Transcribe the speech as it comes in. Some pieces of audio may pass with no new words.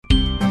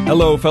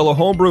Hello, fellow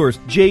homebrewers.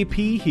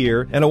 JP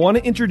here, and I want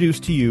to introduce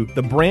to you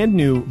the brand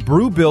new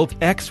Brew-Built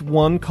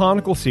X1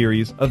 Conical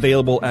Series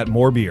available at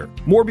More Beer.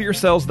 More Beer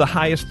sells the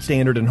highest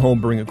standard in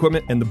homebrewing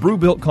equipment, and the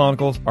Brew-Built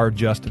Conicals are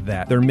just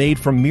that. They're made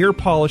from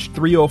mirror-polished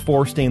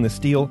 304 stainless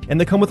steel,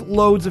 and they come with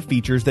loads of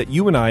features that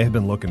you and I have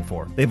been looking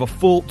for. They have a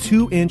full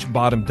 2-inch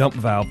bottom dump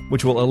valve,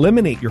 which will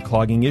eliminate your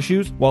clogging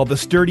issues, while the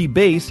sturdy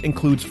base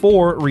includes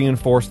 4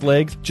 reinforced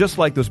legs, just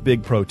like those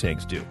big Pro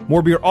tanks do.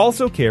 More Beer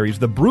also carries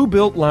the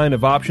Brew-Built line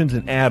of options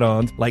and add-ons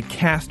like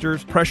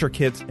casters, pressure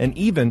kits, and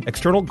even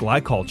external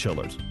glycol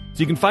chillers. So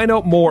you can find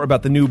out more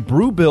about the new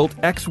Brew-Built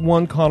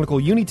X1 Conical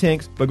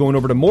Unitanks by going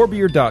over to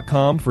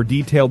morebeer.com for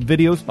detailed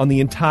videos on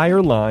the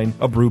entire line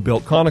of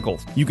Brew-Built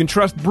Conicals. You can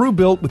trust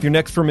Brew-Built with your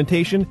next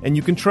fermentation, and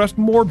you can trust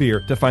More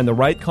Beer to find the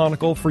right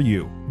conical for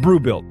you.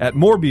 Brew-Built at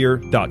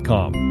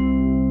morebeer.com.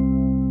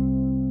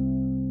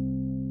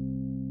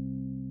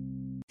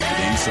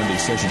 Sunday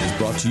Session is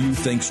brought to you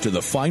thanks to the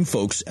fine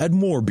folks at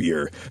More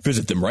Beer.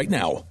 Visit them right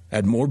now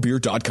at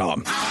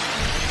morebeer.com.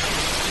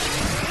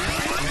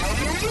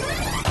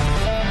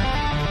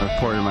 I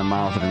poured it in my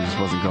mouth and it just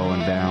wasn't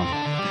going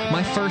down.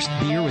 My first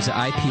beer was an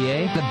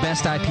IPA, the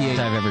best IPA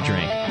I've ever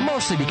drank,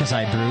 mostly because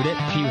I brewed it.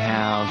 If you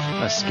have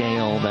a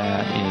scale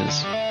that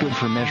is good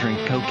for measuring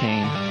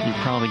cocaine, you're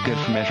probably good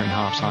for measuring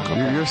hops on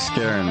cocaine. You're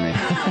scaring me.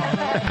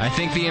 I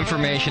think the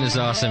information is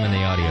awesome and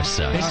the audio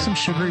sucks. Make some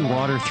sugary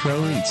water,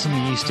 throw some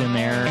yeast in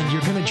there, and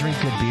you're going to drink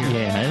good beer.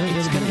 Yeah,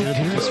 it's going to be good.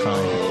 It's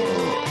fine.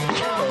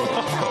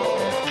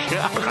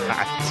 God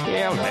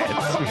damn it,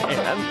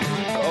 man.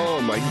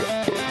 Oh, my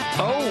God.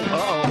 Oh,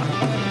 uh-oh.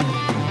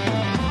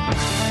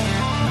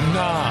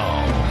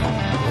 Now,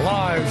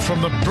 live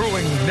from the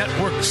Brewing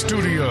Network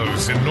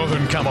studios in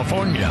Northern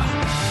California,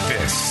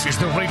 this is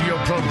the radio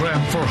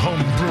program for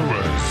home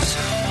brewers,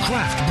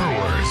 craft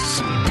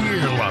brewers,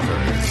 beer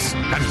lovers,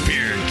 and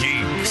beer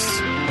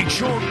geeks. It's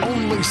your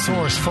only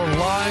source for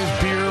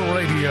live beer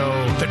radio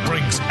that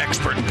brings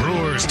expert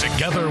brewers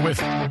together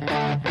with,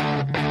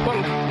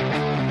 well,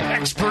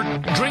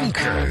 expert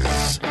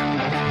drinkers.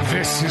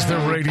 This is the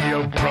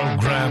radio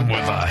program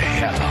with a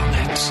head on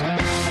it.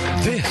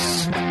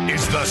 This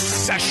is The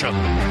Session.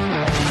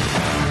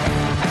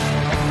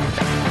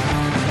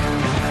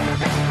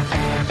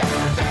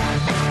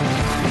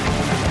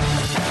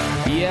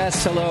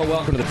 Yes, hello,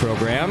 welcome to the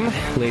program.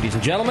 Ladies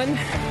and gentlemen,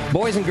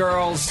 boys and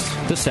girls,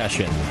 The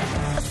Session.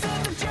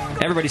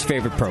 Everybody's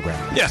favorite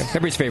program. Yes.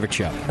 Everybody's favorite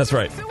show. That's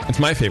right. It's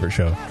my favorite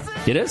show.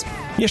 It is?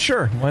 Yeah,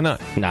 sure. Why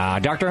not? Nah,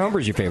 Dr.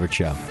 Homer's your favorite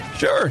show.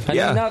 Sure,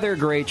 yeah. Another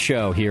great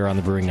show here on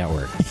the Brewing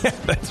Network. Yeah,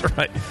 that's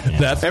right. Yeah.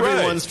 That's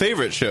everyone's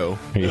favorite show.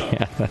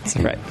 Yeah, that's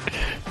right.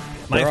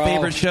 My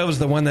favorite show is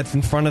the one that's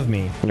in front of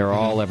me. They're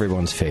all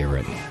everyone's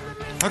favorite.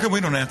 How come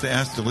we don't have to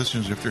ask the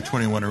listeners if they're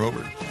 21 or over?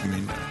 I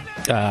mean,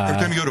 every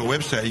time you go to a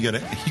website, you got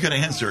to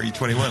answer, are you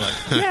 21? Like,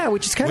 yeah,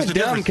 which is kind of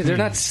dumb because they're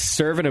not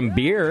serving them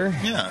beer.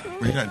 Yeah,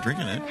 you're not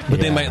drinking it. But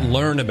they might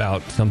learn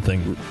about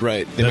something.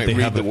 Right, they might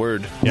read the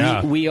word.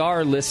 Yeah. We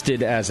are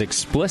listed as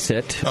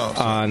explicit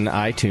on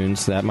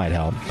iTunes. That might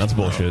help. That's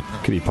bullshit.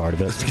 Could be part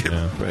of it.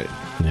 Yeah. Right.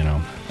 You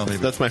know,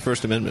 that's my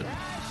First Amendment.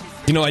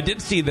 You know, I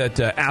did see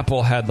that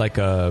Apple had like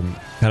a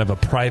kind of a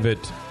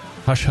private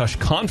hush-hush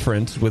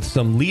conference with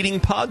some leading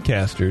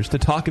podcasters to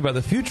talk about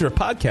the future of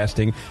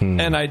podcasting,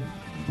 and I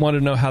wanted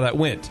to know how that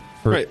went.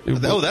 Right.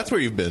 That's where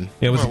you've been.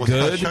 It was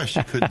good. Hush-hush,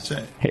 you couldn't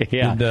say.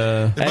 Yeah.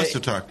 They must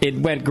have talked. It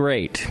went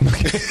great.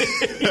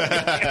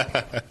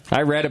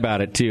 I read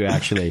about it, too,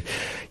 actually.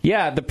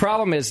 Yeah, the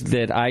problem is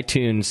that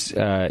iTunes,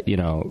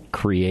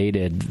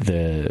 created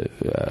the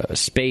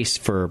space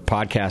for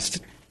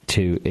podcasts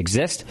to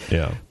exist,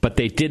 but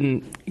they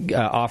didn't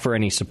offer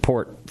any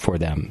support for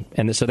them.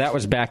 And so that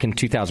was back in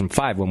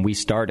 2005 when we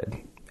started.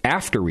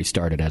 After we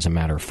started, as a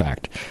matter of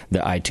fact, the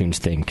iTunes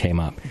thing came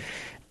up.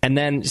 And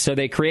then, so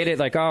they created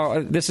like,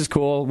 oh, this is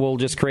cool. We'll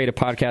just create a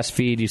podcast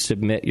feed. You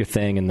submit your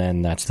thing, and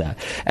then that's that.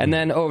 And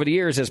then over the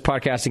years, as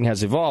podcasting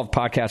has evolved,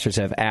 podcasters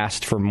have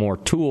asked for more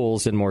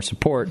tools and more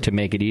support to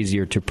make it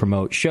easier to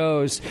promote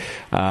shows,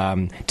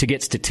 to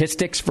get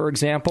statistics, for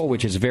example,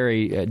 which is a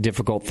very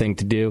difficult thing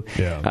to do.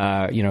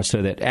 Yeah.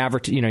 So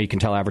that you can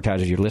tell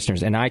advertisers, your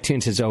listeners. And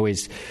iTunes has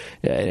always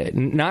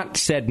not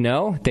said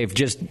no. They've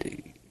just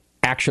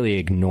actually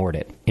ignored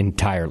it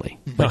entirely.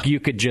 Like you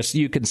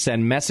could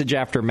send message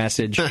after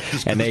message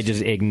and they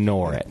just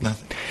ignore it.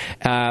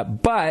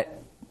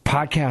 But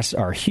podcasts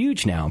are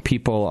huge now.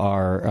 People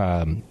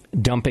are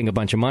dumping a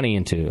bunch of money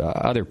into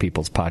other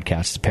people's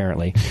podcasts,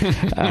 apparently.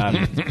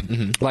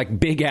 Like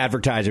big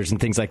advertisers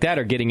and things like that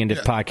are getting into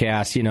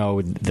podcasts,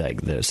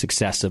 like the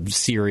success of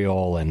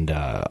Serial and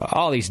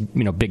all these,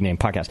 big name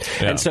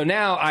podcasts. Yeah. And so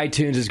now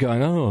iTunes is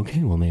going, oh,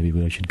 okay, well, maybe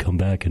I should come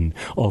back and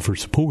offer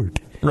support.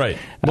 Right.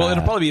 Well,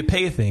 it'll probably be a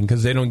pay thing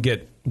because they don't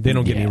get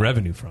any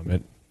revenue from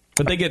it.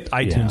 But they get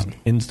iTunes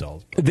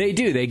installs. They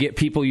do. They get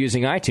people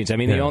using iTunes. I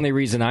mean, the only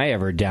reason I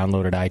ever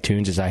downloaded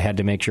iTunes is I had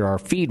to make sure our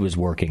feed was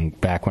working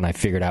back when I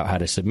figured out how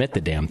to submit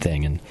the damn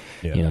thing in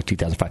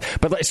 2005.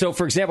 But so,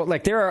 for example,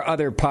 like there are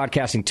other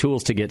podcasting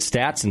tools to get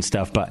stats and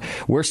stuff, but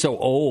we're so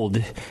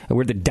old.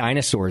 We're the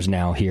dinosaurs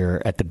now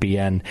here at the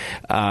BN.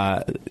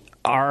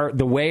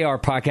 The way our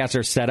podcasts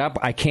are set up,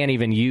 I can't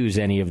even use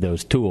any of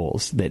those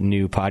tools that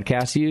new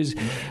podcasts use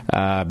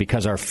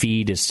because our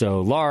feed is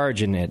so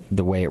large and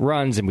the way it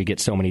runs, and we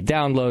get so many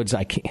downloads.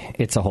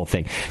 It's a whole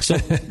thing.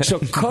 So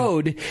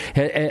Code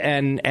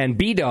and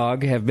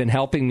B-Dog have been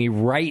helping me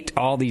write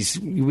all these.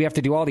 We have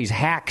to do all these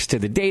hacks to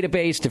the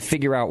database to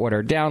figure out what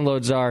our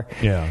downloads are.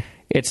 Yeah,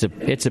 it's a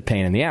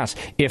pain in the ass.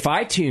 If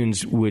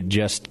iTunes would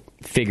just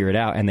figure it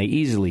out, and they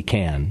easily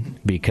can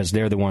because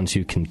they're the ones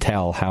who can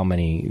tell how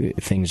many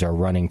things are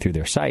running through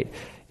their site,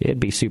 it'd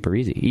be super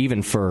easy,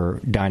 even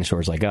for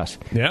dinosaurs like us.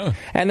 Yeah.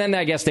 And then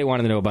I guess they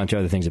wanted to know a bunch of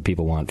other things that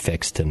people want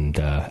fixed. And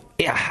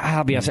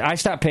I'll be honest, I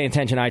stopped paying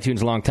attention to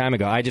iTunes a long time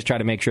ago. I just try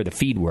to make sure the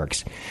feed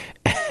works.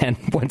 And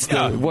once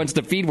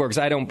the feed works,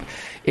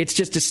 it's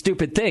just a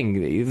stupid thing.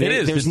 It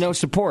is. There's no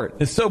support.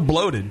 It's so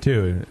bloated,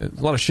 too. It's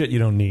a lot of shit you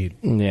don't need.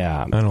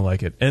 Yeah. I don't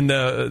like it. And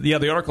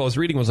the article I was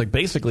reading was like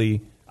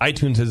basically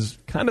iTunes has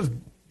kind of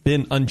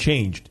been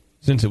unchanged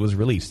since it was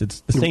released. It's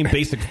the same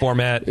basic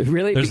format.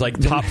 Really? There's like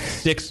top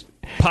 6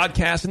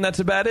 podcasts, and that's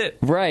about it.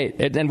 Right.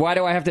 And why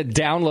do I have to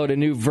download a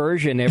new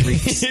version every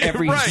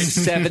 7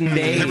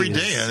 days? Every day,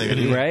 I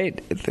think.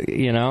 Right?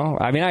 You know?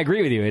 I mean, I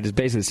agree with you. It is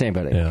basically the same,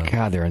 but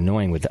God, they're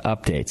annoying with the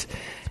updates.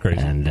 It's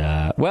crazy. And,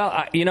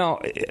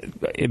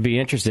 it'd be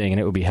interesting, and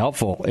it would be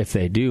helpful if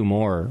they do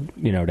more,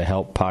 to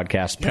help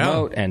podcasts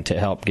promote and to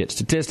help get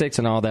statistics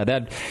and all that.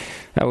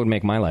 That would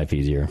make my life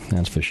easier.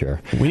 That's for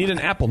sure. We need an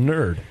Apple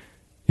nerd.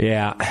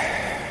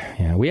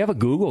 Yeah. We have a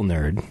Google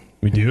nerd.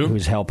 We do?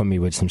 Who's helping me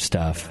with some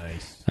stuff.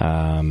 Nice.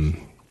 How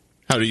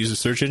to use a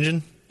search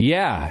engine?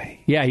 Yeah.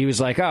 He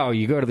was like,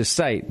 you go to the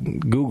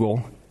site,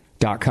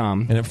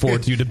 Google.com. And it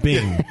forwards you to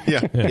Bing.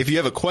 Yeah. If you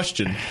have a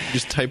question,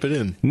 just type it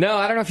in. No,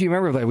 I don't know if you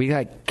remember, but we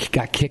got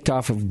kicked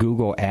off of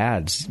Google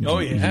Ads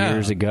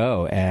years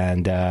ago.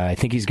 And I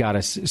think he's got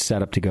us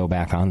set up to go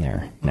back on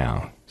there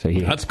now. So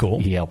that's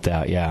cool. He helped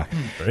out, yeah.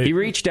 Great. He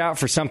reached out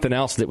for something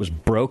else that was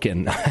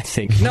broken, I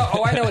think. No,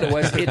 I know what it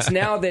was. It's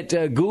now that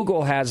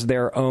Google has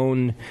their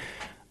own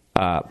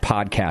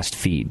podcast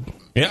feed.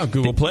 Yeah,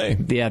 Google Play.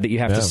 That you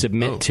have to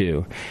submit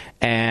to.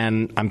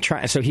 And I'm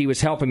trying. So he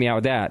was helping me out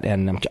with that,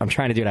 and I'm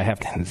trying to do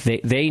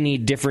it. They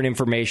need different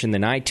information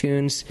than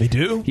iTunes. They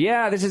do?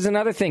 Yeah, this is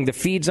another thing. The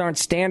feeds aren't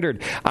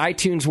standard.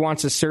 iTunes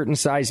wants a certain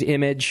size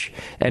image,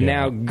 and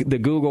now the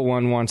Google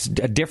one wants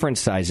a different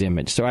size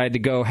image. So I had to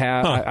go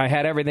I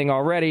had everything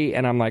already,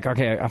 and I'm like,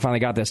 okay, I finally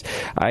got this.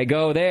 I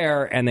go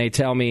there, and they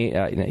tell me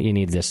you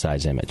need this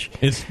size image.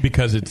 It's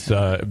because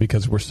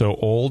because we're so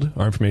old.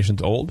 Our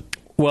information's old.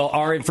 Well,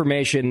 our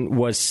information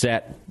was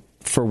set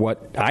for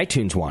what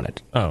iTunes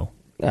wanted. Oh.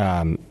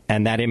 And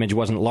that image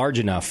wasn't large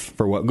enough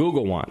for what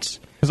Google wants.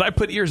 Because I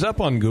put ears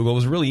up on Google. It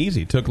was really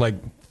easy. It took like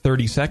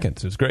 30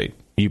 seconds. It was great.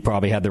 You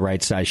probably had the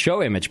right size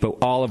show image, but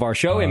all of our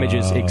show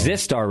images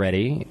exist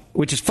already,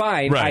 which is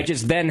fine. Right. I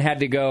just then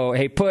had to go,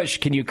 hey, Push,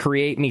 can you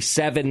create me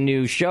 7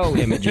 new show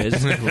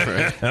images?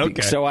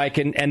 Okay. So I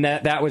can, and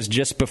that was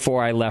just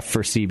before I left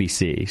for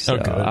CBC. So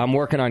I'm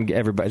working on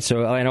everybody.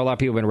 So I know a lot of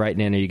people have been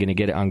writing in, are you going to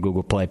get it on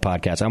Google Play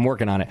Podcast? I'm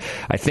working on it.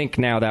 I think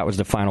now that was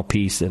the final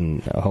piece,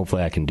 and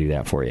hopefully I can do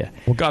that for you.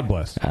 Well, God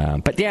bless.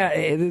 But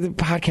yeah, the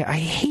podcast, I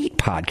hate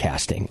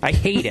podcasting. I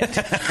hate it.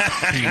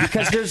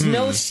 Because there's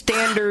no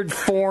standard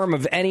form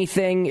of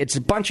anything. It's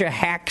a bunch of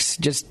hacks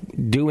just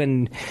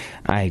doing.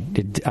 I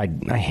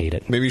hate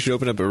it. Maybe you should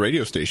open up a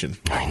radio station.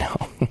 I know.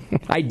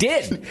 I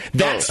did.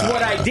 That's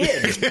what I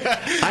did.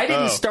 I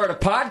didn't start a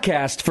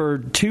podcast for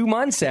 2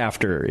 months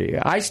after.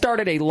 I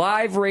started a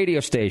live radio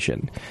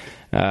station.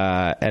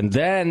 And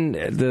then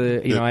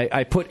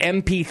I put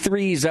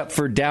MP3s up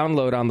for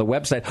download on the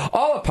website.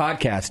 All a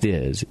podcast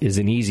is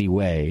an easy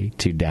way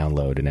to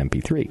download an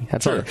MP3.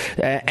 That's all.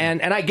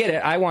 And I get it.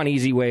 I want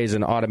easy ways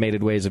and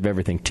automated ways of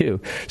everything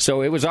too.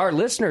 So it was our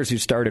listeners who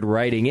started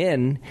writing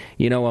in,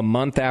 a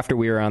month after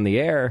we were on the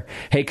air.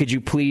 Hey, could you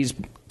please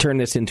turn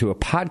this into a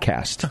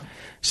podcast?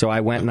 So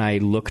I went and I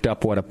looked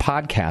up what a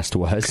podcast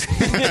was.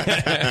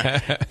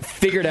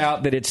 Figured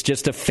out that it's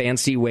just a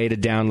fancy way to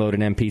download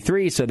an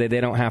MP3 so that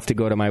they don't have to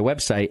go to my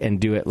website and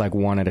do it like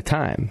one at a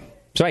time.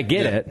 So I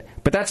get it,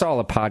 but that's all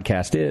a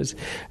podcast is.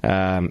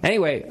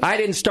 Anyway, I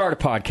didn't start a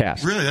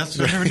podcast. Really?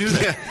 I never knew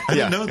that. I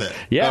didn't know that.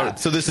 Yeah.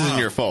 So this isn't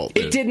your fault.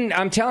 It didn't.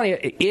 I'm telling you,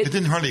 it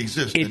didn't hardly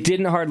exist. It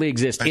didn't hardly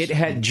exist. It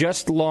had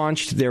just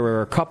launched. There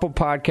were a couple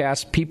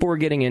podcasts. People were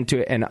getting into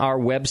it, and our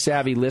web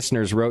savvy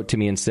listeners wrote to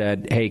me and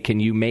said, "Hey, can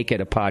you make it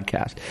a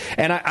podcast?"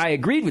 And I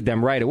agreed with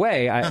them right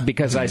away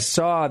because I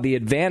saw the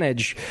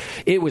advantage.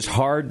 It was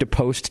hard to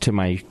post to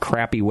my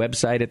crappy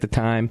website at the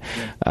time.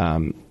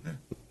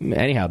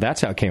 Anyhow,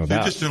 that's how it came about.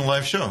 You're just doing a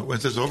live show. When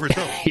it's over, it's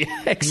over. Yeah,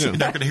 exactly. You're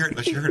not going to hear it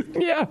unless you heard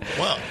it. Yeah.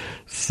 Wow.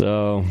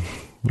 So,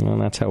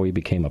 that's how we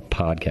became a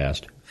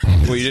podcast.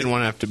 Well, you didn't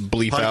want to have to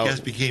bleep out.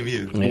 Podcast became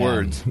you.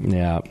 Words.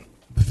 Yeah.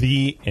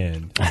 The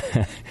end.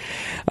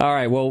 All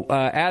right. Well,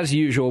 as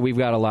usual, we've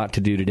got a lot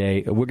to do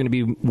today. We're going to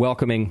be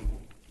welcoming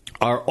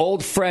our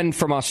old friend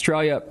from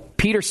Australia,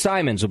 Peter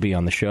Simons, will be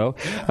on the show,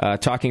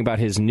 talking about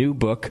his new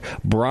book,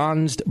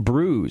 Bronzed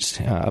Brews,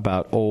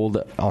 about old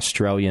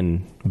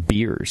Australian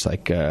beers,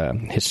 like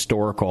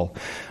historical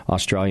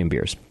Australian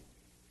beers.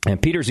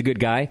 And Peter's a good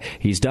guy.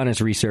 He's done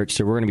his research,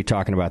 so we're going to be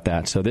talking about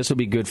that. So this will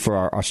be good for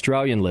our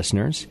Australian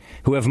listeners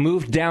who have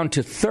moved down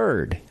to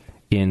third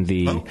in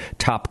the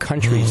top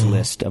countries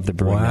list of the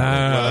Brewing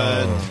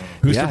Network.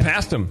 Who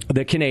surpassed them?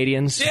 The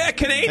Canadians. Yeah,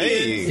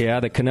 Canadians. Yeah,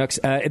 the Canucks.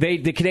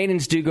 The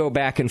Canadians do go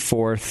back and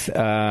forth.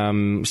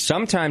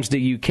 Sometimes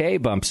the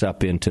UK bumps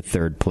up into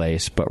third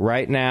place, but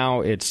right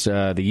now it's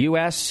the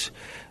US,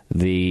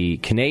 the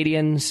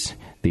Canadians,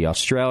 the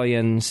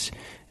Australians,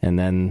 and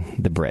then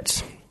the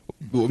Brits.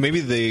 Well,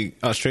 maybe the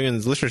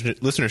Australians'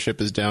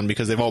 listenership is down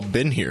because they've all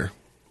been here.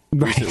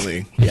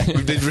 Recently,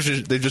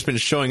 they've just been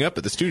showing up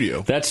at the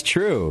studio. That's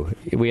true.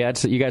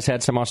 You guys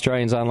had some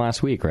Australians on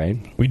last week, right?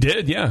 We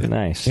did, yeah.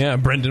 Nice. Yeah,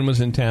 Brendan was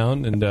in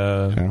town, and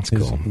that's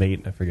his cool.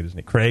 mate, I forget his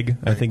name, Craig,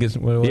 I think is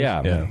what it was.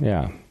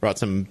 Yeah. Brought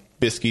some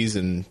biskies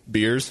and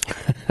beers.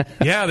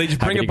 Yeah, they just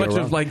bring a bunch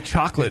of like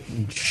chocolate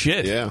and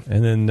shit. Yeah,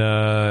 and then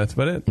that's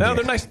about it. No,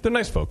 they're nice. They're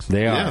nice folks.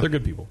 They are. They're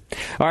good people.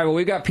 All right. Well,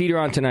 we've got Peter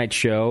on tonight's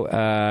show.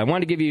 I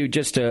wanted to give you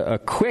just a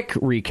quick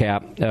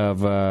recap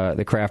of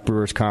the Craft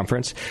Brewers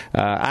Conference.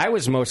 I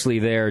was mostly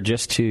there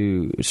just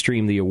to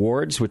stream the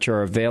awards, which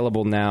are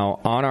available now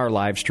on our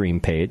live stream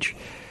page,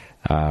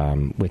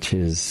 which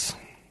is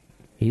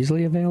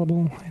easily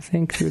available, I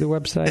think, through the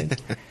website.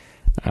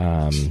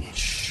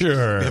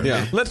 Sure.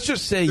 Yeah. Let's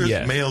just say There's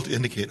yes. mail to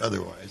indicate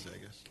otherwise,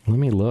 I guess. Let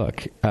me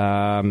look.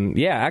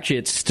 Yeah, actually,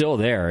 it's still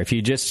there. If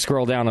you just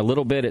scroll down a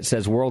little bit, it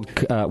says World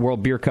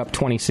Beer Cup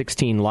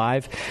 2016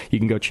 Live. You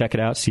can go check it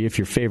out, see if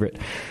your favorite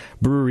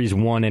breweries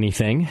won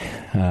anything.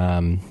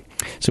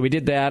 So we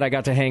did that. I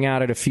got to hang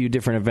out at a few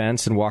different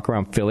events and walk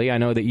around Philly. I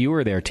know that you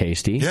were there,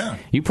 Tasty. Yeah.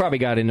 You probably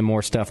got into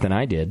more stuff than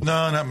I did.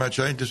 No, not much.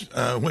 I just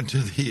went to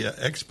the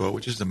expo,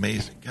 which is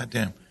amazing.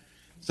 Goddamn.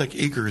 It's like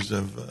acres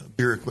of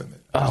beer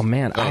equipment. Oh,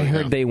 man. I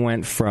heard they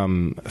went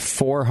from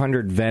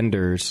 400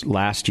 vendors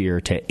last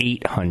year to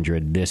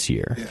 800 this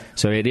year. Yeah.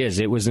 So it is.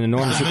 It was an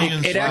enormous...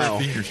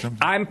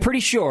 I'm pretty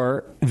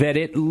sure that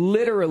it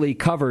literally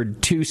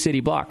covered 2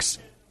 city blocks.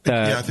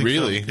 I think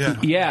really? So.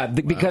 Yeah,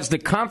 because the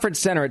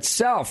conference center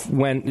itself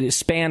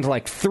spanned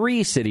like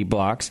 3 city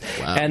blocks,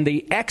 and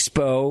the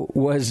expo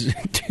was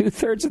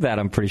 2/3 of that,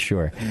 I'm pretty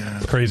sure. Yeah,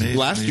 it's crazy.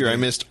 Last year, I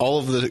missed all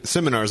of the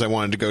seminars I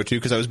wanted to go to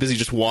because I was busy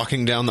just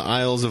walking down the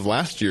aisles of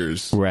last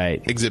year's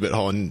exhibit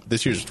hall, and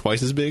this year's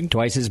twice as big?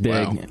 Twice as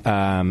big.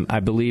 Wow. I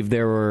believe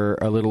there were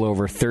a little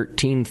over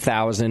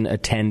 13,000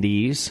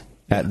 attendees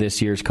at this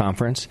year's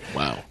conference.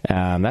 Wow.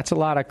 That's a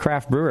lot of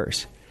craft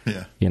brewers.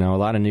 Yeah. You know, a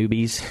lot of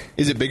newbies.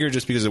 Is it bigger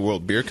just because of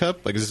World Beer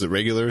Cup? Like, is this a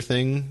regular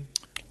thing?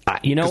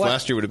 You know what?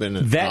 Last year would have been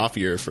an off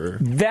year for...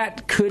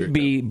 That could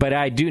be, but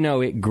I do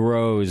know it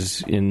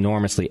grows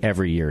enormously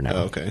every year now.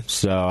 Oh, okay.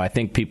 So I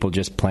think people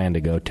just plan to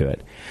go to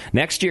it.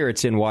 Next year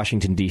it's in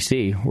Washington,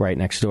 D.C., right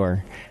next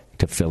door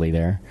to Philly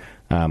there.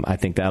 I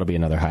think that'll be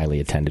another highly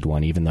attended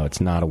one, even though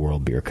it's not a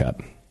World Beer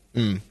Cup.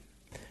 And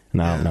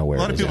I don't know where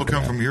a lot it of is people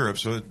come that. from Europe,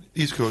 so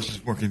East Coast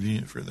is more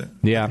convenient for them.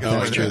 Yeah,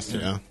 that's true.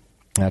 Yeah.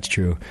 That's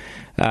true.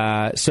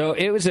 So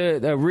it was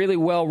a really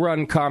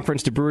well-run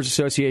conference. The Brewers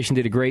Association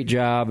did a great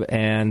job,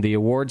 and the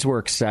awards were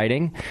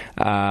exciting.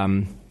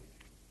 What's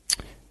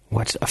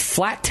a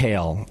Flat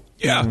Tail?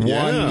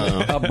 Won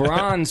a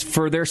bronze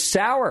for their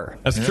sour.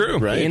 That's true.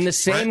 Right. In the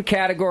same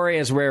category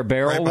as Rare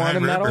Barrel won a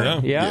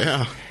medal.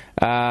 Yeah.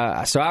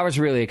 So I was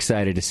really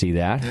excited to see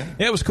that.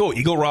 Yeah, it was cool.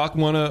 Eagle Rock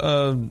won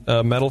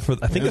a medal for,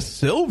 I think, a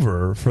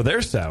silver for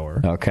their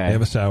sour. Okay. They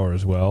have a sour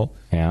as well.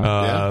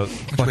 Yeah.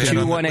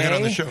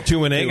 2-1A.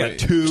 2-1A got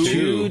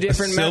two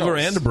different silver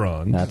medals. and a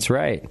bronze. That's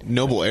right.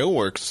 Noble Ale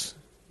Works.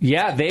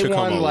 Yeah, they Took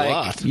won home a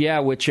lot.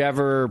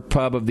 whichever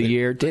pub of the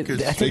year. They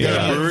got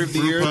Brewery of the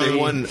Year. They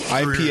won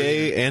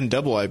IPA and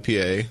double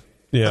IPA.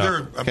 Yeah. They're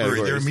a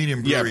brewery. They're a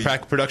medium brewery. Yeah,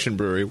 production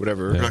brewery,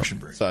 whatever. Production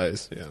brewery.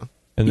 Size, yeah.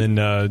 And then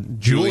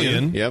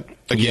Julian. Yep.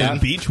 Again,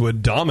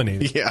 Beechwood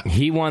dominated. Yeah.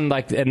 He won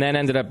and then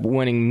ended up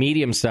winning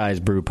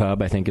medium-sized brew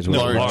pub, I think is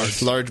what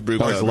large brew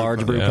pub.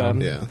 Large brew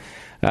pub. Yeah.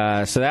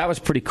 So that was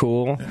pretty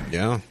cool.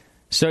 Yeah.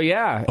 So,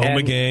 yeah.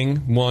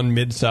 Omegang won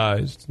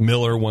mid-sized.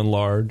 Miller won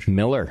large.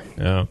 Miller.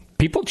 Yeah.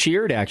 People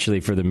cheered,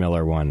 actually, for the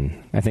Miller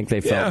one. I think they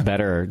felt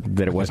better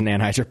that it wasn't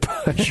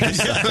Anheuser-Busch or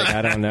something.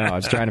 I don't know. I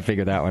was trying to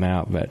figure that one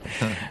out. But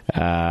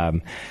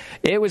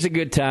it was a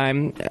good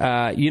time.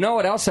 You know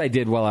what else I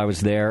did while I was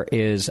there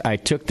is I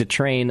took the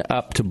train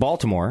up to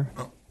Baltimore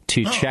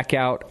to check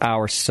out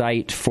our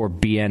site for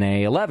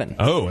BNA 11.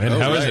 Oh, and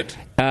how is it?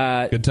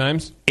 Good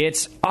times?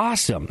 It's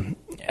awesome.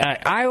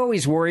 I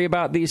always worry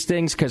about these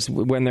things because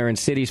when they're in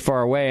cities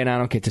far away and I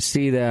don't get to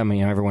see them,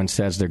 everyone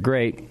says they're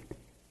great.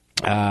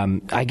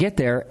 I get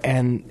there,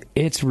 and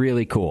it's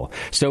really cool.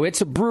 So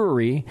it's a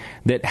brewery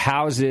that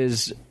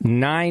houses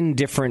 9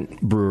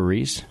 different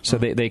breweries. So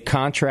they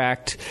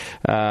contract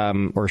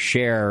or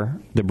share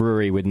the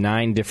brewery with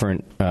 9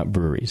 different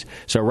breweries.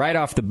 So right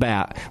off the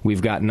bat,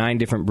 we've got 9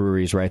 different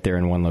breweries right there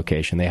in one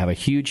location. They have a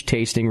huge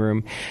tasting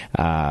room.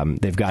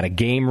 They've got a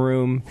game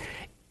room.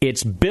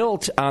 It's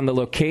built on the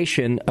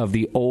location of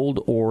the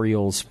old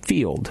Orioles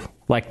field,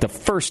 like the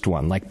first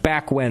one. Like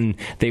back when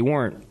they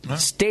weren't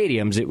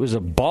stadiums, it was a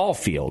ball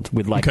field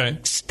with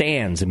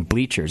stands and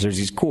bleachers. There's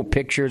these cool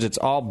pictures. It's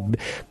all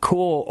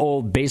cool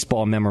old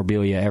baseball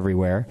memorabilia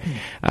everywhere.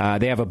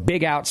 They have a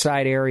big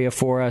outside area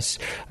for us.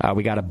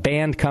 We got a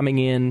band coming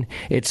in.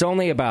 It's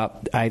only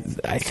about, I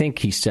think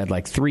he said,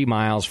 like 3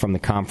 miles from the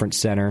conference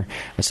center.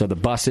 So the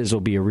buses will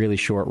be a really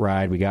short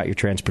ride. We got your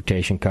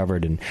transportation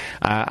covered. And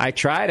I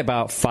tried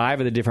about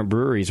 5 of the different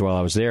breweries while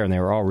I was there, and they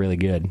were all really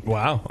good.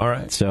 Wow. All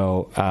right.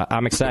 So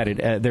I'm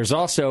excited. There's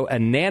also a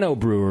nano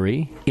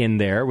brewery in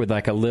there with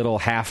like a little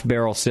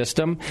half-barrel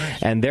system,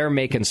 and they're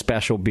making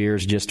special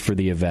beers just for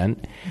the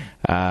event.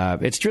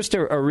 It's just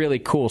a really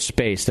cool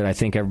space that I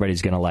think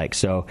everybody's going to like.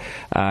 So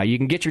you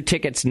can get your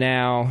tickets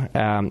now.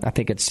 I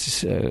think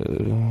it's,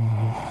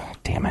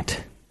 damn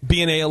it.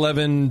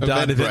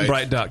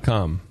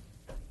 BNA11.eventbrite.com.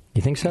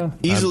 You think so?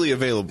 Easily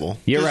available.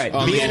 You're right.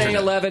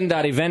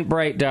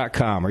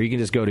 BNA11.eventbrite.com, or you can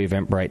just go to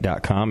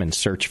eventbrite.com and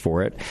search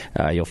for it.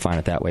 You'll find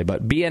it that way.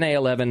 But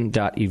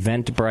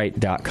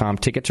BNA11.eventbrite.com.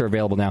 Tickets are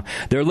available now.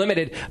 They're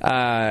limited.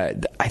 I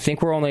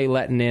think we're only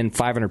letting in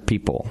 500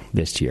 people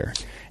this year.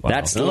 Wow.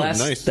 That's less.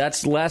 Nice.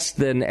 That's less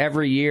than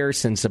every year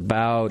since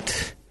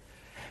about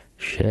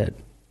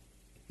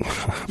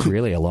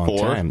really a long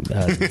time.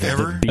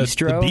 The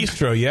Bistro? The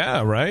Bistro,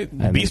 yeah, right.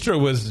 Bistro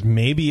was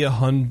maybe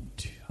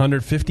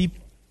 150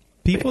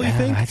 people, you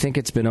think? I think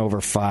it's been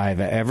over 5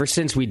 ever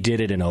since we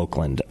did it in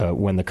Oakland,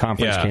 when the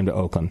conference came to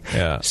Oakland.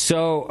 Yeah.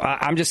 So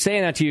I'm just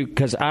saying that to you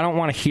because I don't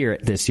want to hear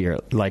it this year.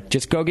 Like,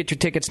 just go get your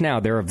tickets now.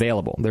 They're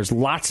available. There's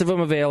lots of them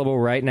available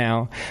right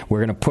now.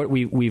 We're going to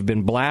we've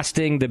been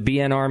blasting the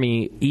BN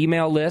Army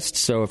email list.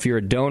 So if you're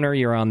a donor,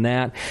 you're on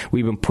that.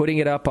 We've been putting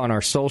it up on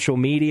our social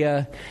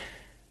media.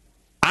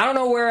 I don't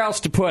know where else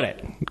to put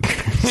it.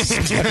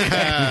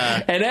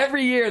 And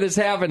every year this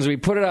happens, we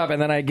put it up,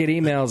 and then I get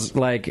emails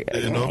like,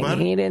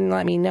 he didn't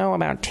let me know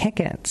about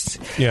tickets.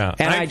 Yeah,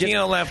 and I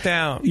feel left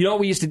out. You know what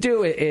we used to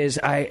do is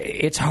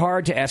it's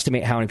hard to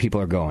estimate how many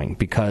people are going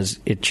because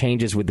it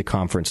changes with the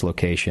conference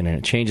location, and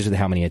it changes with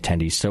how many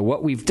attendees. So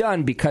what we've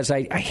done, because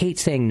I hate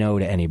saying no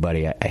to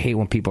anybody. I hate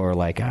when people are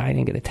like, I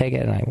didn't get a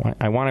ticket, and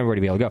I want everybody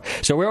to be able to go.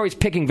 So we're always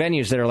picking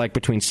venues that are like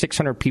between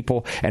 600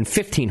 people and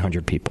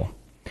 1,500 people.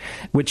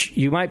 Which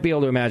you might be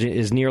able to imagine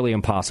is nearly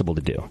impossible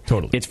to do.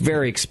 Totally. It's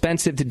very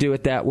expensive to do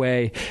it that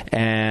way,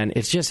 and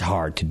it's just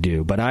hard to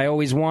do. But I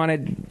always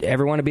wanted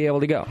everyone to be able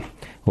to go.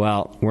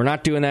 Well, we're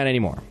not doing that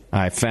anymore.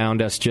 I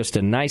found us just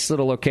a nice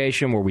little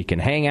location where we can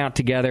hang out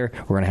together.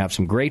 We're going to have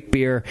some great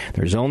beer.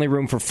 There's only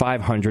room for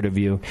 500 of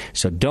you,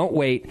 so don't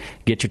wait.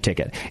 Get your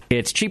ticket.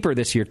 It's cheaper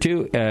this year,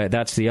 too.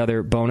 That's the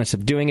other bonus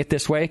of doing it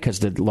this way,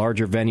 because the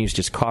larger venues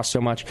just cost so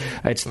much.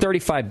 It's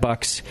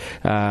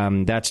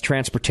 $35. That's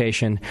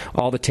transportation,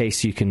 all the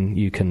tastes you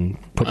can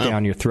put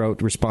down your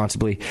throat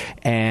responsibly,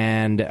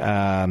 and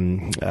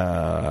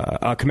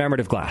a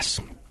commemorative glass.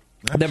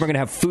 Nice. Then we're going to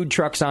have food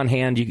trucks on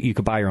hand. You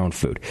could buy your own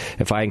food.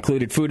 If I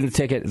included food in the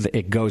ticket,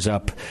 it goes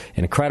up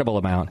an incredible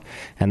amount,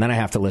 and then I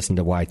have to listen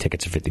to why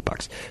tickets are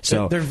 $50.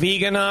 So they're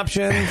vegan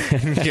options.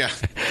 Yeah,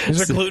 is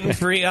there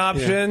gluten-free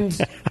options?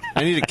 Yeah.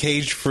 I need a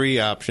cage-free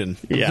option.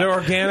 Yeah. Is there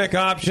organic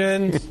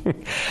options?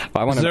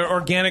 Is there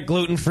organic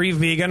gluten-free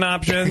vegan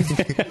options?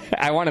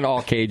 I want an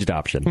all-caged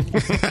option.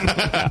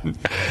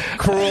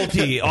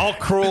 Cruelty, all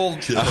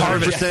cruelty.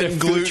 100%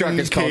 gluten truck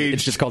is called,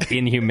 it's just called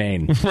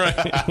Inhumane. Right.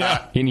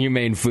 Yeah.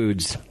 InhumaneFoods.com.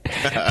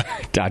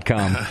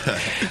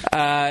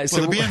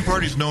 So the BN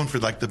Party is known for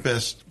like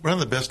one of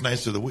the best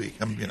nights of the week.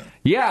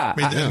 Yeah.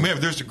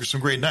 There's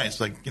some great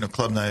nights like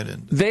Club Night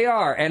and they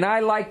are, and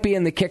I like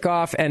being the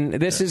kickoff. And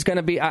this is going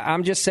to be.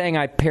 I'm just saying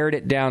I pared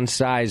it down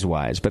size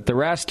wise, but the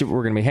rest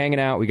we're going to be hanging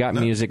out. We got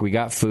music, we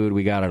got food,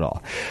 we got it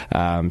all.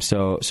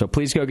 So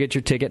please go get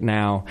your ticket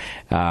now,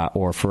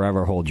 or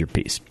forever hold your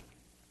peace.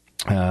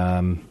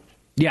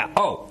 Yeah.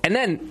 Oh, and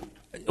then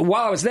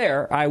while I was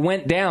there, I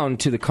went down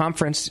to the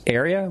conference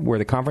area where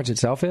the conference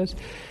itself is.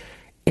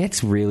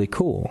 It's really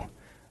cool.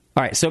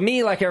 All right, so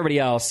me, like everybody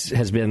else,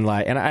 has been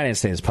like, and I didn't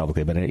say this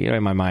publicly, but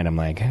in my mind, I'm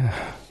like,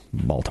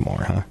 Baltimore,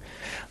 huh?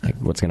 Like,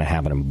 what's going to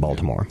happen in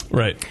Baltimore?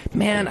 Right.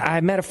 Man,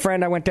 I met a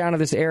friend. I went down to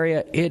this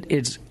area. It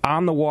is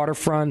on the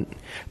waterfront.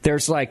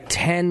 There's like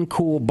 10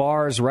 cool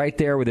bars right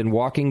there within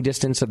walking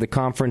distance of the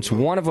conference.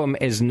 One of them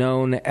is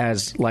known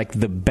as like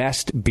the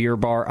best beer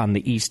bar on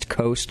the East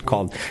Coast.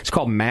 It's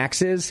called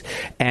Max's,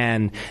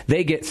 and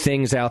they get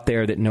things out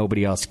there that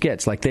nobody else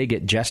gets. Like they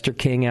get Jester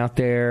King out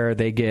there.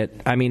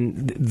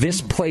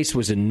 This place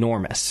was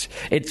enormous.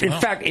 In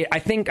fact,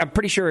 I'm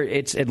pretty sure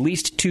it's at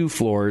least 2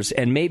 floors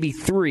and maybe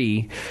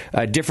 3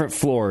 different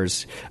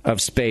floors of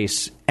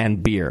space,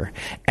 and beer.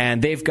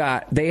 And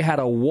they had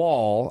a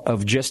wall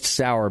of just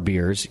sour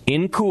beers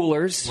in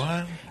coolers.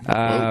 What?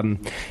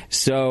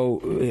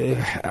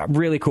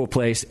 Really cool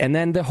place. And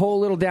then the whole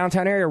little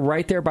downtown area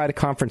right there by the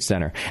conference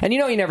center. And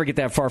you never get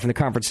that far from the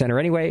conference center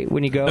anyway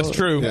when you go. That's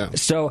true. Yeah.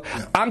 So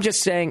I'm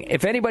just saying,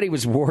 if anybody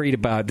was worried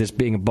about this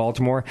being in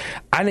Baltimore,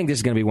 I think this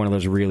is going to be one of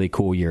those really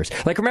cool years.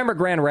 Like, remember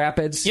Grand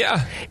Rapids?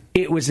 Yeah.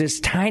 It was this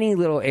tiny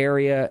little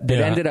area that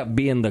ended up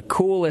being the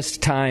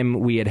coolest time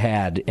we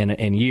had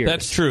in years.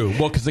 That's true.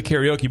 Well, because the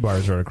karaoke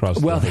bars are across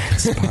the street.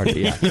 That's part of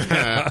it,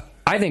 yeah.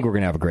 I think we're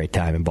going to have a great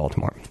time in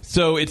Baltimore.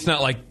 So it's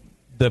not like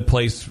the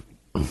place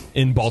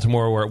in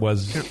Baltimore where it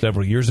was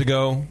several years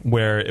ago,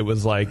 where it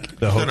was like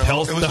the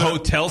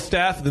hotel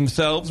staff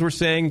themselves were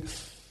saying,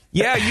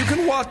 yeah, you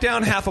can walk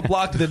down half a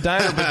block to the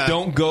diner, but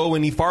don't go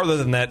any farther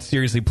than that.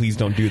 Seriously, please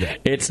don't do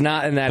that. It's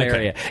not in that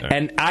area. Right.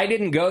 And I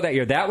didn't go that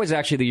year. That was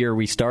actually the year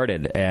we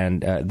started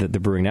and the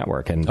Brewing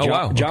Network. And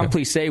John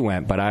Plissé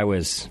went, but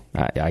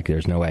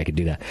there's no way I could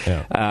do that.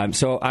 Yeah.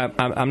 So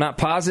I'm not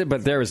positive,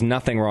 but there was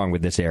nothing wrong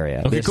with this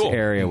area. Okay, this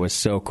area was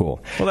so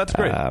cool. Well, that's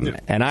great.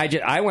 And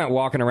I went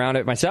walking around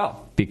it myself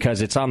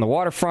because it's on the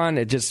waterfront.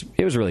 It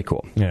was really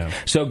cool. Yeah.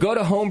 So go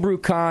to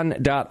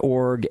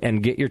homebrewcon.org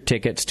and get your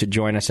tickets to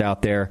join us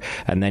out there.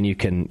 And then you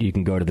can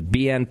go to the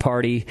BN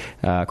party,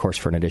 of course,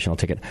 for an additional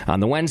ticket on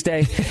the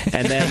Wednesday.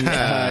 And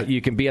then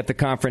you can be at the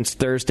conference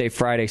Thursday,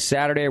 Friday,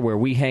 Saturday, where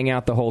we hang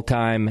out the whole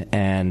time.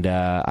 And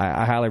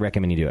I highly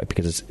recommend you do it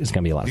because it's going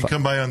to be a lot of fun. You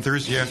come by on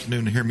Thursday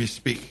afternoon to hear me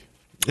speak.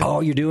 Oh,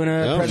 you're doing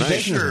a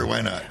presentation? Sure,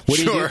 why not? What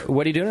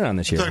are you doing it on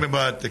this year? Talking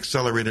about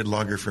accelerated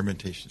lager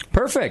fermentation.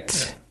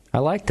 Perfect. Yeah. I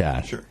like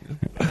that. Sure.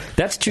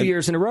 That's 2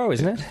 years in a row,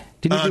 isn't it?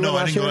 Did you do it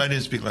last year? I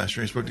didn't speak last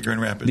year. I spoke to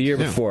Grand Rapids. The year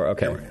before,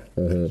 okay.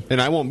 Mm-hmm.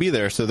 And I won't be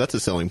there, so that's a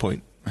selling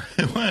point.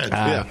 What?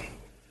 Yeah.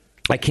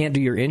 I can't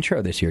do your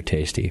intro this year,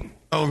 Tasty.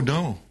 Oh,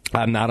 no.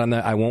 I'm not on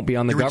I won't be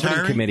on the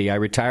governing committee. I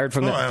retired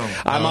from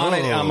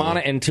I'm on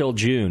it until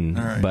June,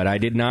 but I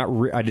did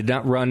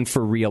not run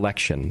for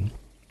re-election.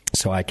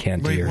 So I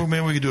can't do your... Well,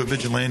 maybe we could do a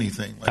vigilante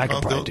thing. I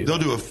could probably do that.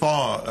 They'll do a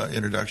thaw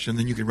introduction,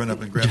 then you can run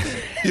up and grab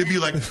it. It'd be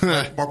like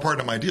more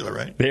part of my dealer,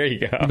 right? There you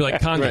go. It'd be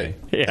like Kanye. Right.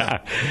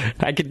 Yeah.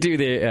 I could do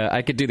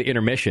the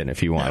intermission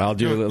if you want. Yeah, I'll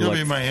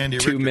do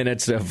 2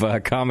 minutes of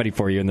comedy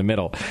for you in the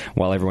middle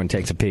while everyone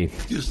takes a pee.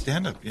 Do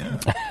stand-up, yeah.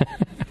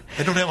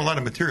 I don't have a lot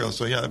of material,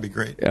 so yeah, that'd be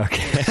great.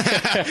 Okay.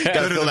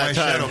 Better than my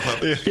shadow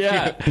puppet.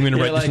 Yeah. I'm going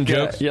to write some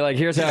jokes. You're like,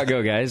 here's how it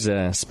go, guys.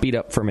 Speed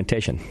up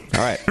fermentation.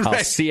 All right.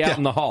 I'll see you out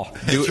in the hall.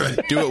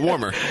 Do it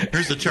warmer.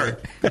 Here's the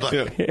chart. Good luck.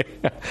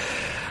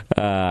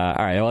 All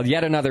right. Well,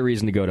 yet another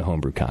reason to go to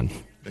HomebrewCon.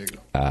 There you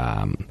go.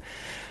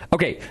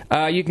 Okay,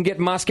 you can get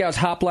Moscow's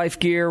Hop Life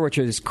gear, which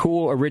is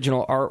cool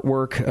original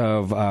artwork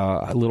of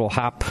little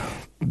hop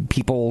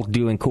people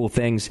doing cool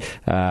things.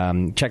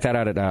 Check that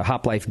out at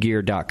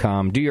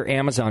hoplifegear.com. Do your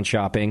Amazon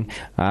shopping.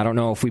 I don't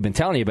know if we've been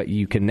telling you, but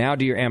you can now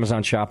do your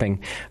Amazon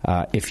shopping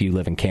if you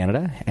live in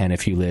Canada and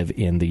if you live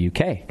in the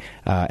UK,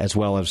 as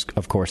well as,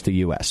 of course, the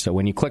US. So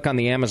when you click on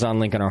the Amazon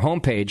link on our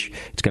homepage,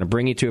 it's going to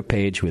bring you to a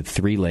page with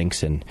 3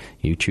 links, and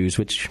you choose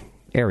which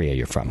area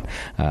you're from.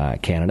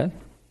 Canada,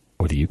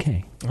 or the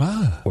UK,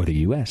 or the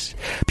U.S.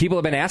 People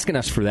have been asking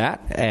us for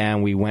that,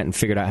 and we went and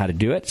figured out how to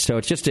do it. So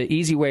it's just an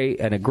easy way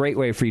and a great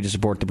way for you to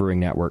support the Brewing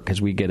Network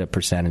because we get a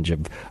percentage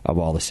of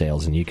all the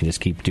sales, and you can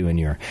just keep doing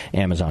your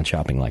Amazon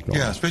shopping like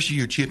normal. Yeah, especially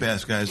you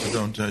cheap-ass guys that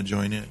don't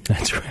join in.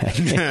 That's right.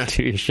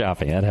 Do your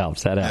shopping. That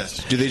helps.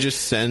 Yes. Do they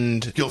just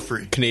send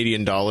guilt-free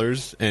Canadian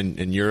dollars and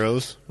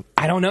euros?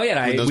 I don't know yet.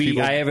 I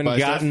haven't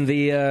gotten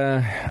the...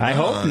 I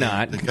hope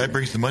not. The guy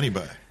brings the money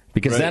by.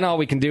 Because then all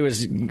we can do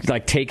is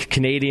like take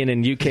Canadian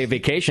and UK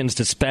vacations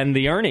to spend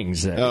the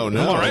earnings. Oh,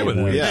 no. I'm all right with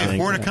it. Yeah,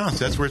 foreign accounts.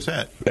 That's where it's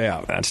at.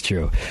 Yeah, that's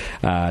true.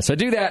 So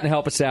do that and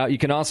help us out. You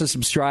can also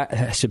subscribe. Do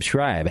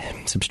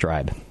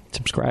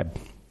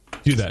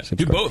that.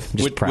 Do both.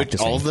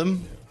 With all of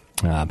them?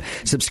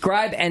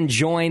 Subscribe and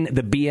join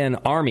the BN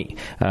Army.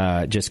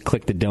 Just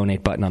click the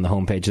donate button on the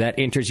homepage. That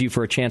enters you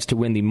for a chance to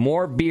win the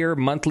More Beer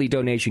monthly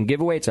donation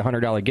giveaway. It's a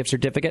 $100 gift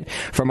certificate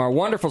from our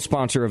wonderful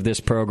sponsor of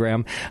this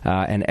program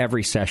and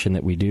every session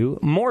that we do,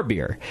 More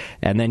Beer.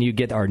 And then you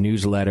get our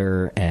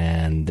newsletter,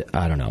 and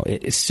I don't know.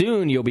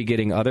 Soon you'll be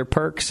getting other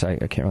perks. I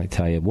can't really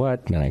tell you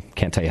what, and I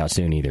can't tell you how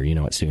soon either. You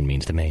know what soon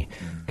means to me.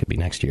 Could be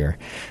next year.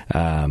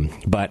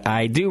 But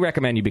I do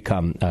recommend you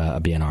become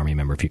a BN Army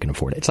member if you can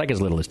afford it. It's like as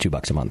little as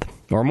 $2 a month.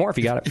 Or more if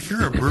you got it. If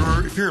you're a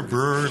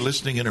brewer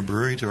listening in a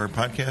brewery to our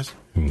podcast,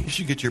 you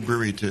should get your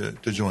brewery to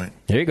join.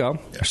 There you go.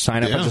 Yeah.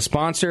 Sign up as a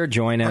sponsor,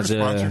 join as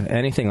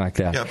anything like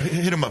that. Yeah,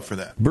 hit them up for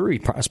that. Brewery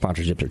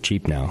sponsorships are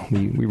cheap now.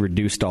 We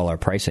reduced all our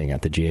pricing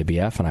at the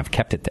GABF, and I've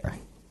kept it there.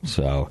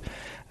 So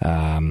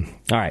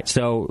All right,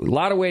 so a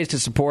lot of ways to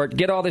support.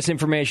 Get all this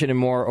information and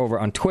more over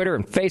on Twitter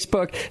and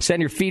Facebook.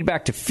 Send your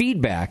feedback to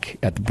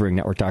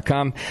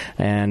feedback@thebrewingnetwork.com.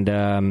 And,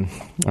 I don't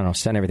know,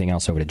 send everything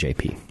else over to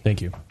JP.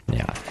 Thank you.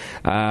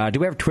 Yeah. Do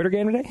we have a Twitter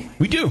game today?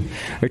 We do.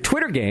 Our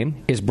Twitter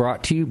game is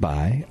brought to you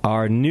by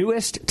our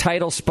newest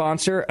title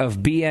sponsor of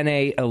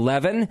BNA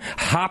 11,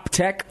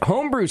 HopTech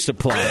Homebrew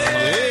Supply.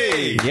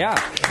 Hey!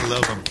 Yeah. I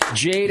love them.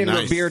 Jade and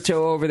Nice.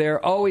 Roberto over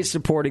there, always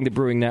supporting the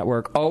Brewing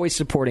Network, always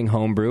supporting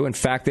Homebrew. In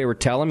fact, they were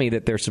telling me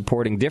that they're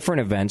supporting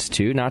different events,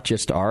 too, not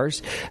just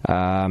ours.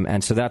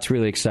 And so that's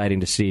really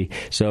exciting to see.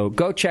 So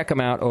go check them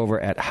out over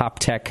at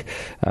HopTech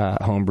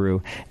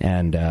Homebrew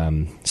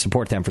and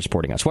support them for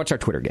supporting us. What's our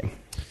Twitter game?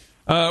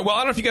 Well, I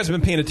don't know if you guys have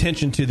been paying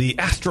attention to the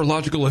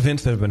astrological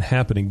events that have been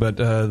happening, but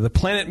the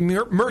planet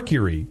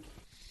Mercury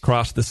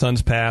crossed the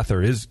sun's path,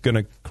 or is going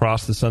to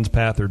cross the sun's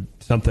path, or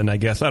something, I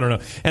guess. I don't know.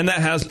 And that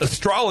has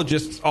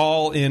astrologists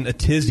all in a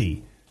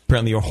tizzy.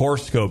 Apparently, your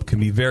horoscope can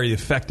be very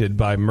affected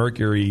by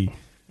Mercury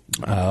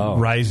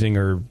rising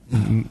or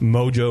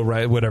mojo,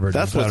 right? Whatever.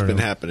 That's what's been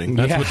happening.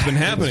 That's what's been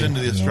happening.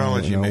 Into the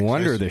astrology. No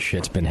wonder this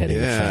shit's been hitting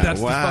the fan.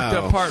 That's the fucked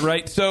up part,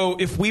 right? So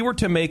if we were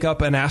to make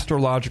up an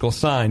astrological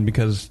sign,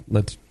 because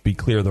let's be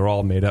clear, they're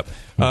all made up,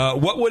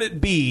 what would it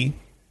be?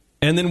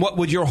 And then what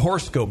would your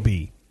horoscope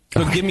be?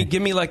 So give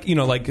me like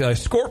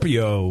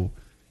Scorpio.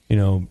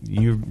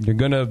 You're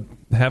gonna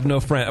have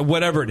no friend,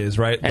 whatever it is,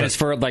 right? And it's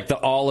for like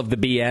all of the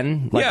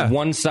BN, like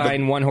one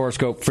sign, one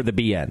horoscope for the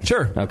BN.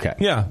 Sure. Okay.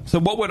 Yeah. So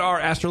what would our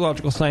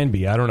astrological sign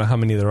be? I don't know how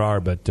many there are,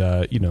 but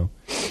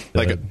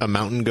like a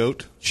mountain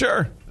goat.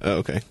 Sure. Oh,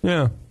 okay.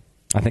 Yeah.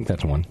 I think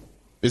that's one.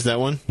 Is that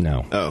one?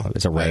 No. Oh,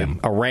 it's a ram.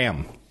 A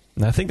ram.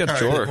 I think that's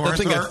sure.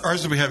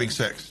 Ours will be having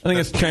sex. I think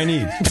it's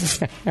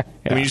Chinese. I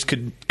mean, you just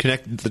could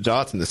connect the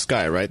dots in the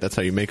sky, right? That's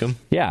how you make them?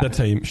 Yeah. That's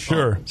how you,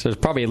 sure. So there's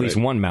probably at least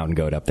one mountain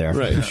goat up there.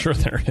 Right. Sure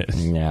there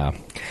is. Yeah.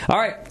 All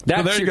right.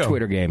 That's there you your go.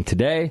 Twitter game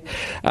today.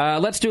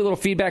 Let's do a little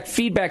feedback.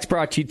 Feedback's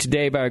brought to you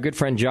today by our good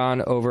friend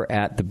John over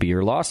at the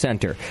Beer Law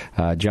Center.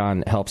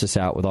 John helps us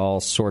out with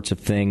all sorts of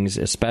things,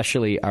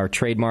 especially our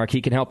trademark.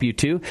 He can help you,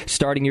 too.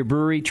 Starting your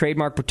brewery,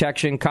 trademark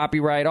protection,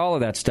 copyright, all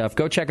of that stuff.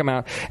 Go check him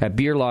out at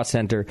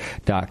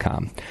beerlawcenter.com.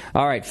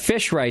 All right.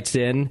 Fish writes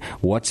in,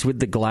 what's with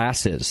the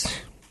glasses?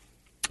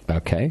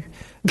 Okay.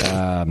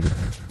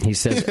 He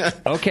says,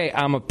 okay,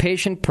 I'm a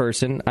patient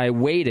person. I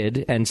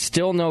waited and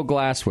still no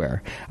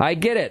glassware. I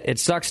get it. It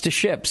sucks to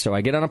ship. So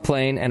I get on a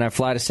plane and I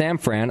fly to San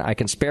Fran. I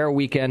can spare a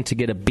weekend to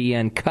get a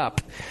BN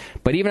cup.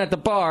 But even at the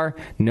bar,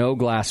 no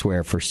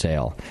glassware for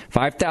sale.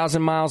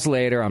 5,000 miles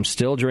later, I'm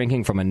still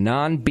drinking from a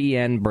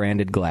non-BN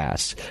branded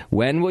glass.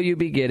 When will you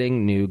be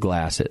getting new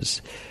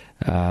glasses?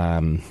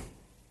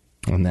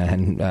 And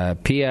then,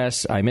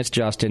 P.S. I miss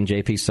Justin.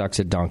 JP sucks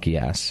at donkey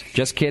ass.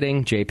 Just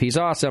kidding. JP's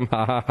awesome.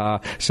 Ha ha ha.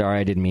 Sorry,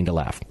 I didn't mean to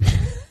laugh.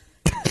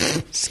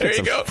 There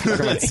you go.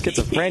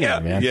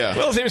 Schizophrenia, man. Yeah.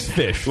 Well, there's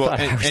Fish. Well,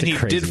 and he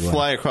did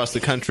fly across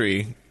the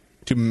country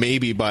to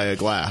maybe buy a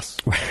glass.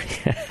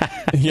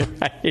 Yeah.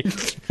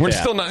 We're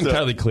still not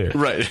entirely clear.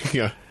 Right.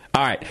 Yeah.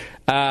 All right.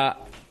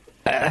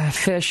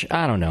 Fish,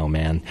 I don't know,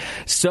 man.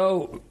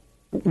 So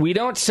we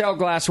don't sell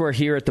glassware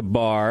here at the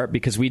bar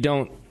because we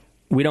don't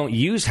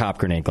use Hop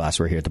Grenade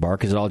glassware here at the bar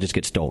because it all just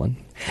gets stolen.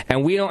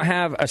 And we don't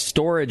have a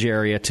storage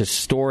area to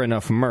store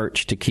enough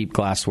merch to keep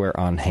glassware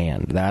on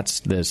hand. That's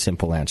the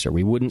simple answer.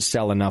 We wouldn't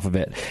sell enough of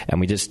it, and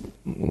we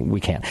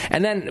can't.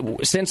 And then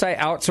since I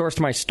outsourced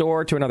my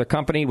store to another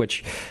company,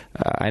 which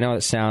I know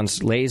it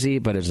sounds lazy,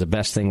 but it's the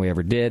best thing we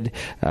ever did,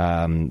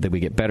 that we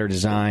get better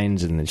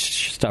designs and the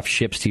stuff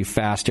ships to you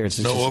faster. It's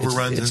no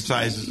overruns in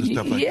sizes and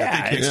stuff like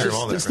that.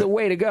 Yeah, it's the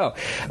way to go.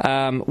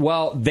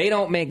 Well, they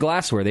don't make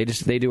glassware.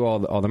 They do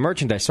all the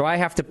merchandise. So I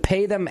have to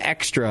pay them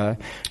extra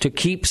to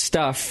keep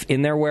stuff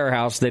in their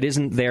warehouse that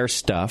isn't their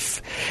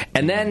stuff.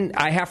 And then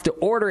I have to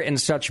order in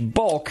such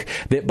bulk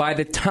that by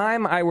the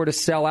time I were to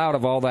sell out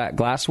of all that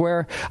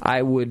glassware,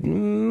 I would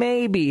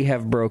maybe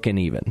have broken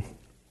even.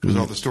 Because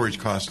all the storage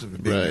costs of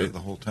it being there the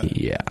whole time.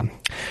 Yeah.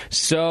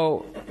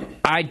 So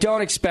I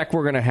don't expect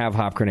we're going to have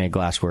Hop Grenade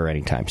glassware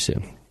anytime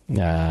soon.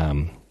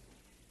 What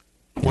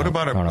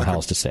about I don't know how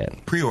else to say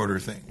it. Pre-order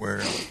thing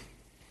where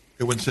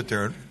it wouldn't sit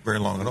there very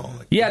long at all?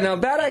 Now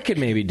that I could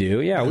maybe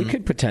do. Yeah, we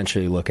could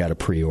potentially look at a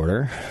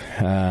pre-order.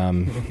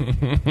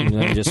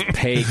 Just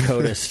pay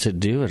CODIS to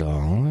do it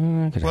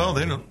all. Well,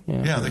 they don't.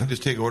 Yeah, they can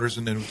just take orders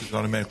and then just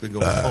automatically go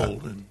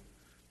cold. And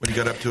when you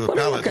got up to a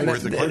pallet, it's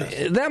worth the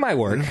CODIS. That might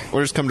work.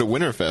 Or just come to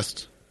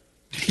Winterfest.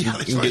 You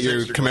can get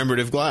your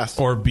commemorative glass.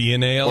 Or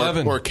BNA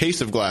 11. Or a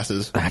case of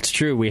glasses. That's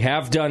true. We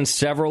have done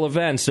several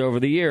events over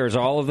the years.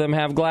 All of them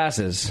have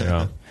glasses.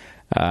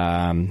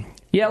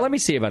 Yeah, let me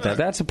see about that.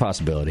 That's a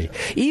possibility.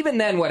 Even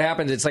then, what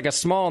happens, it's like a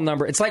small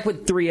number. It's like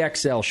with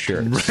 3XL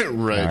shirts.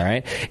 Right. All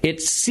right?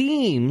 It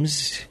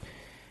seems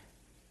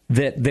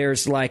that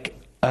there's like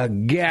a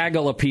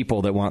gaggle of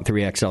people that want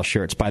 3XL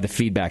shirts by the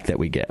feedback that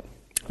we get.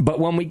 But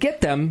when we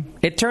get them,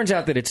 it turns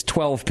out that it's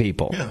 12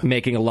 people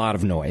making a lot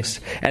of noise.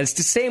 And it's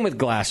the same with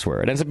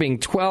glassware. It ends up being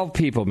 12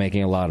 people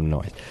making a lot of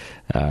noise.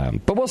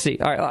 But we'll see.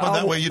 All right, well,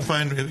 that way you'd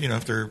find,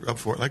 if they're up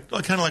for it,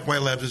 kind of like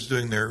White Labs is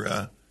doing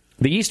their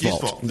the yeast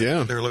vault.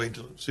 Yeah, they're looking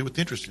to see what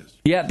the interest is.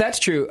 Yeah, that's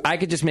true. I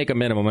could just make a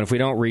minimum, and if we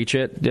don't reach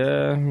it,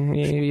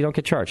 you don't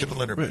get charged. Get the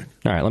letter back.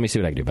 All right, let me see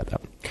what I can do about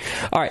that.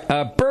 All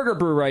right, Burger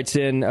Brew writes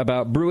in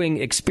about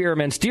brewing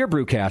experiments. Dear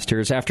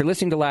Brewcasters, after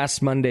listening to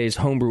last Monday's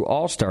Homebrew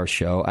All-Stars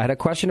show, I had a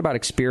question about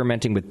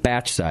experimenting with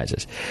batch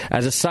sizes.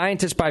 As a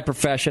scientist by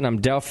profession,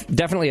 I'm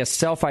definitely a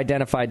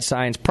self-identified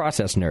science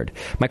process nerd.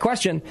 My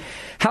question,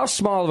 how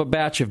small of a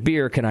batch of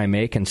beer can I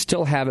make and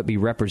still have it be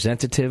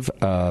representative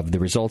of the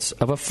results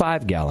of a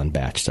 5-gallon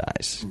batch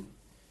size?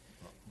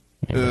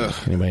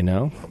 Anybody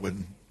know? I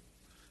wouldn't.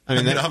 I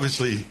mean,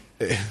 obviously,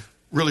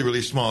 really,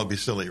 really small would be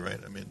silly, right?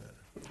 I mean,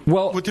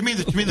 well, to me,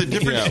 the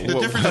difference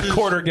is a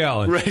quarter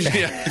gallon. Right?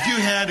 Yeah. If you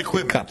had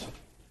equipment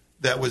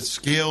that was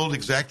scaled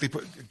exactly,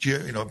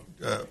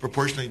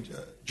 proportionally,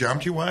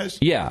 geometry-wise.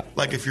 Yeah.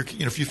 Like if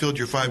you filled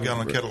your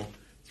 5-gallon kettle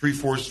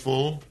 3/4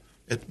 full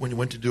when you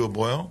went to do a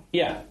boil.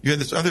 Yeah. You had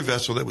this other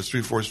vessel that was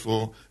 3/4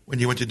 full when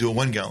you went to do a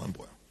 1-gallon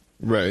boil.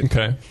 Right.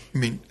 Okay. I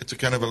mean, it's a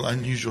kind of an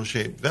unusual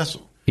shaped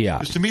vessel. Yeah.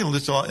 Because to me,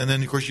 it's all, and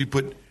then of course you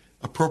put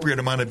appropriate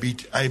amount of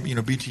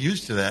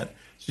BTUs to that,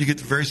 so you get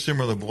the very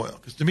similar boil.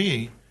 Because to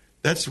me,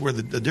 that's where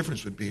the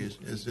difference would be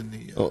is in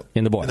the boil.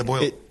 In the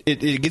boil.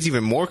 It gets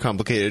even more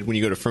complicated when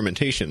you go to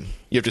fermentation.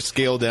 You have to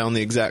scale down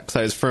the exact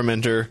size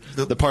fermenter.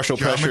 The partial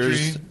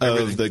pressures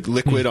of the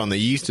liquid on the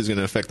yeast is going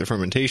to affect the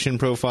fermentation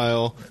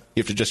profile.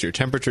 You have to adjust your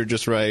temperature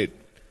just right.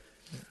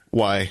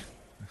 Why?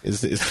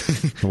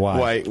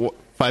 Why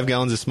 5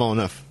 gallons is small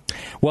enough?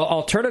 Well,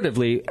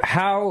 alternatively,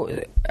 how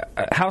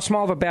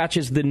small of a batch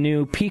is the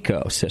new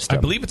Pico system?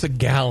 I believe it's a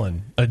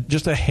gallon,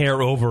 just a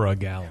hair over a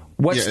gallon.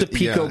 What's the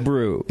Pico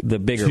Brew, the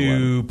bigger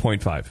one?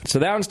 2.5. So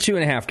that one's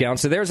 2.5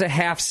 gallons. So there's a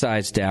half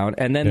size down,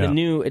 and then the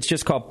new, it's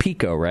just called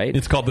Pico, right?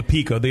 It's called the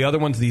Pico. The other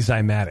one's the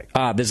Zymatic.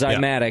 The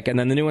Zymatic, and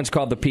then the new one's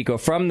called the Pico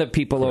from the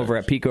people over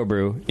at Pico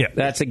Brew. Yeah.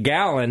 That's a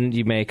gallon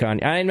you make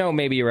on. I know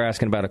maybe you were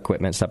asking about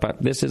equipment stuff, but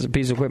this is a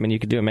piece of equipment you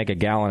could do and make a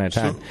gallon at a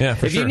time. Yeah,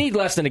 for if you need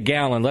less than a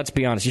gallon, let's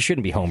be honest, you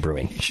shouldn't be home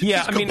brewing.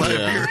 Yeah, I mean,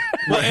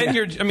 well,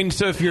 and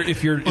so if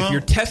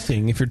you're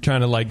testing, if you're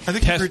trying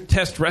to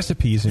test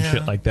recipes and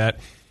shit like that,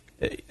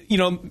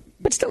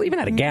 but still, even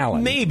at a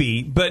gallon,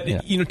 maybe. But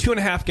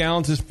 2.5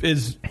 gallons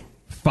is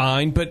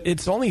fine. But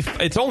it's only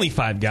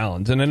 5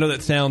 gallons, and I know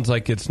that sounds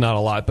like it's not a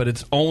lot, but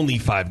it's only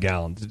 5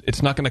 gallons.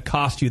 It's not going to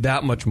cost you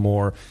that much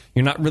more.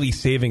 You're not really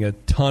saving a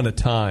ton of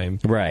time,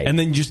 right? And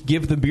then just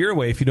give the beer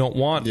away if you don't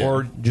want,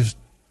 or just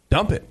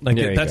dump it.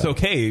 That's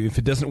okay. If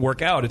it doesn't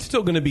work out, it's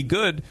still going to be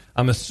good.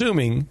 I'm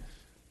assuming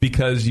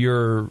because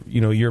you're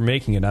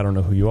making it. I don't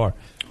know who you are.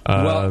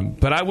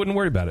 But I wouldn't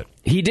worry about it.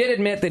 He did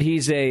admit that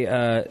he's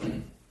a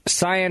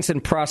science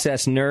and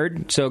process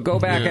nerd. So go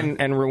back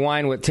and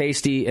rewind what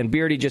Tasty and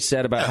Beardy just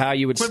said about how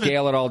you would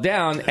scale it all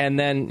down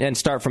and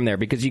start from there,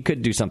 because you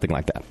could do something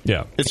like that.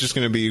 Yeah, it's just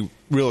going to be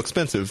real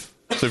expensive.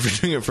 So if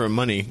you're doing it for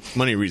money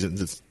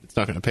reasons, it's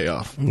not going to pay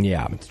off.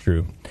 Yeah, it's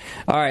true.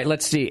 All right,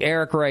 let's see.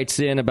 Eric writes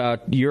in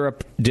about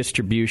Europe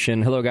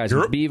distribution. Hello, guys.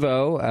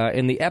 Bevo.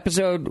 In the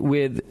episode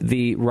with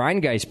the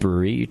Rheingeist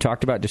Brewery, you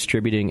talked about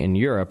distributing in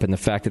Europe and the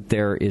fact that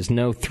there is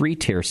no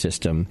 3-tier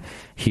system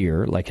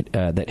here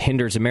that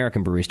hinders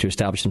American breweries to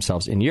establish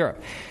themselves in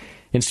Europe.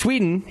 In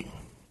Sweden...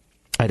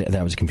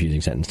 that was a confusing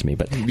sentence to me,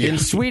 but in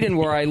Sweden,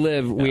 where I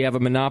live, we have a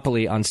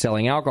monopoly on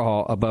selling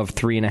alcohol above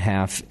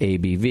 3.5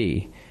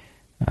 ABV.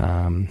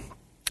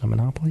 A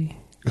monopoly?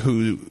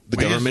 The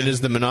government is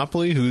the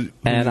monopoly?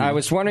 And I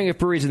was wondering if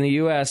breweries in the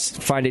U.S.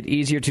 find it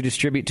easier to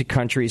distribute to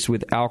countries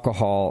with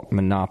alcohol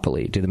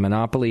monopoly. Do the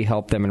monopoly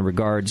help them in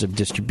regards of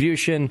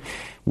distribution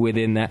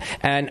within that?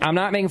 And I'm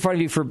not making fun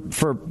of you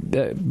for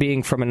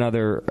being from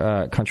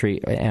another country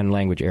and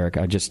language, Eric.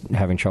 I'm just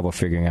having trouble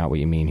figuring out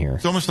what you mean here.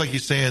 It's almost like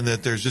he's saying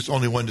that there's just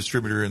only one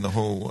distributor in the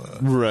whole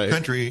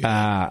country.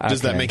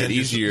 Does that make it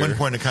easier? One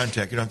point of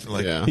contact. You don't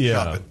have to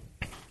shop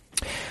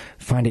it.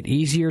 Find it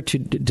easier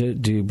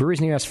do breweries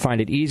in the U.S. find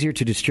it easier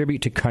to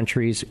distribute to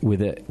countries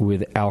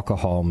with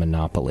alcohol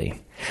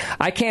monopoly?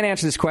 I can't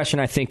answer this question.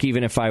 I think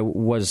even if I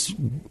was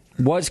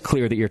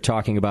clear that you're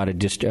talking about a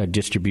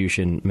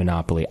distribution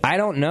monopoly, I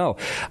don't know.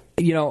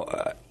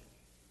 I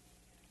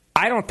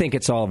don't think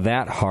it's all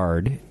that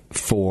hard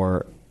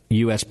for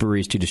U.S.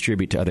 breweries to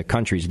distribute to other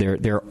countries.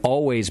 They're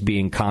always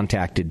being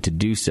contacted to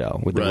do so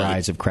with the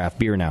rise of craft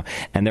beer now.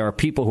 And there are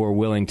people who are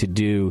willing to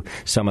do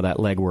some of that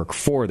legwork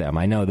for them.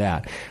 I know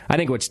that. I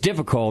think what's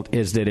difficult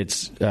is that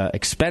it's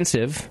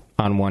expensive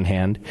on one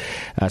hand,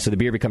 so the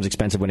beer becomes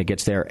expensive when it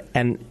gets there.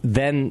 And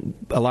then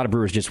a lot of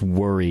brewers just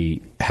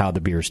worry how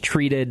the beer is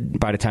treated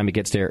by the time it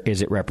gets there.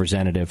 Is it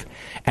representative?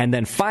 And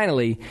then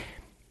finally,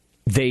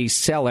 they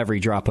sell every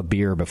drop of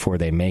beer before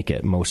they make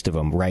it, most of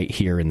them right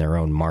here in their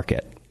own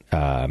market.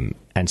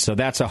 And so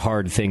that's a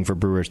hard thing for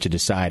brewers to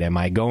decide. Am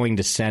I going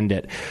to send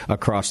it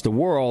across the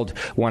world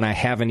when I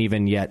haven't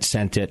even yet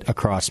sent it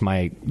across this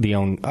country?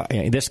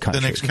 The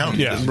next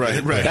county. Yeah,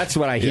 right. That's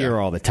what I hear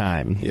all the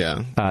time.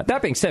 Yeah.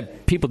 That being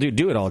said, people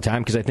do it all the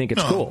time because I think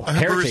it's cool. I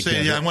heard brewers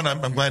say,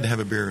 I'm glad to have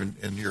a beer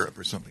in Europe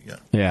or something.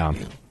 Yeah.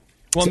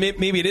 Well,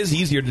 maybe it is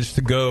easier just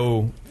to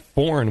go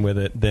foreign with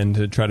it than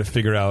to try to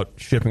figure out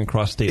shipping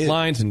across state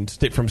lines and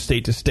from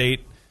state to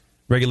state.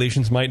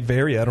 Regulations might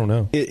vary. I don't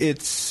know.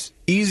 It's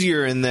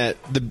easier in that,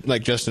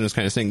 like Justin was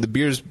kind of saying, the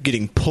beer's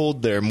getting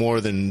pulled there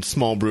more than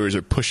small brewers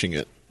are pushing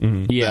it.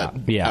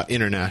 Mm-hmm.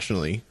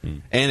 Internationally.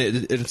 And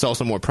it's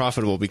also more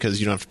profitable because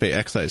you don't have to pay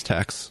excise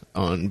tax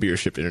on beer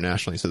shipped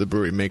internationally, so the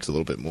brewery makes a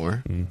little bit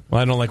more.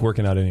 Well, I don't like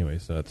working out anyway,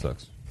 so that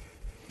sucks.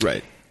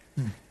 Right.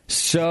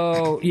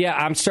 So,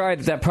 I'm sorry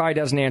that probably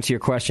doesn't answer your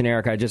question,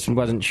 Eric. I just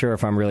wasn't sure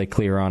if I'm really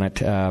clear on it.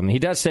 He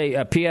does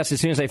say, P.S., as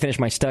soon as I finish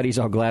my studies,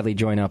 I'll gladly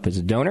join up as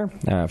a donor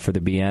for the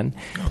BN.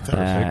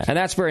 And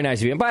that's very nice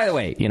of you. And by the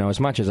way, as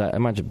much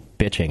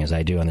bitching as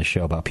I do on the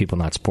show about people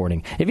not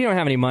supporting, if you don't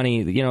have any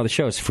money, the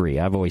show is free.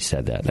 I've always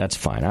said that. That's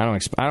fine. I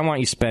don't want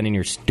you spending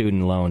your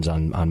student loans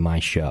on my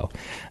show.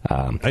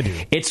 I do.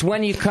 It's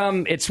when you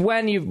come. It's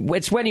when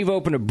you've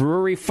opened a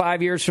brewery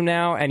 5 years from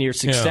now, and you're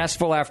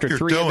successful after you're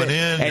 3 of it,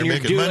 and you're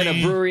doing money.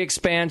 A brewery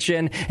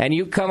expansion, and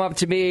you come up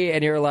to me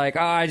and you're like,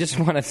 I just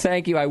want to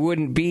thank you. I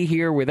wouldn't be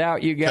here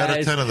without you guys. Got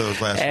a ton of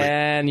those last week.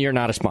 And you're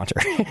not a sponsor.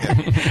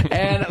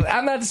 And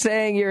I'm not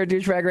saying you're a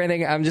douchebag or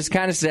anything. I'm just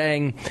kind of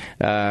saying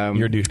you're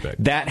a douchebag.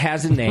 That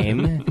has a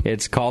name.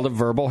 It's called a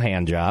verbal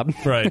hand job.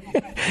 Right.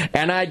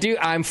 And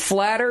I'm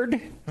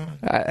flattered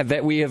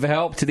that we have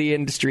helped the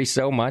industry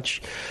so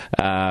much.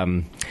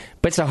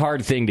 But it's a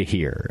hard thing to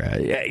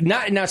hear.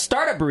 Now,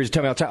 startup breweries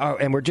tell me all the time,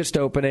 and we're just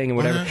opening and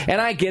whatever. And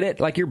I get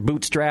it. Like, you're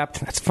bootstrapped.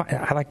 That's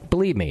fine.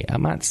 Believe me,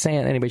 I'm not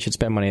saying anybody should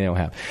spend money they don't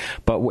have.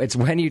 But it's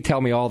when you tell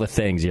me all the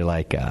things, you're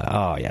like,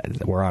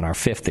 we're on our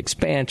 5th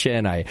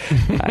expansion. I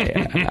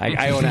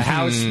own a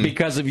house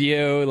because of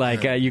you.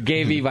 Like, you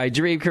gave me my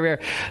dream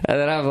career. And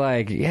then I'm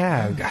like,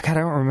 God, I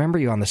don't remember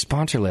you on the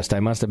sponsor list.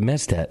 I must have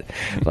missed it.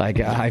 Like,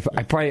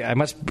 I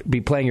must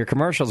be playing your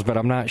commercials, but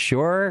I'm not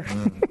sure.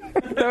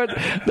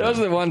 Those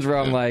are the ones where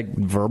I'm like,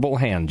 verbal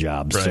hand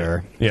jobs,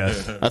 sir.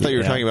 Yes. I thought you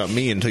were talking about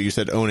me until you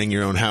said owning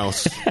your own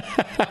house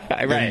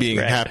and being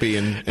happy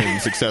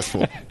and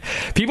successful.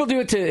 People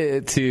do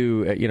it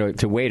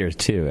to waiters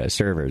too,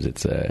 servers.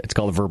 It's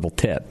called a verbal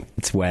tip.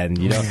 It's when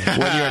when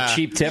you're a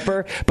cheap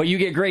tipper, but you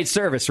get great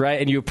service,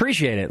 right? And you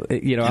appreciate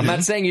it. I'm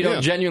not saying you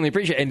don't genuinely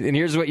appreciate it. And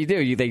here's what you do: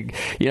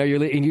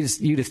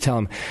 you just tell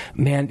them,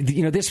 man,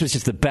 this was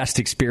just the best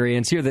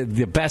experience. You're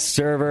the best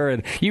server,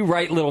 and you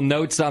write little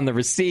notes on the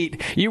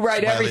receipt. You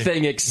write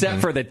everything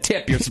except for the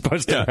tip you're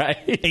supposed to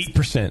write.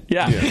 8%.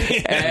 Yeah.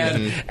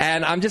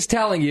 And I'm just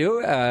telling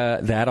you,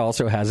 that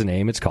also has a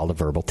name. It's called a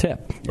verbal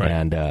tip. Right.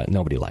 And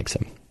nobody likes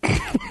him.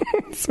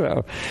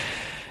 So,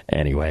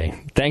 anyway,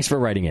 thanks for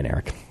writing in,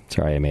 Eric.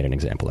 Sorry I made an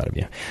example out of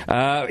you.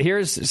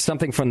 Here's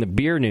something from the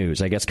Beer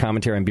News. I guess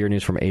commentary on Beer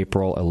News from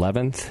April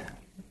 11th.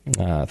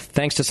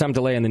 Thanks to some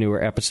delay in the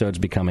newer episodes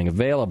becoming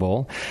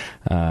available.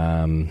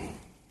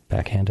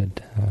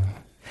 Backhanded...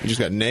 You just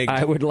got negged.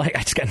 I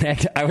just got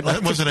negged.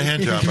 That wasn't a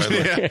hand job, by the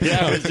way.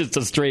 Yeah, it was just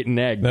a straight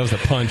neg. That was a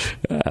punch.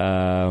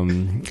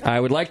 I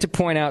would like to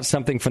point out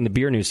something from the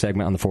Beer News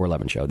segment on the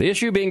 411 show. The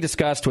issue being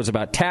discussed was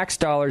about tax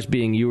dollars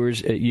being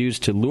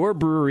used to lure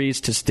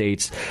breweries to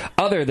states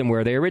other than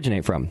where they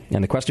originate from.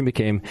 And the question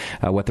became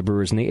what the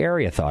brewers in the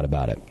area thought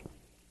about it.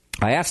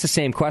 I asked the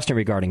same question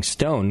regarding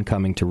Stone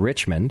coming to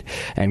Richmond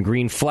and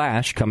Green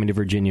Flash coming to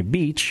Virginia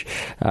Beach.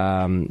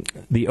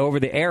 The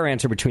over-the-air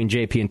answer between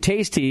JP and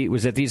Tasty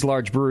was that these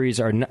large breweries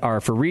are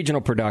for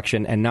regional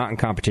production and not in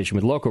competition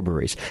with local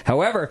breweries.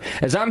 However,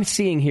 as I'm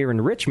seeing here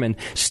in Richmond,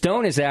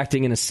 Stone is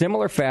acting in a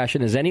similar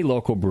fashion as any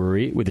local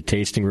brewery with the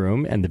tasting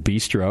room and the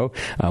bistro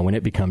when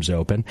it becomes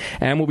open,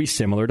 and will be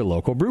similar to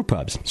local brew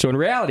pubs. So in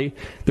reality,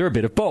 they're a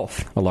bit of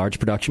both, a large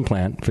production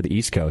plant for the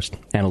East Coast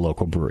and a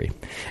local brewery.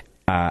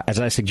 As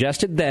I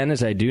suggested then,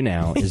 as I do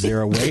now, is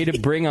there a way to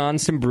bring on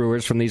some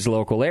brewers from these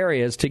local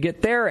areas to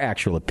get their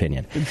actual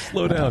opinion?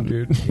 Slow down,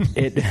 dude.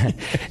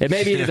 It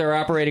may be that they're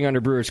operating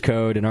under Brewers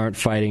Code and aren't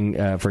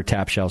fighting for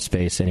tap shelf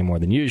space any more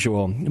than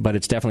usual, but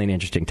it's definitely an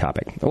interesting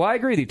topic. Well, I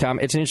agree with you, Tom.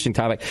 It's an interesting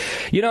topic.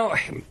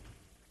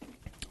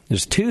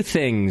 There's two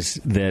things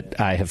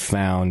that I have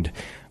found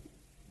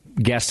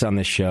guests on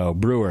this show,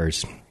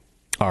 brewers,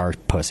 are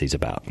pussies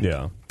about.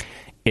 Yeah.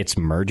 It's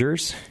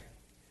mergers.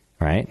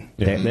 Right?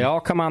 Yeah. They all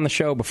come on the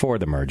show before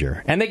the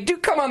merger. And they do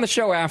come on the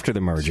show after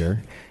the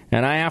merger.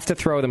 And I have to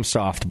throw them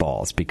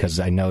softballs because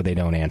I know they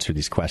don't answer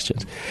these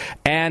questions.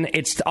 And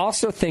it's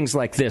also things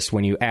like this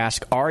when you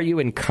ask, are you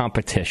in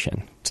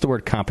competition? It's the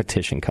word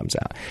competition comes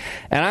out.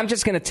 And I'm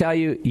just going to tell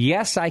you,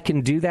 yes, I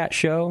can do that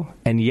show.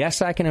 And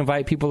yes, I can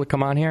invite people to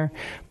come on here.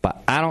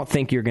 But I don't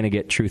think you're going to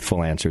get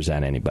truthful answers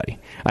on anybody.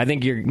 I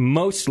think you're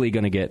mostly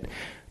going to get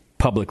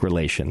public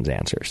relations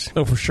answers.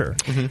 Oh, for sure.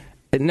 Mm-hmm.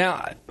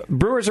 Now,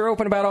 brewers are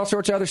open about all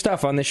sorts of other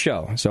stuff on this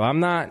show, so I'm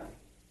not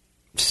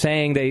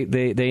saying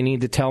they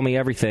need to tell me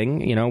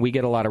everything. You know, we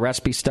get a lot of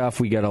recipe stuff.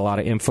 We get a lot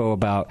of info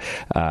about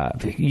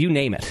you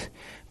name it.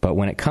 But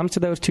when it comes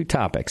to those two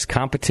topics,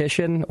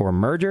 competition or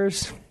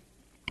mergers,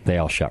 they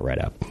all shut right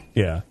up.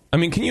 Yeah. I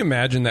mean, can you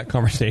imagine that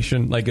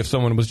conversation? Like if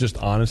someone was just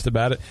honest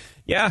about it.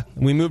 Yeah,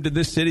 we moved to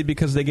this city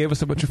because they gave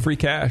us a bunch of free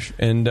cash.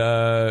 And,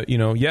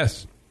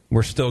 yes,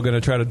 we're still going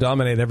to try to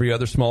dominate every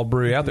other small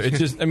brewery out there. It's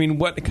just, I mean,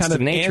 what kind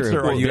of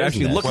answer are you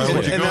actually looking for?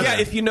 And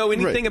if you know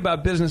anything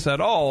about business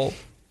at all,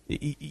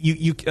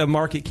 a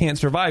market can't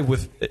survive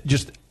with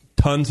just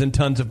tons and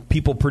tons of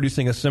people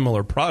producing a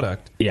similar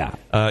product. Yeah,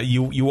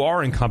 you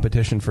are in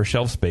competition for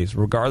shelf space,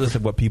 regardless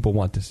of what people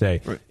want to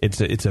say. Right.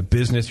 It's a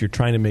business. You're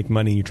trying to make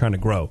money. You're trying to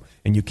grow,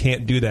 and you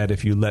can't do that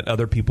if you let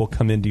other people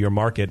come into your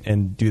market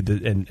and do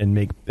and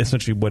make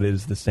essentially what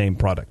is the same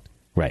product.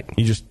 Right.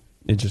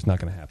 It's just not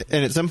going to happen.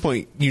 And at some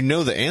point, you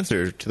know the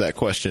answer to that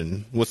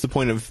question. What's the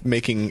point of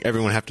making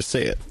everyone have to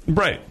say it?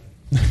 Right.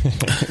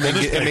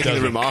 making the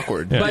room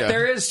awkward. But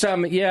there is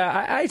some,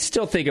 I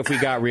still think if we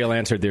got real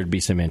answer, there'd be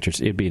some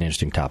interest. It'd be an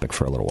interesting topic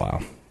for a little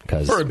while.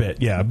 For a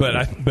bit, yeah. But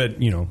I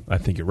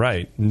think you're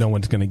right. No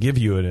one's going to give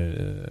you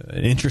an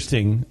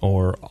interesting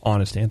or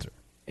honest answer.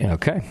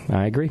 Okay,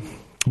 I agree.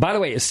 By the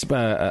way,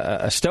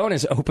 Stone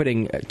is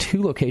opening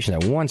 2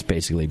 locations at once,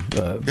 basically.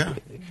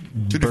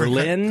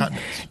 Berlin,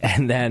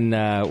 and then,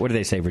 what do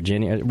they say,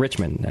 Virginia?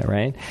 Richmond,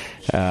 right?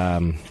 Yeah.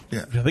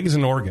 I think it's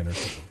in Oregon or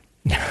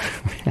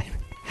something.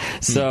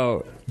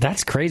 So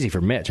that's crazy for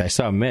Mitch. I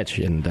saw Mitch,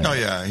 and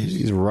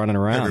he's running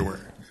around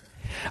everywhere.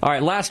 All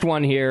right, last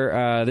one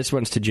here. This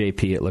one's to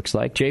JP, it looks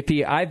like.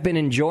 JP, I've been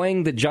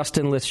enjoying the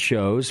Justin List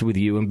shows with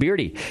you and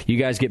Beardy. You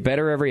guys get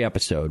better every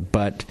episode,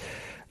 but...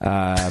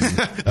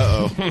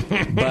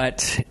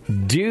 but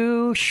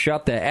do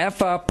shut the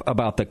F up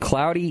about the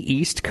cloudy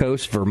East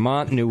Coast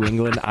Vermont New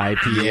England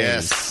IPAs.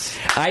 Yes.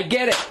 I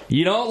get it.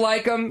 You don't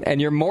like them,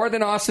 and you're more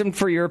than awesome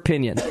for your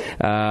opinion.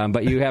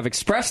 But you have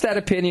expressed that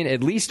opinion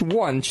at least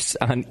once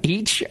on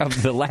each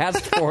of the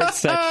last 4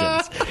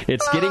 sections.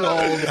 It's getting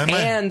old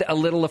and a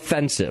little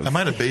offensive. I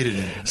might have baited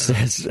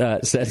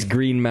it. Says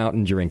Green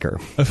Mountain Drinker.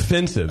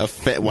 Offensive.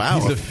 Wow.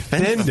 He's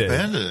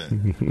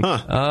offended.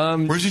 Huh.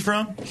 Where's he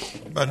from?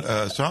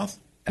 South?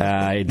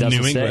 It doesn't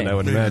New England, say. I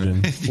would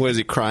imagine. What is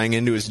he crying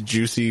into his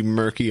juicy,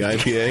 murky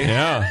IPA?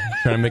 Yeah,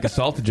 trying to make a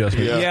salt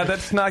adjustment. Yeah,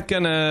 that's not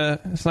gonna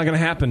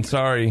happen.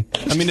 Sorry.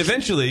 I mean,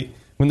 eventually,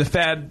 when the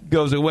fad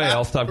goes away,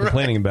 I'll stop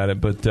complaining about it.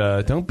 But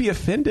don't be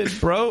offended,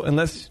 bro,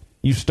 unless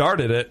you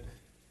started it.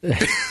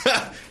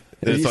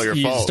 It's all your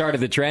fault. You started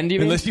the trend, you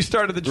mean? Unless you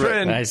started the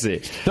trend. Right. I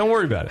see. Don't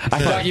worry about it. I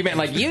thought you meant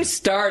like you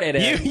started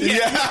it.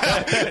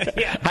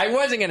 Yeah. I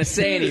wasn't going to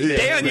say anything.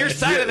 Stay on your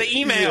side of the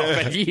email.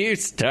 But you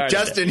started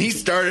Justin, he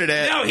started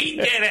it. No, he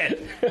did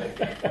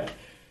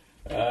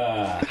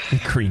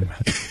it. Cream.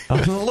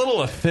 I'm a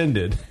little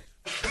offended.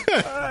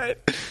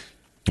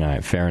 All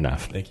right, fair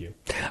enough. Thank you.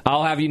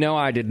 I'll have you know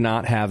I did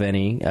not have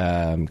any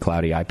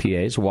cloudy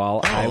IPAs while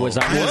I was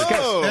on the West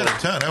Coast. I had a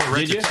ton.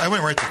 I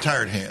went right to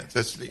Tired Hands.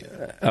 That's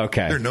the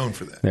okay. They're known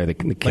for that. They're the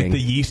king. Like the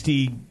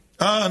yeasty.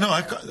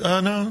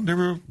 No, they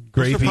were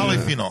Gravy.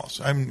 polyphenols.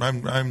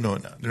 I'm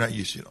knowing now. They're not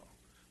yeasty at all.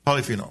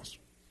 Polyphenols.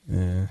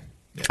 Yeah.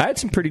 I had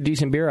some pretty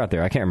decent beer out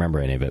there. I can't remember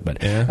any of it,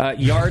 but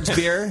Yards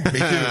beer. Me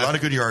too. A lot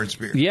of good Yards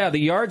beer. Yeah, the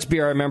Yards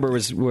beer I remember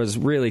was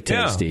really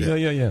tasty.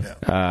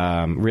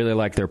 Yeah. Really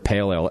like their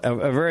pale ale.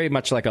 Very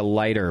much like a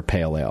lighter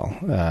pale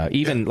ale.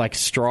 Even like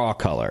straw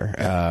color.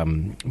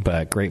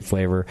 But great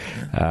flavor.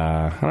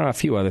 I don't know, a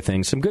few other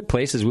things. Some good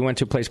places. We went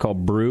to a place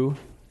called Brew.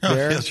 Oh,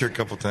 yes, here a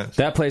couple times.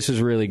 That place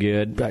was really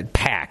good.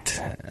 Packed.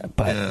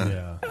 But,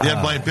 You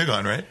had Blind Pig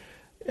on, right?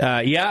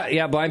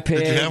 Blind Pig.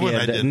 Did you have one?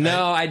 I didn't.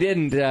 No, I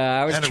didn't.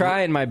 I was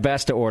trying my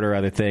best to order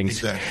other things.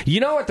 Exactly. You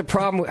know what the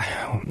problem...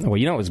 Well,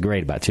 you know what was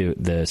great about, too?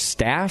 The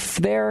staff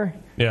there...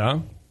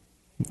 Yeah.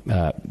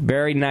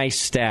 Very nice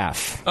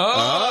staff.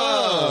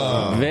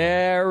 Oh.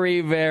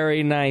 Very,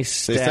 very nice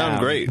staff. They sound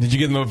great. Did you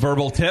give them a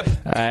verbal tip?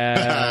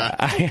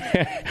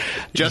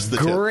 Just the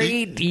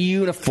great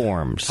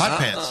uniforms. Hot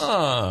pants.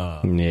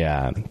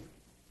 Yeah.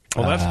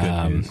 Well, that's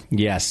good news.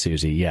 Yes,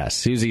 Susie. Yes.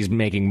 Susie's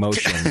making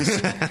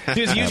motions.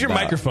 Susie, use your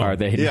microphone. Are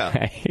they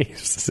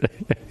nice?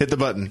 Hit the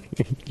button.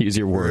 Use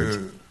your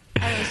words.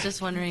 I was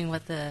just wondering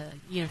what the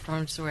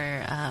uniforms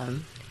were.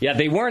 Yeah,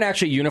 they weren't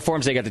actually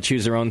uniforms. They got to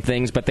choose their own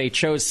things, but they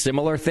chose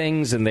similar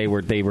things, and they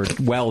were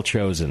well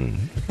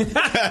chosen.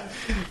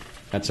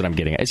 That's what I'm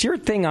getting at. Is your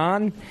thing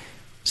on?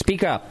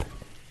 Speak up.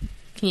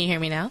 Can you hear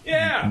me now?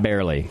 Yeah.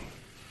 Barely.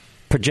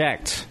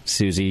 Project,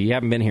 Susie. You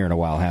haven't been here in a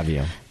while, have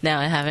you? No,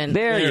 I haven't.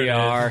 There you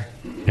are.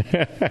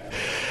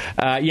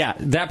 Yeah,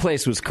 that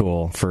place was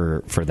cool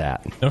for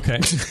that. Okay.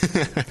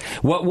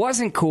 What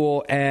wasn't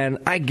cool, and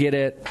I get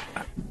it,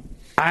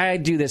 I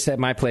do this at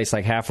my place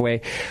like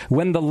halfway.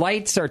 When the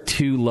lights are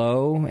too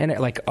low and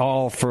like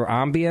all for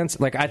ambience,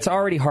 like it's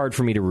already hard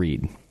for me to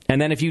read. And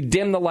then if you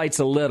dim the lights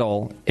a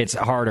little, it's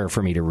harder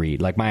for me to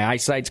read. Like my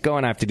eyesight's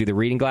going, I have to do the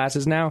reading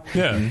glasses now.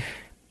 Yeah.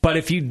 But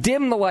if you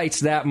dim the lights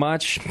that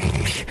much,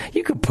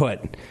 you could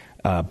put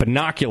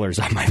binoculars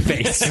on my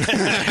face.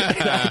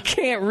 I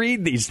can't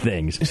read these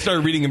things. You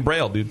started reading in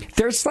Braille, dude.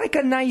 There's like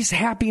a nice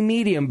happy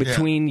medium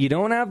between you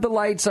don't have the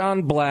lights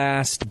on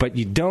blast, but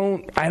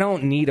I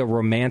don't need a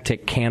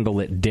romantic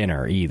candlelit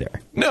dinner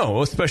either.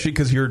 No, especially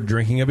because you're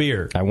drinking a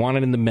beer. I want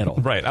it in the middle.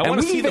 Right. I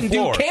want to see the floor. We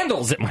even do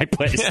candles at my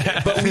place,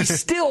 but we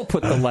still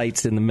put the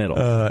lights in the middle.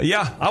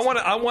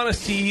 I want to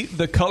see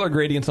the color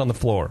gradients on the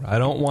floor. I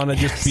don't want to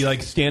just be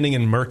like standing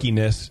in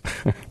murkiness.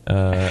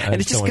 And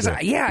it's just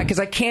because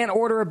I can't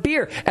order a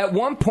beer. At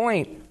one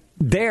point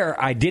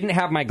there, I didn't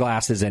have my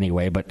glasses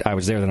anyway, but I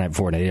was there the night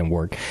before and it didn't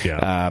work.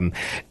 Yeah. And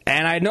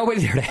I had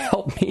nobody there to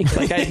help me.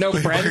 Like, I had no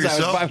friends. I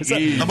was by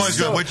myself. I'm always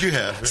going, what'd you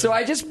have? So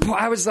I just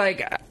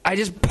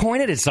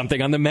pointed at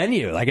something on the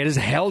menu. Like, I just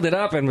held it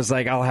up and was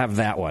like, I'll have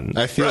that one.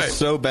 I feel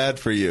so bad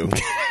for you.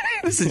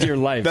 This is your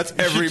life. That's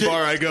every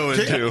bar I go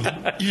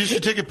into. You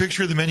should take a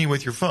picture of the menu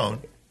with your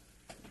phone.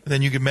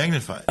 Then you can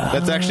magnify it.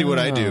 That's actually what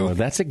I do.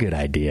 That's a good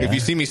idea. If you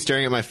see me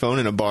staring at my phone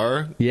in a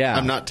bar,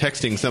 I'm not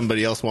texting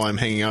somebody else while I'm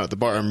hanging out at the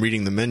bar. I'm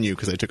reading the menu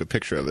because I took a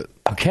picture of it.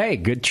 Okay,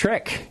 good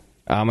trick.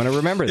 I'm going to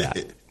remember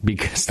that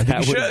because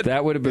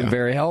that would have been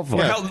very helpful.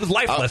 Yeah.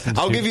 Life lessons.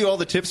 I'll give you all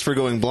the tips for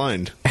going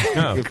blind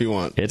if you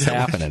want. It's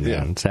happening,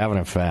 man. It's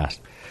happening fast.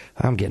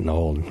 I'm getting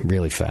old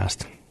really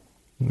fast.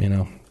 You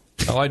know.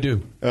 Oh, I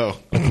do. Oh,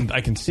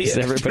 I can see it.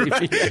 Everybody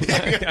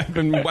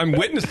I'm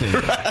witnessing.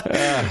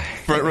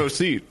 Front row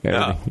seat.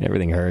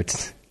 Everything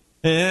hurts.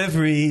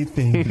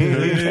 Everything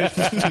hurts.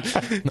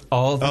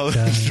 All the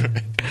time.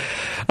 Right.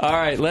 All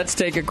right, let's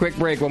take a quick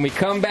break. When we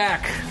come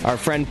back, our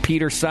friend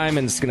Peter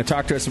Simons is going to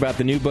talk to us about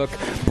the new book,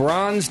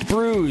 Bronzed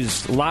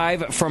Brews,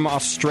 live from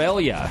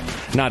Australia.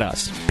 Not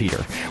us,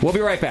 Peter. We'll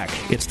be right back.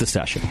 It's The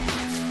Session.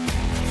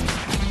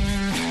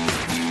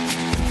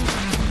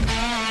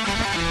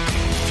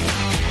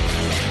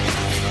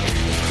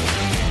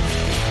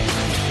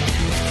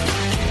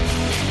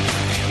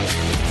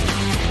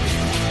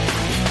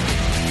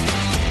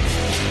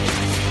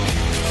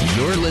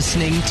 You're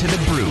listening to the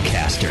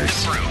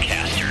Brewcasters.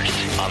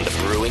 On the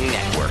Brewing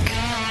Network.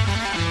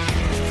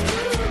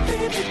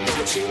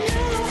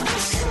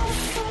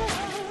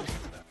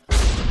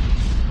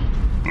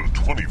 The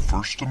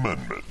 21st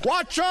Amendment.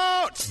 Watch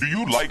out! Do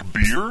you like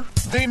beer?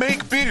 They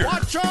make beer.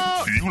 Watch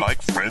out! Do you like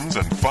friends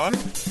and fun?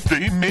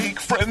 They make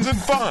friends and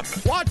fun.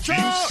 Watch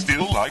out! Do you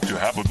still like to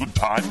have a good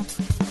time?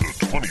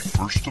 The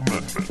 21st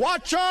Amendment.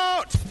 Watch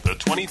out! The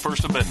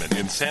 21st Amendment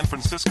in San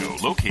Francisco,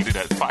 located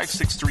at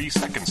 563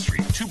 2nd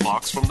Street, 2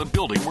 blocks from the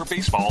building where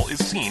baseball is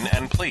seen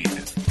and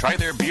played. Try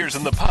their beers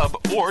in the pub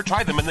or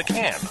try them in the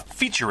can,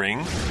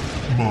 featuring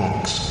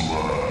Monk's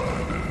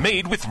Blood.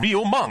 Made with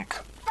real monk.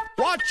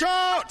 Watch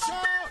out!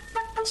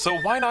 So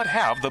why not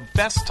have the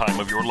best time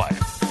of your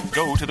life?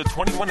 Go to the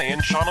 21A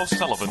and Sean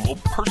O'Sullivan will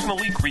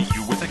personally greet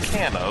you with a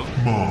can of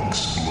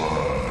Monk's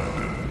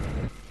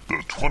Blood.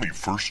 The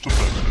 21st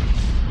Amendment.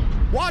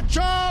 Watch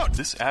out!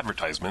 This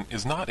advertisement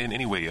is not in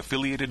any way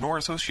affiliated nor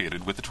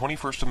associated with the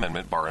 21st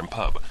Amendment Bar and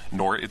Pub,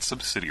 nor its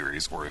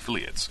subsidiaries or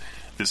affiliates.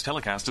 This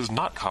telecast is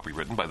not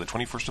copywritten by the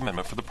 21st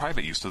Amendment for the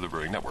private use of the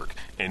Brewing Network.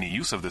 Any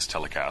use of this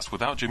telecast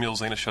without Jamil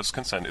Zainashev's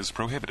consent is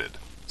prohibited.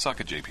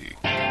 Suck it,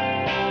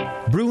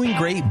 JP. Brewing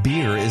great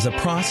beer is a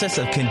process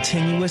of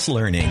continuous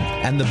learning,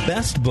 and the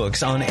best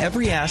books on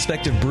every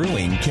aspect of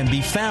brewing can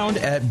be found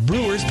at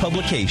Brewers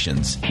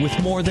Publications, with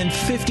more than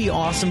 50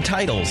 awesome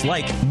titles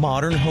like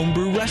Modern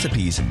Homebrew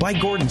Recipes by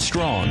Gordon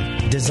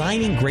Strong,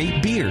 Designing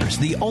Great Beers,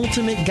 the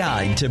Ultimate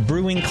Guide to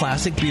Brewing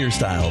Classic Beer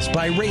Styles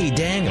by Ray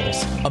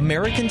Daniels,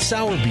 American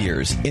Sour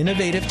Beers,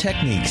 Innovative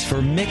Techniques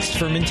for Mixed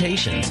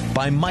Fermentations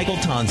by Michael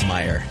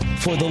Tonsmeyer,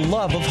 For the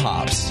Love of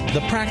Hops,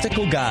 The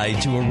Practical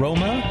Guide to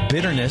Aroma,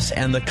 Bitterness,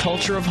 and the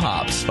Culture of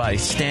Hops by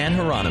Stan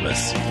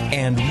Hieronymus,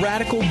 and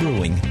Radical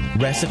Brewing,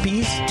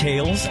 Recipes,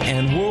 Tales,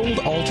 and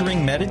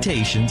World-Altering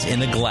Meditations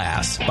in a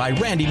Glass by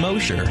Randy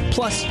Mosher,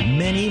 plus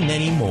many,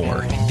 many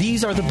more.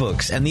 These are the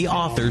books and the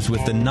authors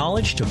with the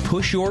knowledge to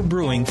push your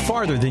brewing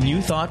farther than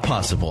you thought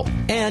possible.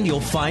 And you'll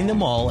find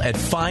them all at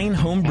fine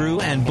homebrew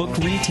and book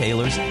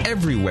retailers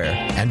everywhere.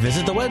 And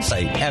visit the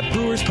website at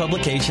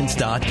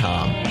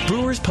brewerspublications.com.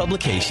 Brewers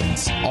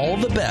Publications, all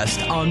the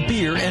best on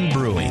beer and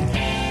brewing.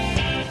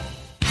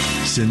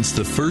 Since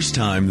the first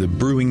time the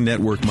Brewing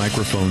Network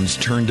microphones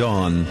turned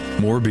on,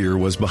 More Beer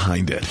was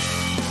behind it.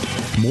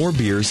 More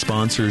Beer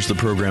sponsors the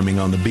programming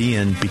on the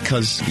BN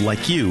because,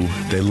 like you,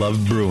 they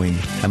love brewing.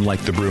 And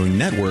like the Brewing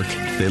Network,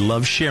 they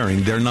love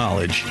sharing their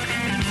knowledge.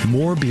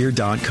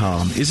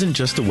 Morebeer.com isn't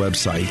just a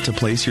website to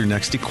place your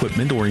next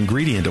equipment or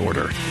ingredient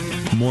order.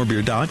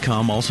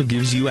 Morebeer.com also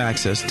gives you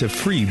access to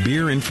free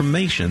beer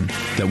information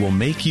that will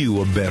make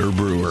you a better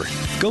brewer.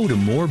 Go to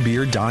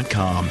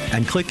morebeer.com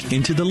and click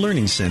into the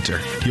Learning Center.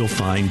 You'll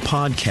find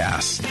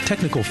podcasts,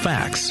 technical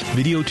facts,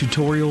 video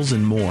tutorials,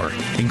 and more,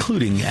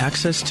 including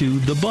access to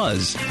The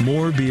Buzz,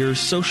 More Beer's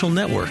social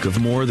network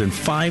of more than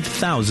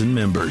 5,000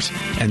 members.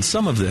 And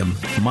some of them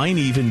might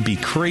even be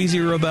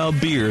crazier about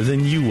beer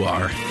than you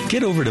are.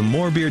 Get over to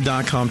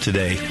morebeer.com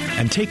today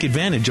and take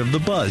advantage of The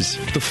Buzz,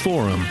 the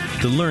forum,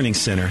 the Learning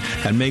Center,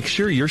 and make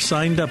sure you're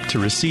signed up to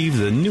receive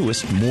the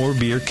newest More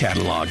Beer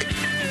catalog.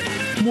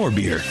 More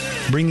Beer,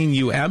 bringing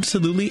you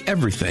absolutely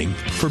everything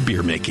for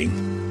beer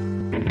making.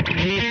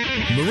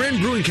 Marin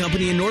Brewing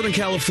Company in Northern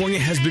California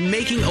has been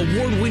making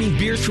award-winning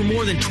beers for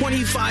more than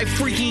 25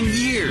 freaking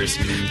years.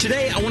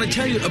 Today, I want to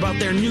tell you about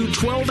their new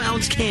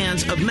 12-ounce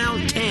cans of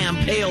Mount Tam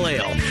Pale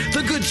Ale.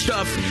 The good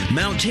stuff,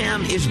 Mount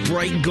Tam is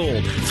bright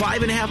gold,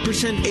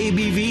 5.5%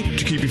 ABV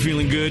to keep you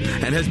feeling good,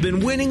 and has been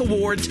winning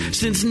awards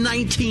since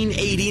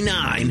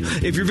 1989.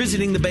 If you're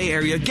visiting the Bay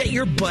Area, get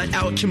your butt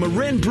out to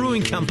Marin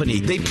Brewing Company.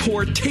 They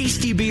pour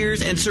tasty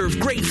beers and serve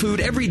great food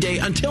every day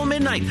until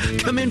midnight.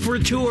 Come in for a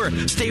tour,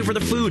 stay for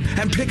the food,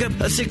 and pick up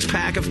a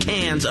 6-pack of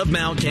cans of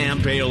Mount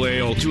Tam Pale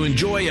Ale to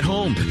enjoy at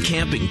home,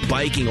 camping,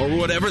 biking, or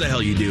whatever the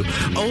hell you do.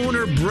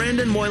 Owner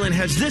Brendan Moylan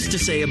has this to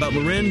say about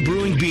Marin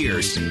Brewing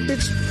beers.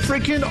 It's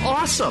freaking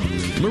awesome.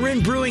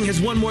 Marin Brewing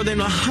has won more than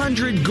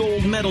 100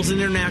 gold medals in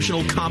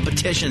international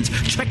competitions.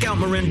 Check out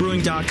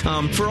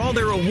marinbrewing.com for all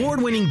their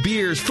award-winning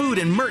beers, food,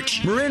 and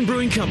merch. Marin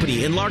Brewing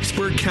Company in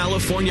Larkspur,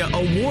 California.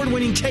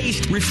 Award-winning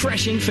taste,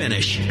 refreshing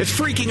finish. It's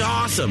freaking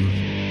awesome.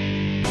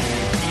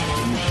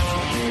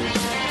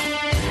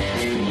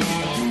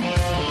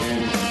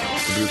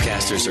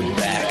 Brewcasters are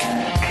back.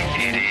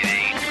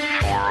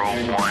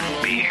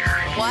 888-401 beer.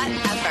 Whatever.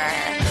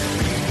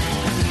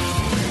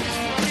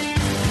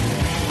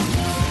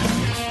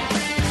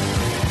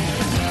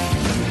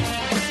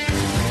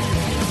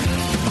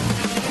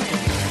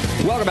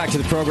 Welcome back to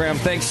the program.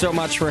 Thanks so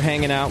much for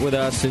hanging out with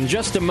us. In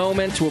just a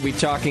moment, we'll be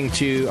talking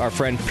to our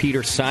friend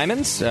Peter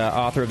Simons,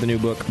 author of the new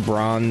book,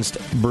 Bronzed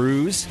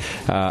Brews,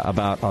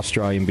 about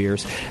Australian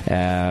beers.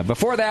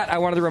 Before that, I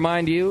wanted to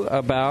remind you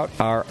about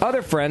our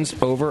other friends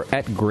over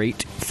at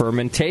Great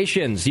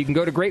Fermentations. You can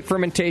go to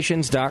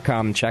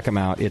greatfermentations.com and check them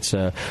out. It's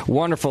a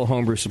wonderful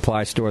homebrew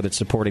supply store that's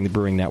supporting the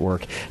Brewing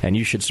Network, and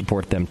you should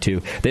support them,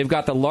 too. They've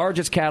got the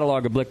largest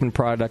catalog of Blickman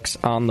products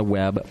on the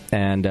web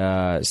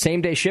and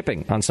same-day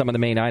shipping on some of the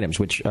main items,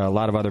 which a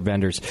lot of other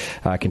vendors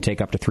can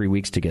take up to 3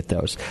 weeks to get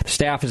those. The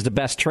staff is the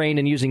best trained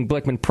in using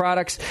Blickman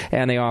products,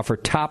 and they offer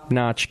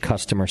top-notch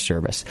customer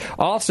service.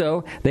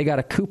 Also, they got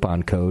a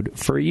coupon code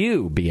for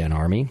you, BN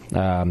Army.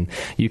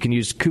 You can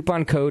use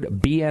coupon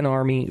code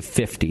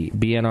BNArmy50,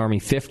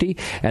 BNArmy50,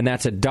 and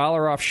that's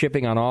 $1 off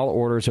shipping on all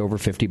orders over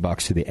 $50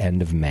 to the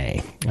end of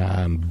May.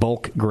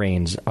 Bulk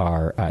grains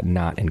are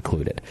not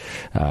included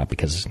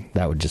because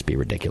that would just be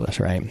ridiculous,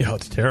 right? Yeah,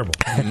 it's terrible.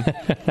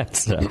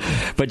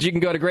 But you can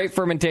go to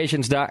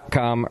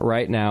greatfermentations.com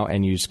right now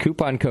and use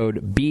coupon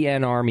code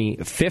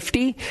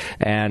BNArmy50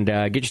 and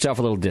get yourself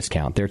a little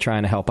discount. They're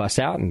trying to help us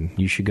out, and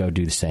you should go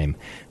do the same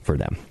for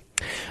them.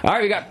 All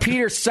right, we got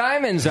Peter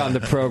Simons on the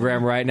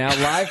program right now,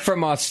 live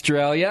from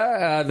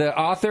Australia, the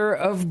author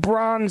of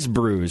Bronze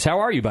Brews.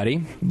 How are you,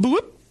 buddy?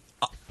 Boop.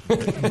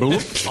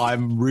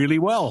 I'm really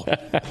well.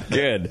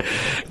 Good.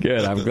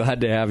 I'm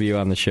glad to have you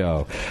on the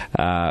show.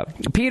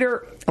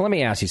 Peter, let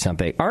me ask you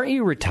something. Aren't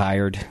you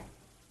retired?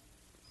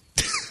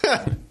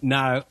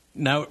 Now,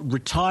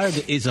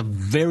 retired is a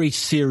very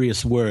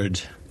serious word.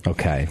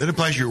 Okay. That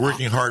implies you're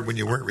working hard when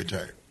you weren't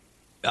retired.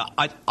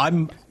 I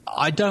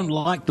don't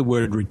like the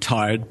word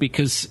retired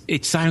because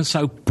it sounds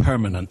so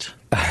permanent.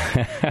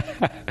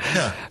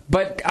 Yeah.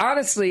 But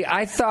honestly,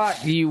 I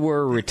thought you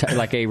were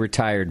like a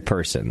retired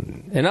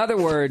person. In other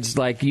words,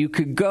 like you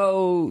could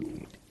go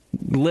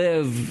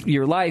live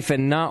your life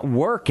and not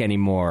work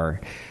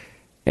anymore,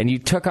 and you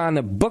took on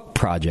the book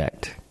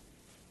project.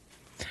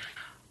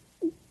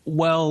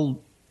 Well,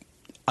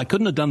 I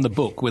couldn't have done the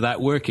book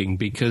without working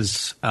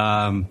because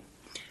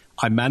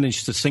I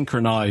managed to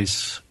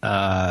synchronize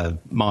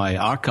my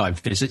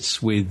archive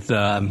visits with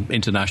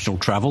international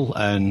travel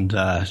and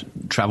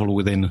travel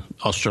within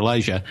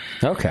Australasia.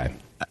 Okay.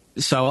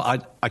 So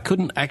I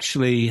couldn't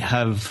actually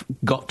have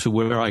got to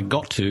where I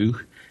got to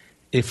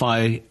if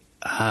I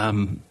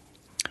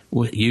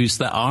used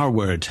the R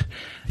word.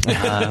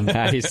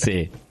 I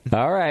see.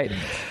 All right.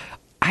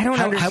 I don't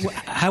understand.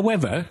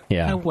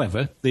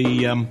 However,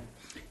 the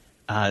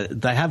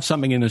they have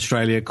something in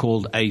Australia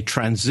called a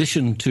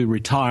transition to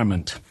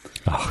retirement,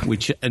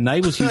 which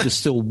enables you to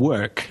still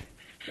work,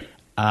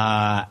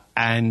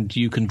 and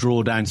you can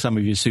draw down some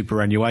of your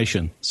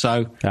superannuation.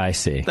 So I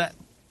see.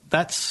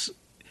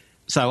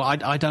 So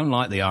I don't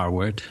like the R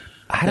word.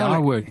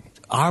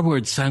 R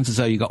word sounds as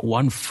though you got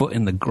one foot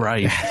in the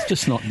grave. It's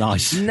just not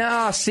nice.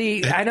 No,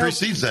 see, I don't.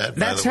 Precedes that.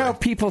 That's how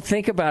people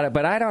think about it,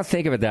 but I don't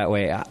think of it that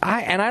way.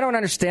 I don't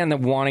understand the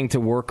wanting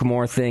to work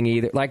more thing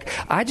either. Like,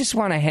 I just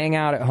want to hang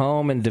out at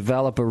home and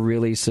develop a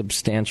really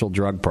substantial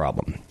drug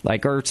problem,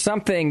 like or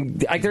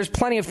something. Like, there's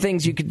plenty of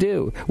things you could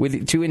do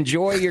to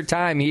enjoy your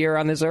time here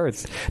on this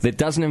earth that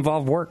doesn't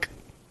involve work.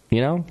 You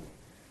know.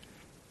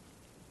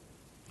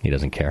 He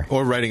doesn't care.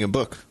 Or writing a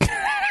book.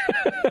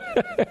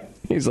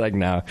 He's like,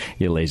 no,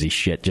 you lazy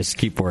shit. Just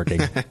keep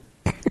working.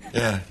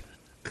 Yeah.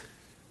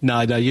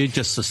 No, you're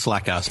just a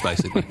slack ass,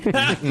 basically.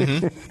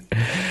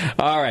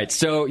 All right,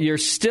 so you're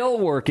still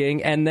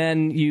working, and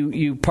then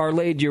you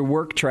parlayed your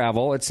work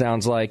travel, it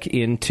sounds like,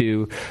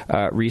 into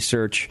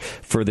research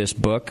for this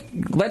book.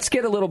 Let's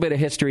get a little bit of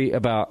history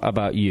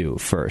about you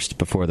first,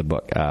 before the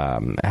book.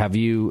 Have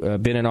you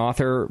been an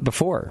author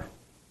before?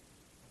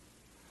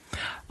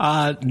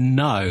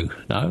 No.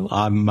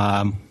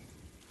 I'm.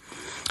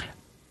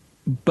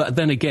 But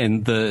then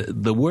again,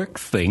 the work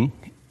thing.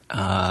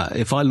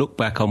 If I look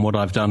back on what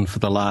I've done for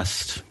the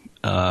last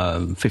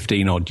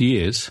 15 odd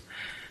years,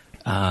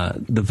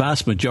 the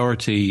vast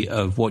majority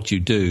of what you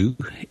do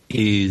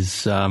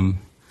is, or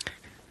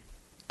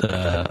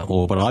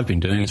what I've been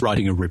doing is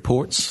writing of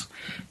reports.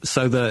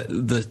 So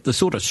the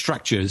sort of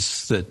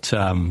structures that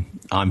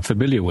I'm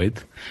familiar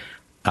with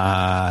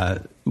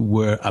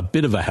were a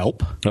bit of a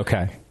help.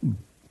 Okay,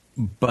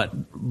 but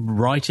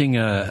writing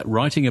a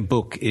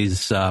book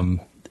is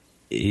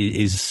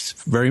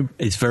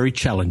very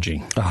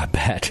challenging. Oh, I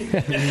bet.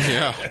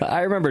 Yeah.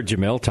 I remember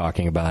Jamil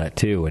talking about it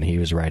too when he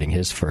was writing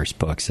his first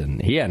books,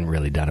 and he hadn't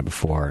really done it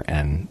before.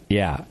 And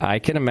yeah, I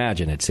can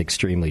imagine it's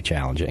extremely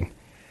challenging.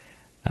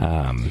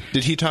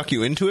 Did he talk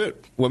you into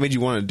it? What made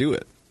you want to do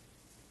it?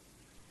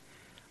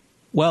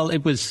 Well,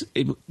 it was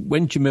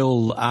when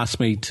Jamil asked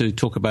me to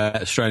talk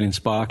about Australian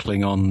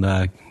sparkling on,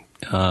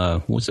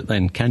 what was it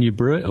then? Can You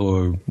Brew It?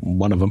 Or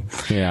one of them.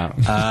 Yeah.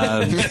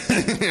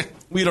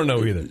 We don't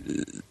know either.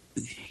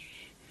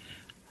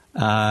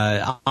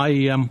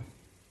 I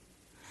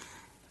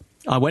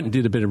went and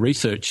did a bit of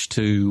research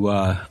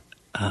to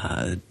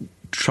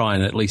try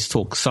and at least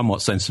talk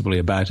somewhat sensibly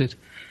about it,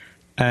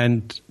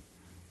 and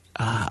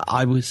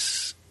I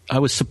was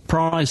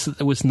surprised that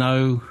there was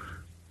no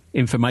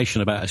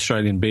information about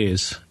Australian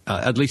beers,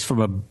 at least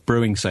from a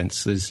brewing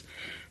sense. There's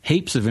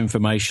heaps of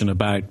information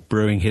about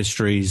brewing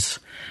histories,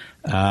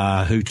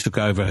 who took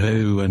over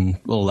who, and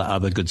all that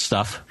other good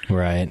stuff.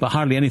 Right. But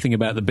hardly anything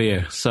about the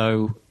beer.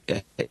 So,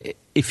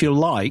 if you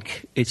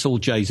like, it's all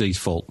Jay-Z's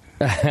fault.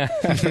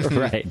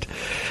 Right.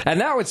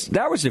 And that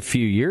was a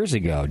few years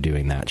ago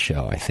doing that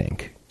show, I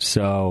think.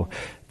 So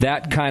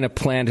that kind of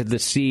planted the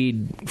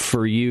seed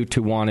for you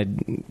to want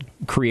to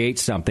create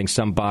something,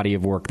 some body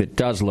of work that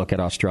does look at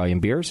Australian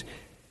beers.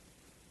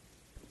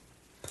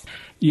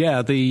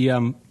 Yeah,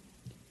 the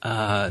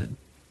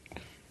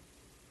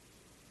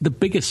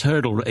biggest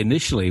hurdle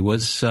initially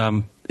was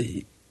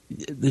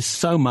there's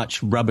so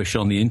much rubbish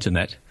on the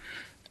internet,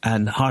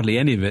 and hardly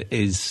any of it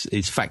is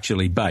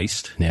factually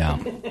based. Yeah.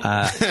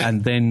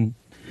 And then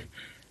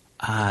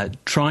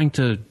trying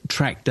to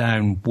track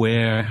down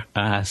where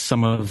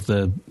some of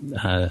the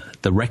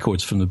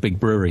records from the big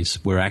breweries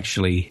were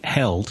actually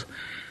held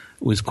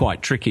was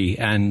quite tricky,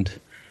 and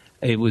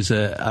it was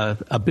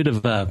a bit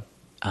of a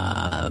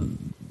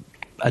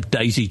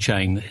daisy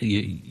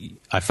chain.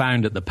 I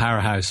found at the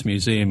Powerhouse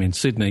Museum in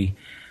Sydney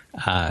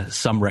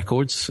some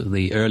records.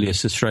 The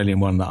earliest Australian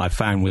one that I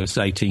found was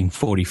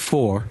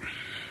 1844.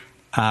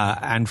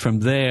 And from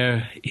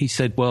there, he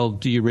said, "Well,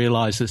 do you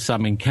realise there's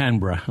some in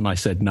Canberra?" And I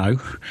said, "No."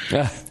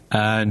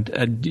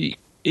 And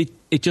it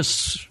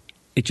just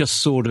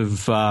sort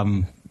of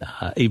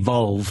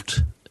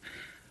evolved.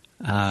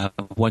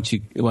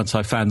 Once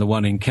I found the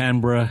one in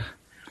Canberra,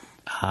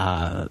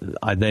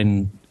 I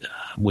then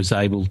was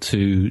able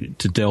to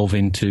delve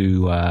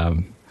into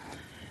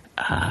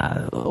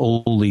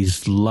all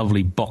these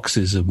lovely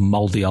boxes of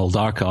mouldy old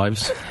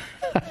archives,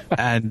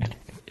 and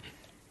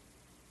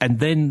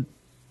then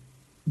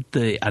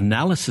the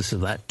analysis of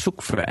that took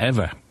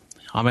forever.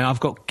 I mean, I've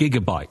got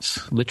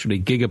literally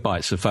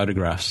gigabytes of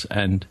photographs,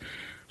 and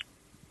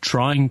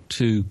trying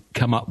to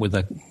come up with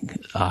a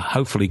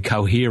hopefully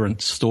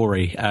coherent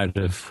story out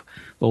of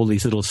all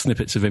these little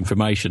snippets of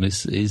information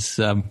is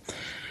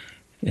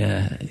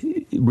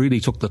really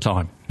took the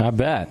time. I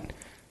bet.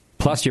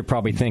 Plus, you're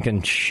probably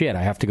thinking, shit,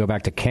 I have to go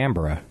back to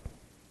Canberra.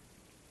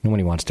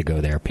 Nobody wants to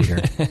go there,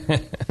 Peter.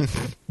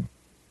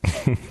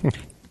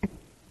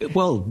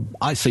 Well,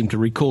 I seem to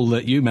recall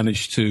that you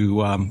managed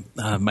to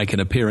make an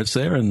appearance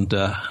there, and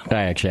I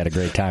actually had a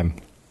great time.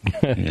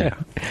 Yeah.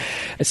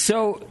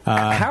 So,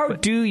 how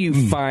do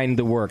you find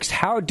the works?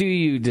 How do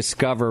you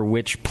discover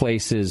which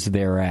places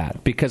they're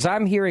at? Because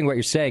I'm hearing what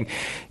you're saying.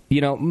 You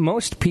know,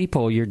 most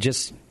people, you're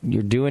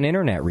doing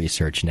internet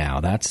research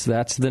now. That's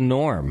the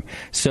norm.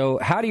 So,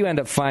 how do you end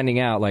up finding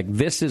out, like,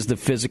 this is the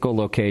physical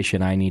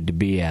location I need to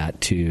be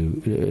at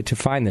to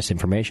find this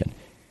information?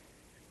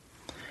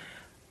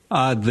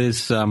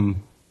 There's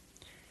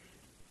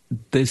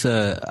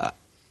a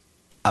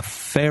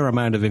fair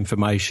amount of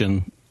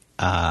information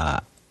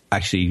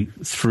actually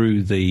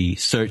through the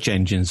search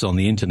engines on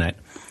the internet,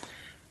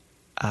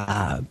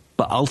 but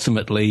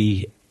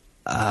ultimately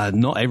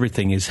not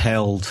everything is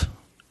held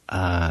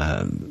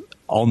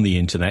on the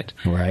internet.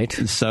 Right.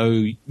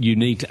 So you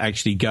need to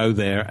actually go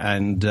there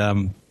and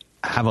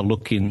have a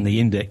look in the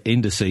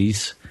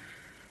indices,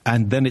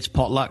 and then it's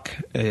potluck.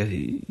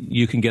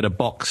 You can get a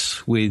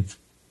box with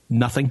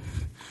nothing.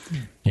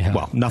 Yeah.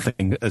 Well,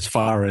 nothing as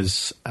far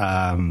as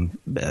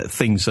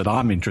things that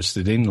I'm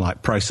interested in,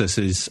 like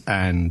processes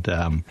and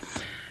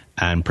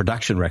and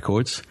production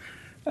records.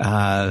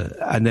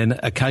 And then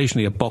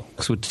occasionally a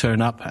box would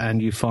turn up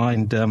and you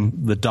find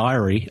the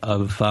diary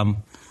of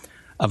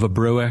a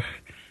brewer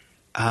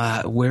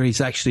where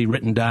he's actually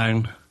written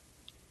down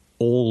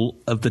all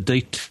of the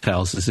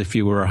details as if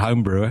you were a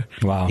home brewer.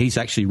 Wow. He's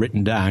actually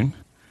written down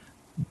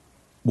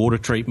water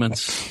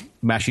treatments,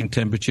 mashing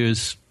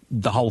temperatures,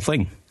 the whole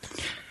thing.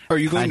 Are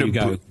you going and to... you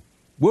go,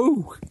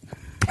 woo!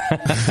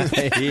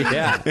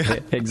 Yeah,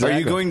 exactly. Are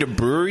you going to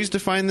breweries to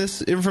find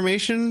this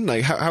information?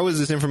 Like, how is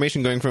this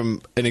information going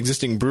from an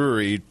existing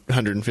brewery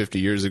 150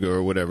 years ago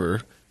or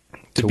whatever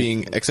to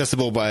being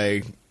accessible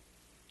by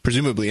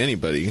presumably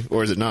anybody,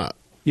 or is it not?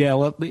 Yeah,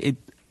 well,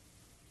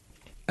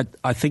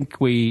 I think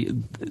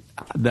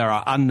there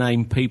are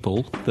unnamed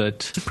people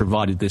that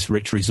provided this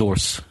rich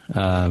resource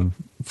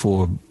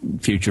for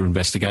future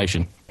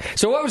investigation.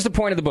 So what was the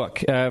point of the book?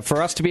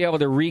 For us to be able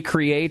to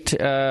recreate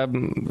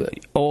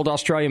old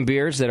Australian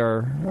beers that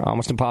are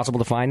almost impossible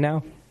to find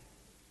now?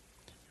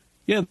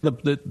 Yeah,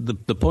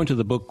 the point of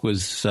the book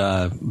was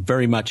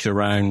very much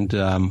around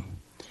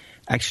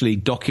actually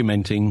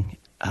documenting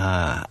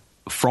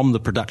from the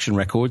production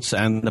records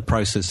and the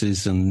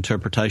processes and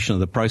interpretation of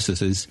the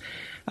processes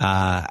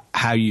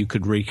how you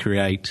could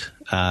recreate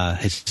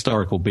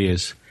historical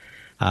beers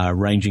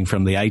ranging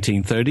from the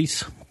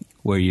 1830s,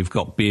 where you've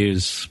got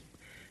beers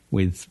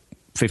with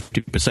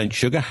 50%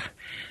 sugar,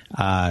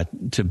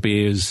 to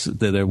beers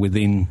that are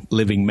within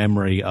living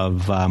memory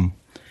of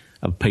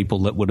people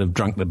that would have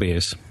drunk the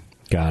beers.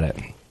 Got it.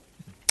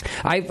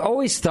 I've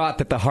always thought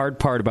that the hard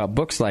part about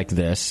books like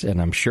this,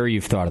 and I'm sure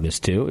you've thought of this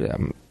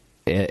too,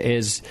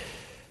 is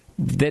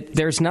that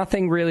there's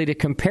nothing really to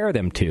compare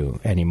them to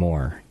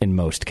anymore in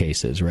most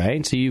cases,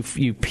 right? So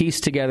you piece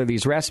together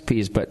these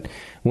recipes, but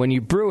when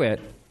you brew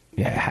it,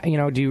 you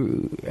know,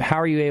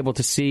 how are you able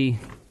to see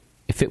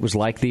if it was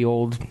like the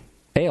old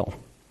ale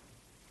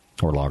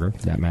or lager,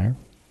 for that matter?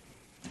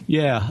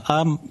 Yeah,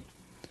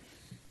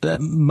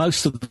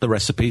 most of the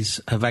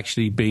recipes have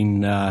actually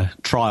been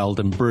trialed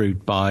and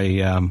brewed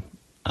by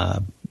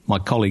my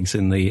colleagues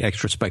in the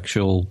Extra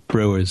Special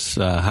Brewers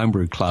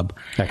Homebrew Club.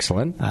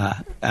 Excellent.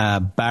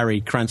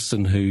 Barry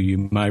Cranston, who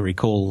you may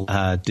recall,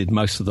 did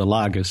most of the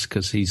lagers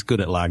because he's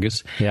good at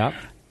lagers. Yeah.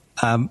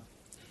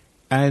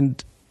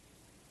 And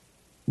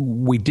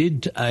we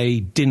did a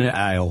dinner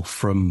ale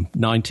from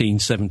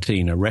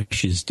 1917, a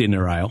Resch's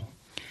dinner ale,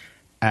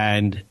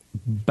 and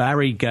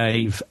Barry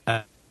gave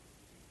a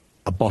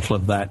bottle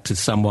of that to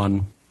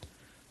someone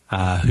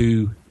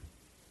who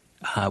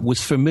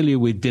was familiar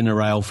with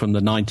dinner ale from the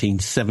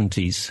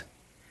 1970s,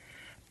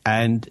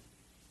 and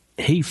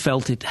he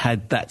felt it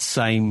had that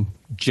same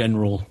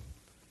general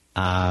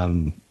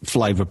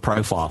flavour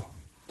profile.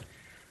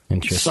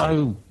 Interesting.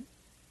 So,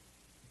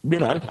 you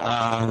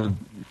know,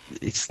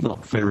 it's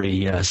not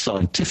very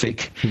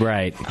scientific.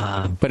 Right.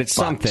 But it's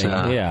something,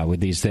 with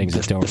these things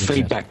that don't The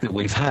feedback that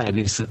we've had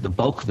is that the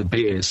bulk of the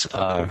beers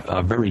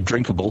are very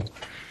drinkable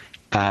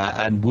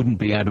and wouldn't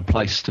be out of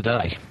place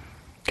today.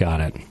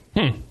 Got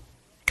it.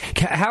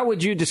 How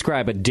would you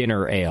describe a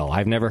dinner ale?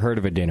 I've never heard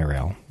of a dinner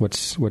ale.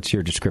 What's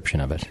your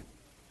description of it?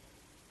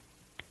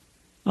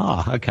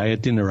 Okay, a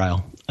dinner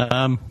ale.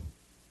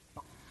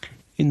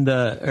 In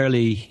the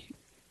early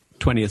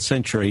 20th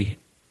century,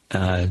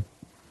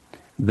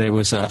 there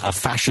was a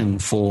fashion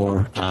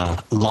for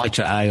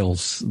lighter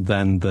ales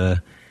than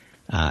the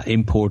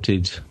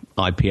imported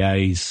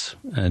IPAs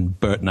and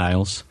Burton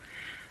ales,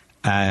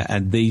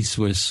 and these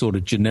were sort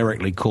of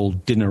generically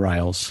called dinner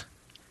ales.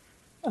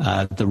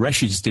 The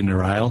Resch's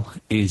dinner ale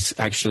is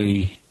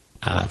actually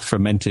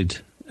fermented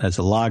as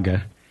a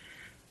lager,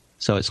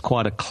 so it's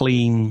quite a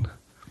clean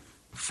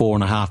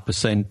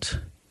 4.5%,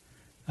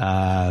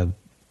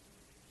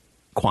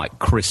 quite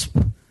crisp,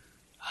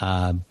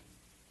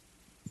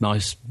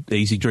 nice,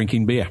 easy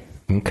drinking beer.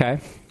 Okay.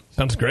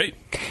 Sounds great.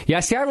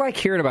 Yeah, see, I like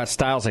hearing about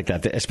styles like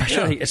that,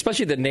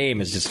 especially the name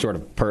is just sort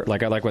of I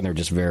like when they're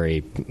just very,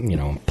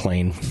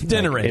 plain.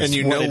 Dinner like, and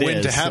you know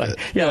when to have like, it.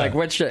 Yeah, like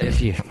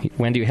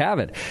when do you have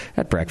it?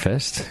 At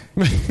breakfast.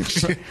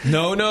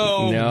 No,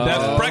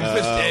 that's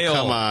breakfast ale.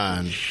 Come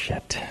on.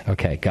 Shit.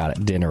 Okay, got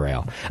it. Dinner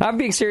ale. I'm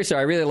being serious, though.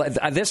 I really like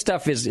this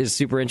stuff is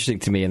super interesting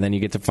to me, and then you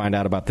get to find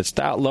out about the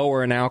style.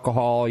 Lower in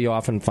alcohol, you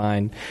often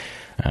find.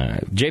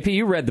 JP,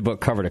 you read the book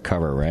cover to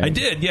cover, right? I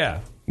did, yeah.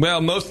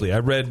 Well, mostly. I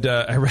read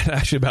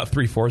actually about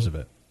 3/4 of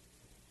it.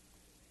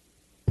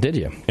 Did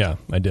you? Yeah,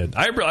 I did.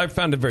 I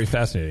found it very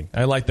fascinating.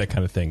 I like that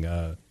kind of thing.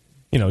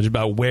 Just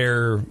about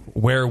where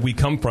we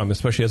come from,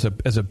 especially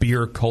as a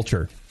beer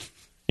culture.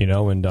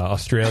 And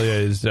Australia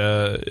is,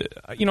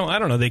 I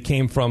don't know. They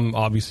came from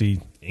obviously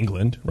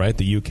England, right?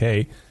 The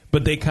UK,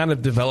 but they kind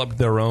of developed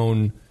their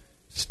own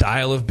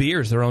style of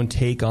beers, their own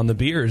take on the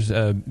beers,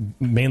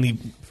 mainly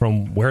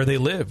from where they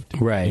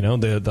lived. Right.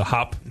 The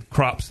hop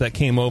crops that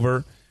came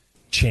over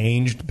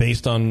changed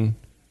based on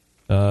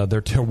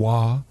their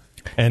terroir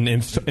and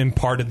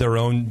imparted their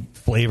own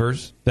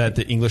flavors that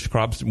the English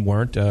crops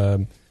weren't.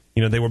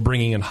 They were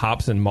bringing in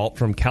hops and malt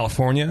from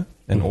California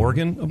and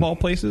Oregon, of all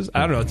places.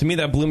 I don't know. To me,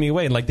 that blew me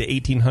away in like the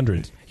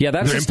 1800s. Yeah,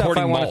 that's They're the stuff I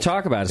importing want malt. to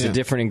talk about. Is the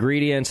different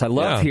ingredients. I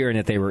love hearing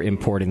that they were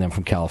importing them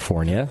from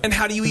California. And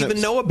how do you even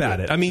know about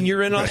it? I mean,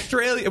 you're in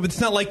Australia. It's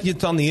not like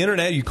it's on the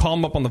internet. You call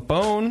them up on the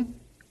phone.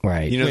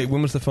 Right. Wait,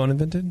 when was the phone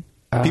invented?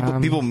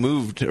 People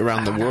moved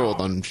around the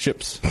world on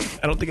ships.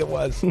 I don't think it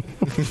was.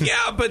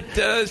 Yeah, but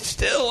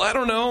still, I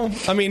don't know.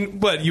 I mean,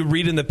 what you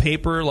read in the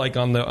paper, like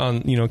on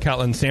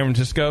in San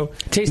Francisco,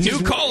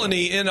 new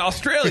colony in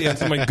Australia.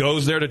 Someone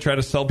goes there to try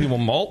to sell people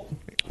malt.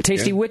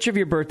 Tasty, which of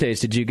your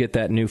birthdays did you get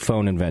that new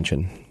phone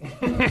invention?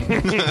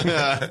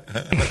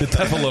 The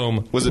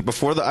Teflon. Was it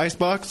before the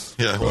icebox?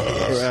 Yeah.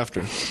 Or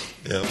after?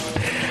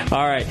 Yeah.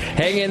 All right,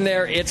 hang in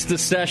there. It's the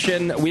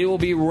session. We will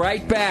be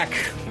right back,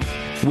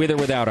 with or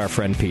without our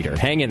friend Peter.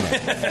 Hang in there.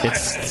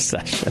 It's the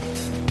session.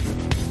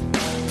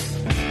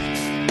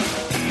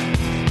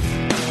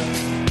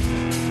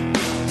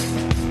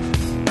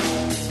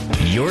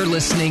 You're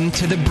listening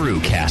to the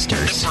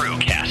Brewcasters. The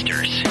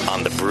Brewcasters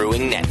on the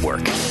Brewing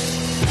Network.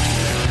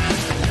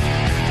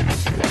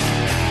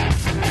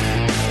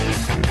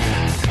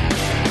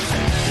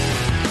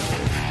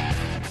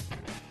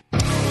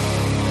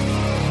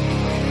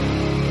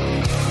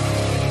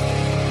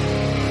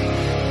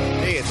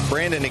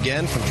 Brandon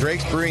again from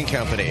Drake's Brewing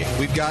Company.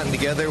 We've gotten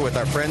together with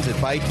our friends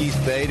at Bike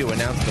East Bay to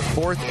announce the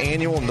 4th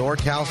annual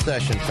NorCal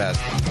Session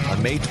Fest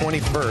on May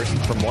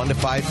 21st from 1 to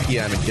 5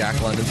 p.m. in Jack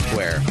London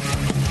Square.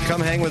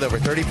 Come hang with over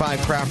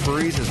 35 craft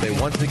breweries as they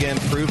once again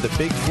prove that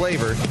big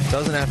flavor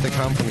doesn't have to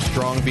come from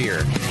strong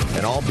beer.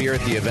 And all beer at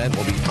the event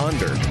will be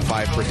under 5%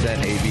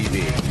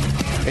 ABV.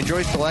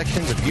 Enjoy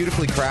selections of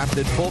beautifully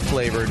crafted,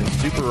 full-flavored, and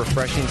super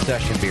refreshing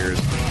session beers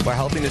while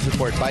helping to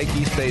support Bike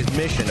East Bay's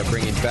mission of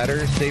bringing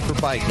better, safer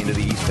biking to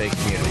the East Bay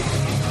community.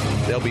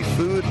 There'll be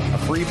food, a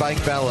free bike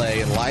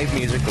valet, and live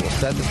music that will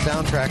set the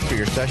soundtrack for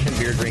your session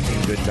beer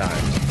drinking good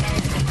times.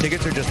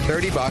 Tickets are just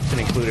 $30 and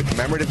include a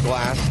commemorative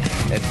glass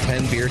and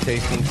 10 beer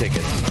tasting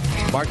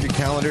tickets. Mark your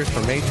calendars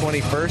for May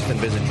 21st and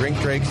visit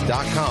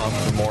drinkdrakes.com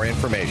for more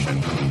information.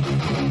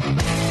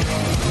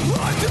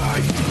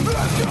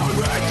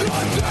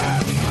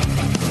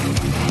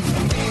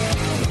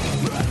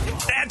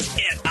 That's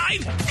it.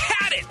 I've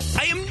had it.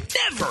 I am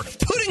never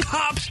putting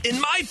hops in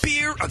my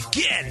beer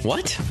again.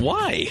 What?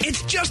 Why?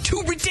 It's just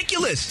too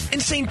ridiculous.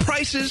 Insane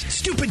prices,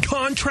 stupid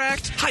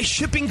contracts, high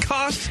shipping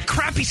costs,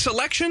 crappy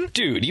selection.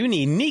 Dude, you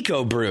need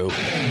Nico Brew.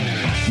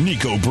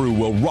 Nico Brew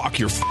will rock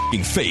your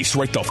f***ing face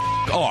right the f***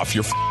 off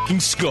your f***ing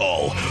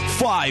skull.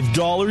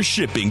 $5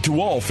 shipping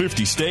to all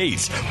 50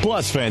 states.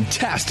 Plus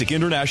fantastic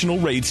international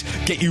rates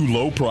get you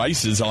low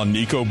prices on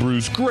Nico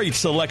Brew's great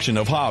selection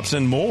of hops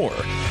and more.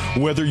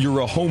 Whether you're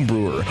a home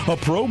brewer, a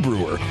pro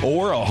brewer,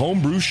 or a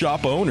home brew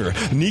shop owner,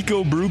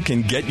 Nico Brew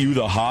can get you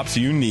the hops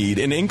you need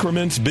in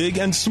increments big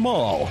and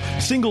small.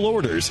 Single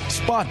orders,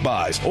 spot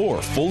buys,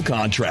 or full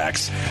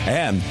contracts.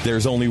 And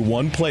there's only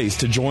one place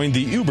to join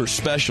the uber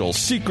special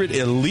secret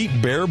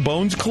elite bare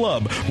bones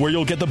club where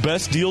you'll get the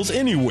best deals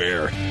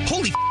anywhere.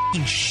 Holy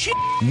f***ing shit.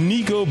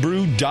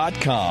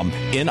 NicoBrew.com.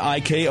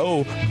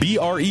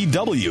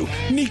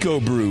 NIKOBREW. Nico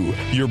Brew,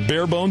 your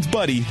bare bones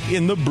buddy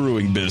in the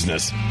brewing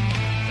business.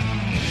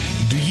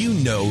 Do you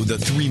know the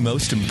 3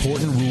 most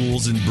important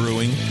rules in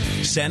brewing?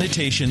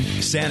 Sanitation,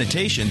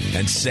 sanitation,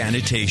 and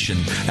sanitation.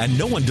 And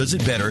no one does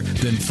it better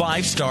than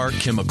 5-Star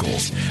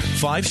Chemicals.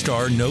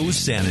 5-Star knows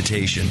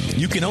sanitation.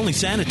 You can only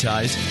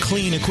sanitize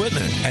clean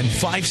equipment. And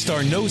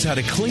 5-Star knows how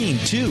to clean,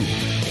 too.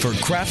 For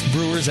craft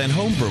brewers and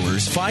home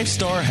brewers,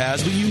 5-Star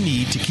has what you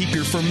need to keep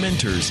your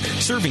fermenters,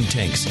 serving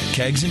tanks,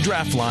 kegs, and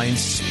draft lines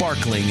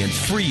sparkling and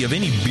free of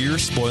any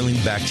beer-spoiling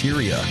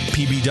bacteria.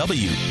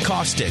 PBW,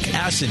 caustic,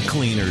 acid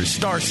cleaners,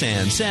 Star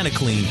San,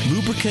 SaniClean,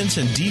 lubricants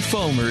and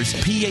defoamers,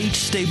 pH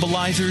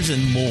stabilizers,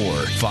 and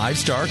more.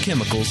 5-Star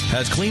Chemicals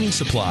has cleaning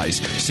supplies,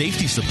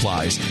 safety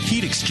supplies,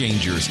 heat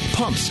exchangers,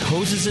 pumps,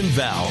 hoses, and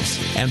valves.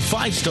 And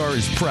 5-Star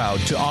is proud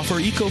to offer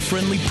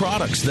eco-friendly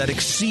products that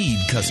exceed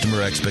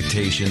customer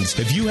expectations.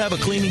 If you have a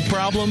cleaning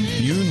problem,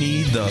 you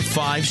need the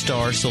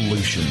 5-Star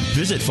solution.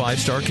 Visit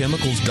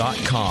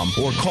 5starchemicals.com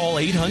or call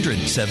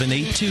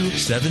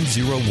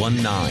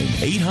 800-782-7019.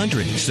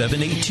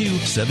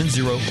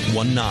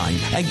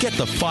 800-782-7019 and get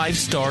the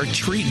 5-Star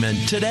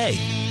treatment today.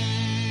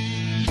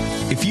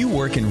 If you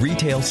work in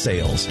retail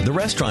sales, the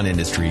restaurant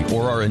industry,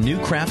 or are a new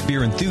craft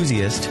beer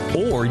enthusiast,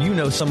 or you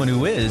know someone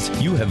who is,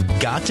 you have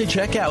got to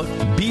check out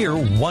Beer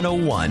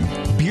 101.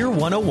 Beer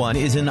 101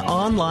 is an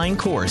online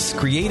course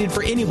created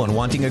for anyone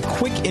wanting a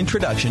quick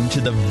introduction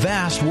to the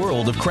vast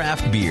world of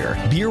craft beer.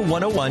 Beer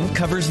 101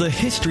 covers the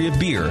history of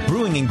beer,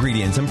 brewing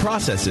ingredients and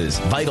processes,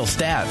 vital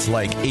stats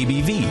like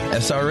ABV,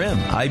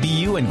 SRM,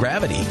 IBU, and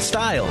gravity,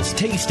 styles,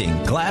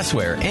 tasting,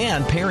 glassware,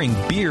 and pairing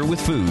beer with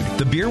food.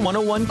 The Beer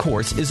 101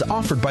 course is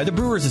offered by the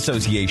Brewers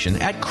Association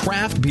at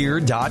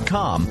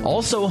craftbeer.com.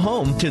 Also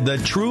home to the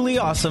truly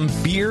awesome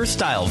Beer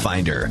Style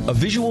Finder, a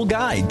visual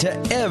guide to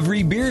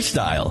every beer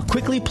style.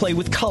 Quickly play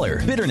with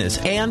color, bitterness,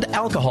 and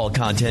alcohol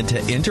content to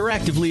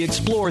interactively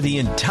explore the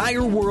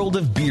entire world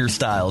of beer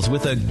styles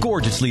with a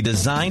gorgeously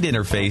designed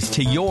interface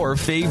to your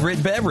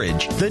favorite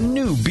beverage. The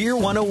new Beer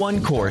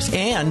 101 course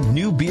and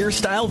new Beer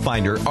Style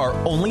Finder are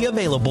only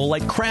available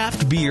at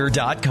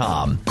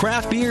craftbeer.com.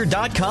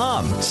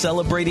 Craftbeer.com,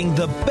 celebrating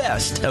the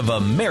best of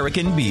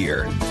American beer.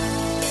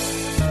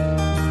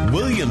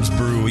 Williams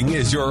Brewing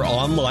is your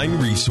online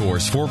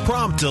resource for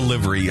prompt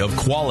delivery of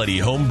quality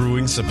home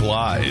brewing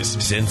supplies.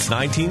 Since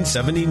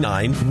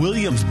 1979,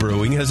 Williams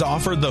Brewing has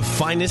offered the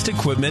finest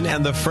equipment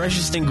and the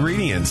freshest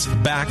ingredients,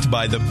 backed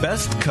by the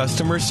best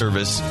customer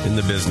service in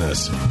the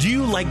business. Do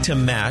you like to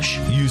mash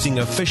using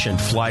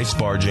efficient fly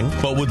sparging,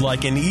 but would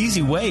like an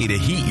easy way to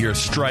heat your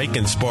strike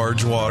and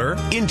sparge water?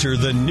 Enter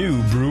the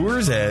new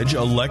Brewer's Edge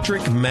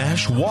electric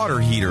mash water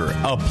heater,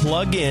 a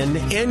plug-in,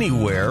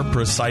 anywhere,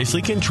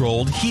 precisely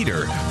controlled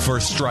heater for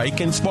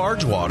strike and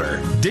sparge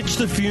water. Ditch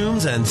the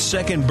fumes and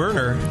second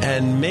burner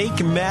and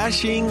make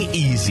mashing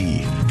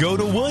easy. Go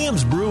to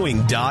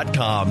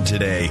williamsbrewing.com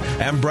today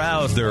and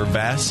browse their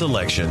vast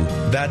selection.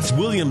 That's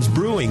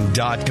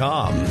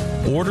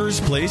williamsbrewing.com. Orders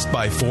placed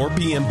by 4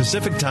 p.m.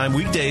 Pacific Time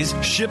weekdays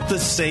ship the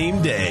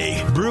same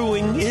day.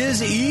 Brewing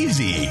is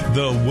easy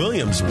the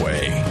Williams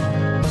way.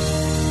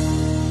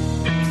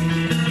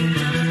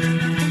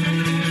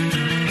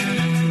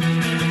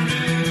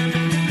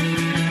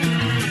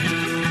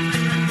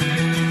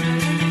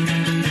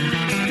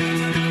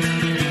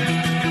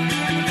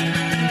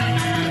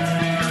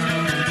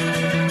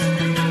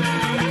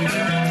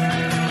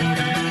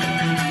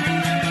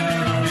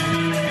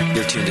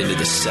 Tuned into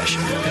this session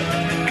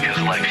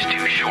because life's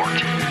too short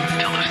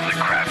to listen to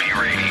crappy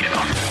radio.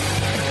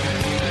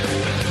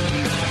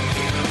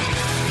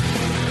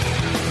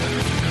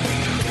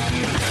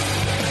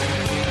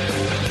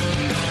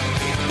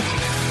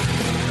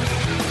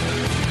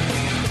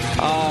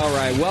 All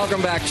right,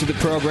 welcome back to the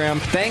program.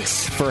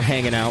 Thanks for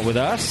hanging out with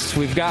us.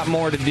 We've got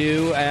more to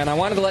do, and I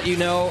wanted to let you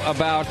know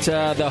about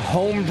the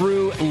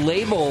Homebrew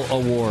Label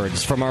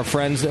Awards from our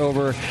friends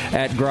over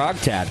at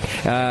Grogtat.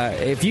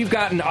 If you've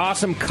got an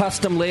awesome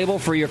custom label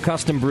for your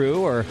custom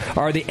brew, or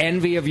are the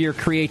envy of your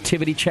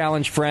creativity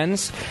challenge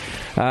friends,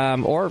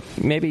 or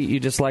maybe you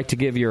just like to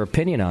give your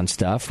opinion on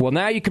stuff, well,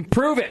 now you can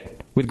prove it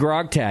with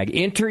GrogTag.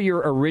 Enter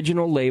your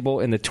original label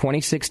in the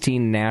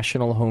 2016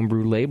 National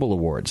Homebrew Label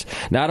Awards.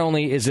 Not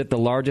only is it the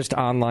largest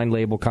online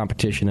label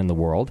competition in the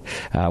world,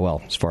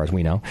 well, as far as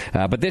we know,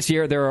 but this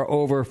year there are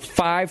over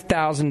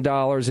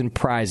 $5,000 in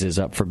prizes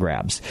up for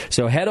grabs.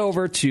 So head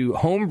over to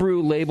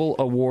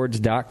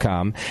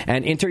homebrewlabelawards.com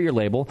and enter your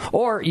label,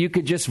 or you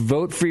could just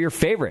vote for your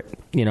favorite,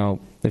 you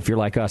know, if you're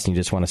like us and you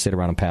just want to sit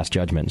around and pass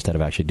judgment instead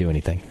of actually do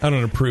anything. I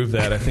don't approve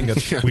that. I think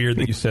that's weird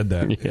that you said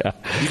that. Yeah.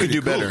 You could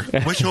do better.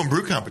 Which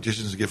homebrew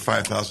competitions get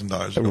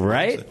 $5,000?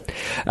 Right?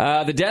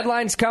 The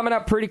deadline's coming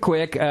up pretty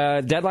quick.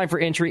 Deadline for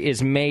entry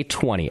is May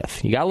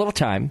 20th. You got a little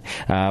time,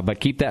 but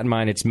keep that in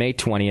mind. It's May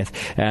 20th.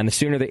 And the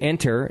sooner they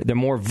enter, the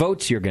more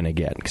votes you're going to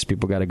get, because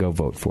people got to go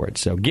vote for it.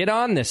 So get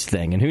on this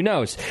thing. And who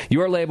knows?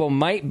 Your label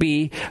might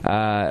go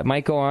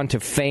on to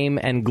fame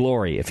and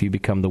glory if you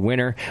become the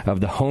winner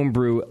of the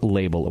Homebrew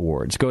Label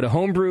Awards. Go to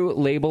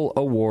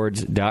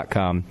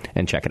homebrewlabelawards.com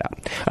and check it out.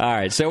 All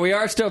right, so we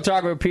are still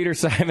talking with Peter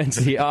Simons,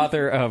 the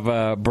author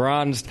of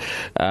Bronzed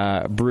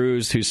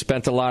Brews, who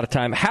spent a lot of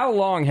time. How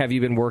long have you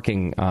been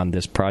working on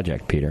this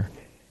project, Peter?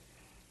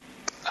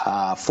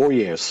 4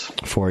 years.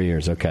 4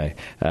 years, okay.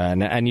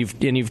 And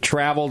you've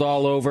traveled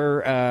all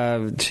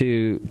over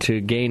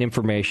to gain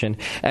information.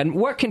 And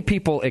what can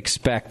people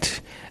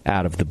expect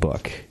out of the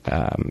book?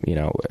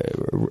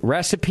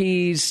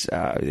 Recipes,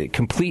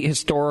 complete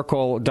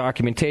historical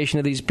documentation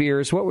of these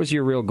beers. What was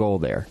your real goal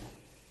there?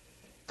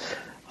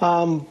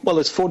 Well,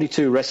 there's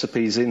 42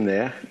 recipes in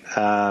there,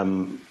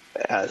 some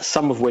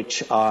of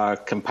which are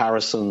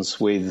comparisons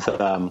with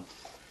the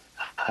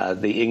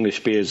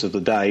English beers of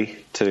the day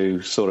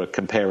to sort of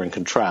compare and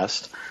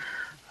contrast.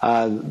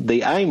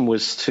 The aim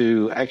was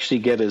to actually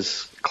get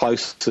as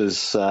close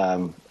as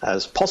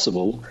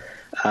possible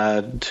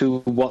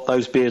to what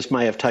those beers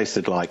may have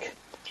tasted like.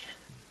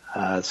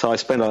 So I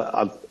spent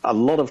a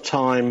lot of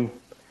time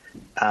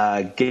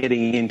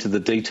getting into the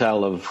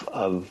detail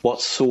of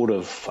what sort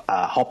of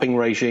hopping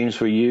regimes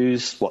were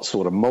used, what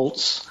sort of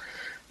malts,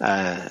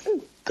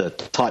 the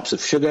types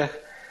of sugar.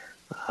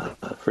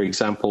 For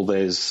example,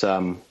 there's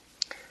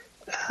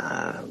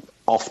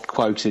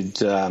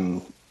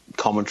oft-quoted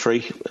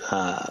commentary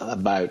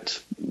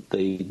about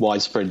the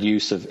widespread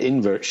use of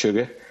invert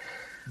sugar.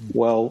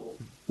 Well,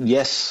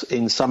 yes,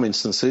 in some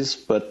instances,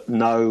 but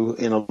no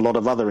in a lot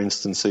of other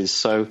instances.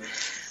 So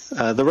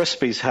the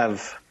recipes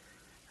have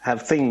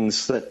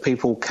things that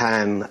people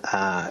can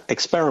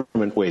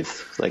experiment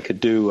with. They could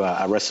do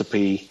a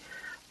recipe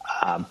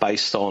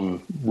based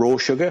on raw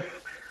sugar,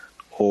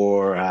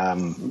 or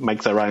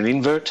make their own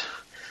invert,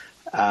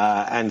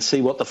 and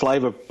see what the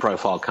flavor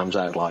profile comes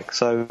out like.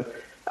 So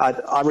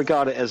I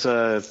regard it as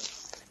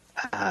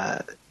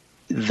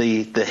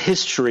the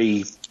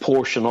history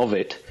portion of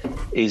it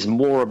is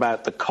more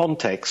about the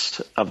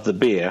context of the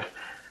beer,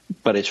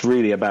 but it's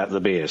really about the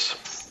beers.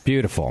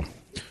 Beautiful.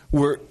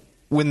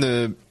 When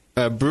the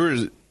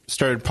brewers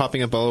started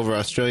popping up all over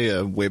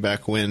Australia way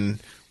back when,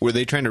 were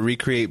they trying to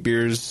recreate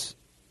beers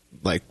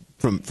like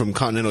from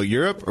continental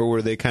Europe, or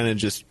were they kind of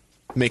just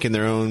making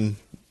their own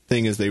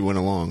thing as they went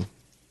along?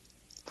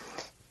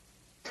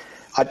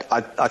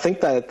 I think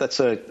that's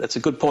a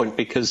good point,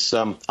 because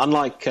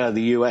unlike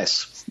the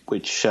US,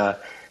 which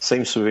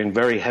seems to have been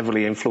very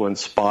heavily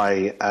influenced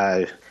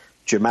by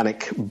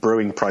Germanic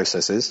brewing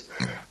processes,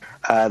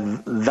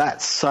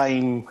 that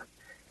same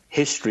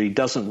history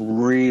doesn't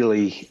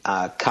really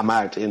come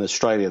out in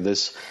Australia.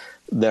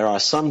 There are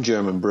some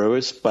German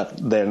brewers, but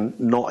they're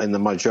not in the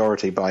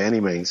majority by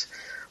any means.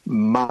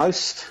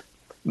 Most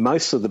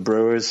of the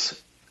brewers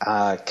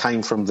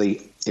came from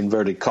the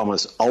inverted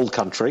commas old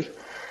country,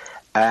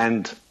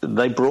 and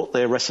they brought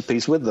their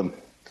recipes with them.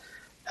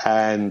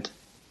 And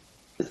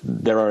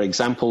there are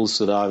examples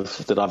that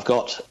I've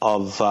got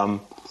of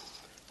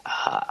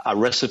a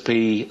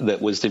recipe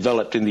that was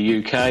developed in the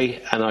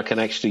UK, and I can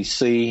actually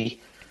see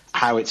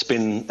how it's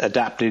been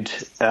adapted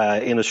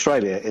in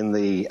Australia in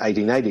the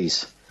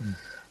 1880s.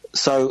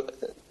 So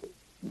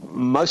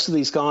most of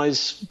these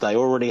guys, they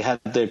already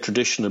had their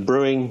tradition of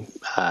brewing,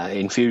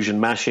 infusion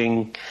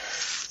mashing,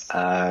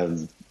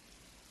 pale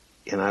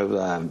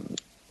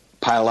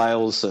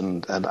ales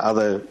and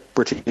other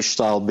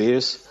British-style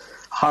beers.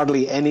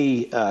 Hardly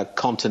any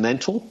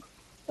continental,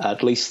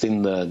 at least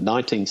in the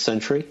 19th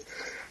century.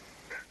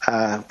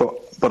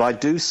 But I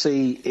do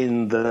see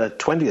in the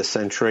 20th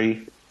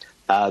century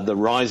the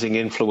rising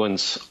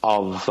influence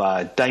of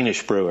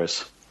Danish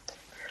brewers.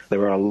 There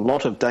were a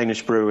lot of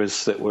Danish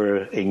brewers that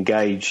were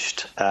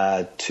engaged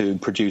to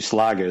produce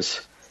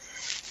lagers,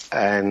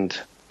 and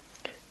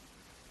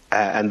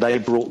they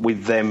brought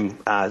with them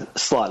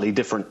slightly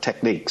different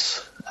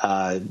techniques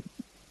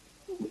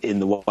in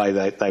the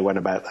way they went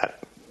about that.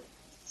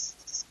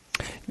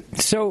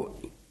 So,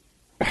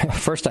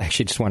 first, I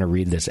actually just want to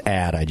read this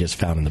ad I just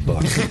found in the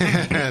book.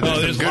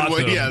 There's good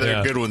ones. Yeah, there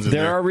are good ones in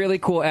there. There are really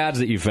cool ads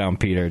that you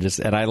found, Peter,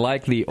 and I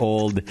like the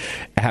old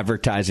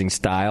advertising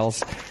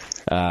styles.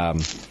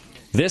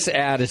 This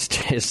ad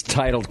is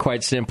titled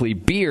quite simply,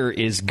 "Beer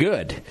is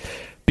Good,"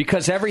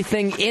 because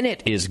everything in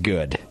it is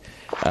good.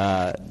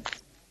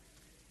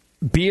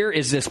 Beer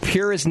is as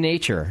pure as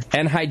nature,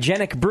 and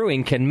hygienic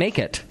brewing can make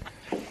it.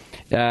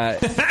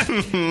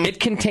 It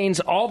contains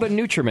all the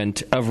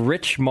nutriment of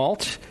rich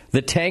malt,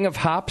 the tang of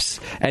hops,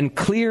 and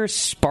clear,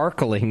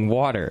 sparkling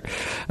water.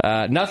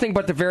 Nothing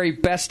but the very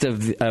best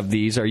of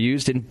these are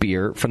used in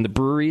beer from the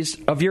breweries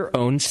of your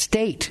own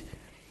state.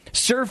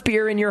 Serve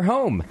beer in your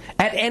home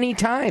at any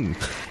time.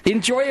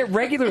 Enjoy it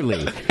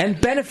regularly and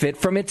benefit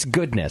from its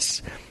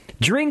goodness.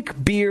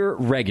 Drink beer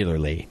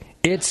regularly.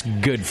 It's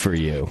good for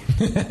you.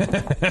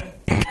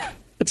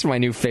 That's my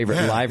new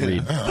favorite live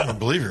read. I'm a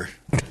believer.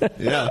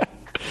 Yeah.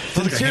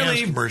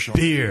 Sincerely,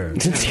 beer.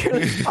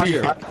 Sincerely,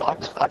 beer.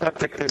 I don't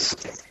think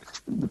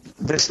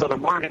there's not a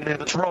word in there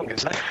that's wrong,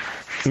 is there?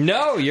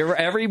 No,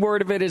 every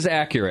word of it is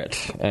accurate,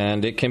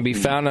 and it can be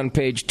found on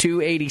page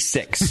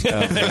 286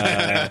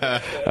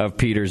 of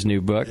Peter's new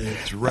book.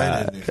 It's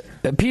right in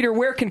there. Peter,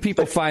 where can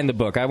people find the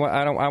book? I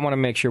want to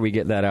make sure we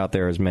get that out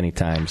there as many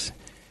times.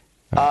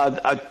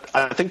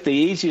 I think the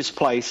easiest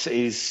place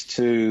is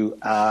to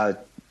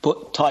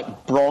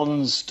type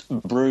Bronzed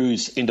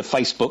Brews into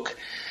Facebook,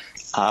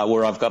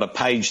 where I've got a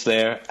page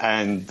there,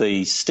 and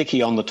the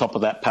sticky on the top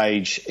of that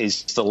page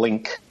is the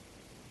link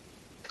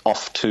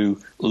off to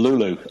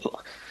Lulu.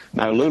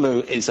 Now,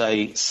 Lulu is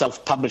a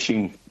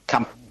self-publishing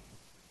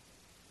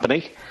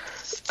company,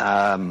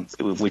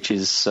 which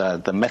is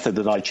the method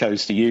that I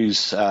chose to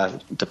use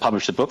to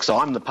publish the book. So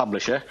I'm the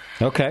publisher.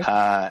 Okay.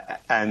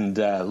 And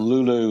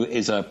Lulu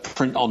is a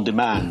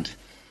print-on-demand.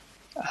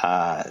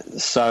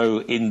 So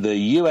in the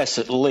US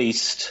at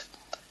least,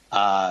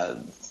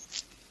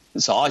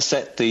 so I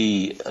set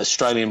the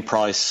Australian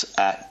price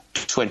at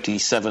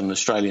 27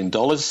 Australian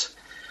dollars.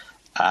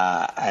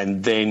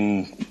 And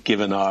then,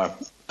 given our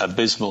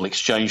abysmal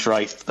exchange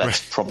rate,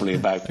 that's probably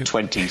about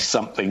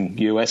 20-something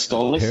US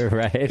dollars.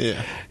 Right.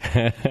 Yeah.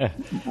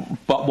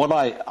 But what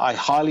I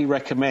highly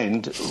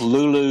recommend,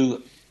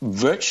 Lulu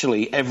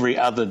virtually every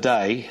other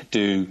day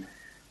do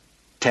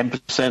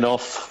 10%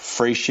 off,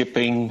 free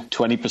shipping,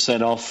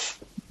 20% off,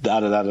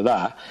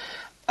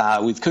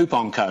 with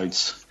coupon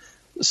codes.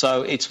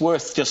 So it's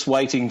worth just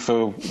waiting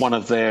for one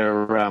of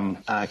their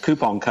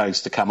coupon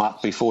codes to come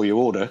up before you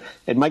order.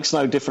 It makes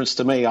no difference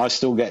to me. I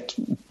still get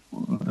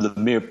the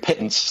mere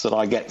pittance that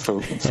I get for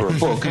a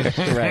book.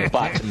 Right.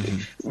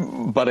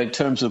 But in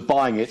terms of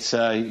buying it,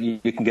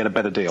 you can get a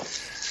better deal.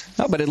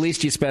 Oh, but at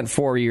least you spent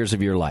 4 years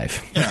of your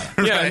life.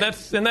 Yeah, and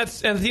that's at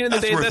the end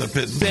of the day,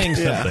 that's saying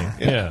something.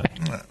 Yeah.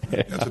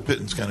 That's a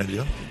pittance kind of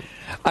deal.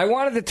 I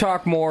wanted to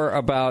talk more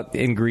about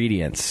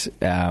ingredients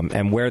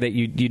and where that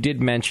you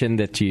did mention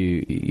that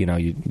you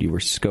were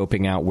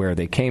scoping out where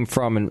they came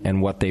from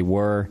and what they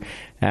were,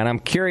 and I'm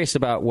curious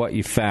about what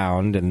you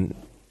found, and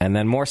and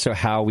then more so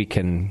how we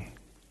can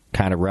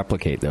kind of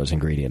replicate those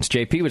ingredients.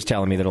 JP was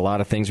telling me that a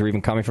lot of things were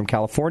even coming from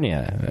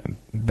California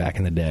back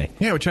in the day.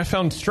 Yeah, which I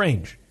found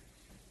strange.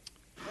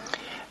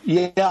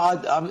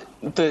 Yeah,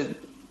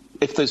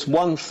 if there's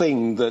one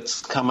thing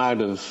that's come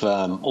out of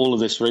all of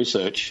this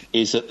research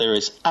is that there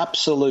is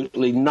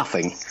absolutely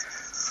nothing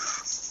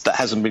that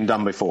hasn't been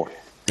done before.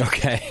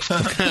 Okay.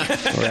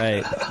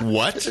 Right.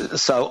 What?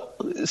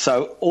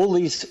 So all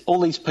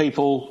these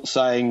people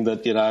saying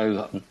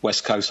that,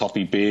 West Coast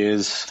hoppy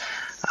beers.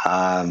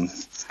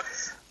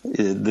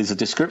 There's a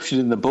description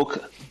in the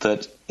book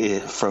that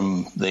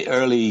from the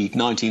early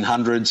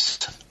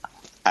 1900s,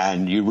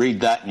 and you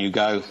read that and you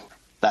go,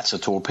 "That's a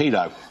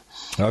torpedo."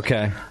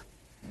 Okay.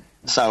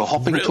 So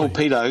hopping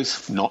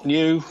torpedoes, not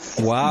new.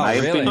 Wow,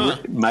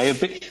 may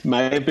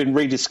have been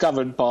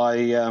rediscovered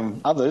by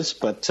others,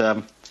 but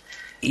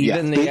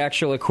even the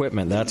actual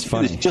equipment. That's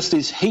funny. There's just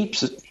these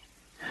heaps.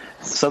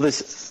 So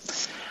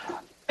there's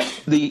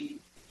the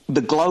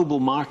global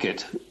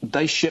market.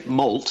 They ship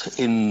malt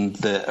in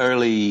the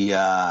early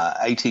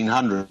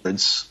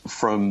 1800s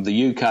from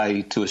the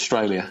UK to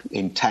Australia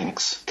in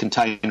tanks,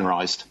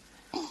 containerized.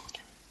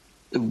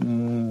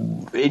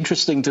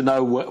 Interesting to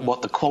know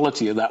what the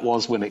quality of that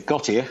was when it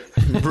got here.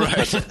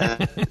 Right.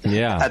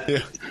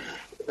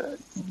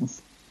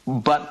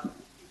 But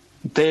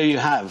there you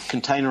have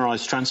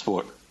containerized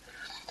transport.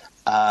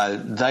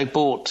 They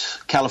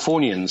bought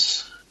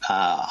Californians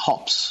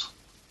hops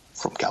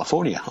from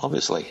California,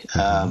 obviously.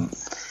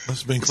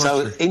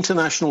 So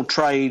international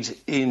trade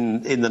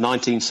in the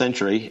 19th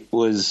century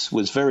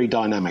was very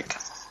dynamic.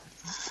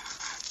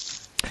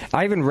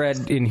 I even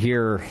read in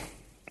here,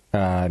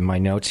 in my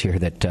notes here,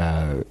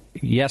 that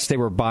yes, they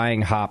were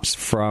buying hops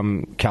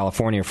from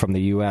California, from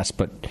the U.S.,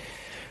 but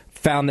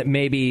found that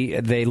maybe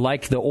they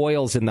liked the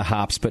oils in the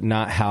hops, but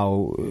not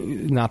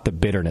the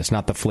bitterness,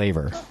 not the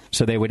flavor.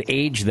 So they would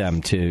age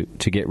them to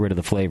get rid of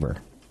the flavor.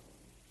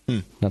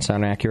 That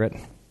sound accurate?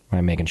 Or am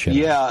I making shit up?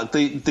 Yeah,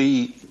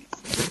 the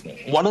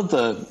one of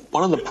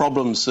the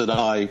problems that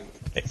I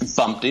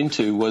bumped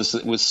into was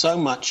that with so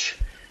much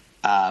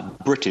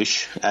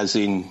British, as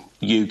in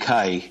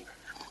UK,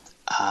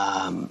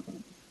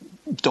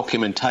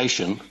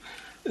 documentation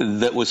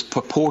that was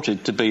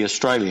purported to be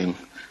Australian,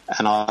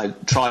 and I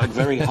tried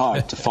very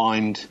hard to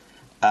find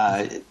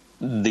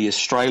the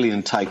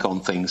Australian take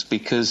on things,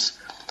 because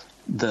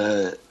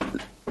the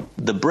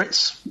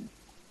Brits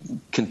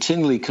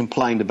continually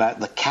complained about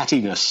the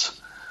cattiness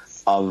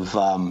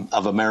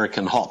of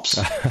American hops.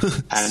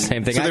 And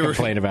same thing I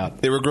complained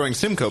about. They were growing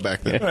Simcoe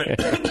back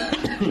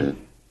then.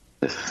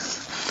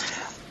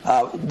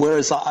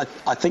 Whereas I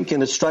think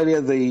in Australia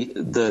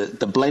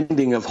the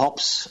blending of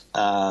hops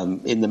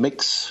in the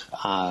mix,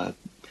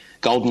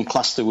 Golden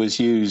Cluster was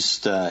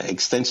used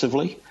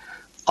extensively,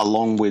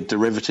 along with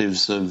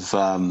derivatives of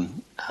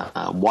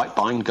white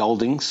pine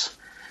Goldings,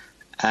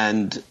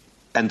 and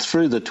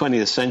through the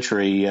 20th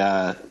century,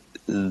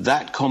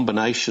 that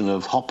combination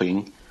of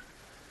hopping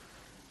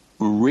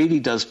really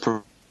does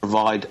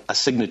provide a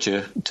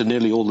signature to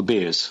nearly all the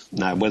beers.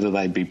 Now, whether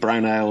they be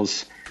brown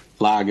ales,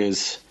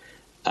 lagers,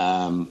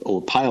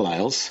 or pale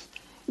ales,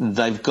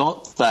 they've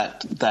got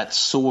that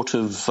sort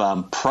of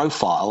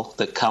profile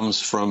that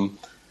comes from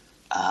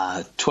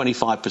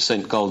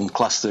 25% Golden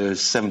Cluster,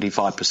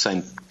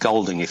 75%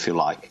 Golding, if you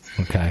like.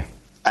 Okay.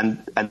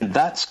 And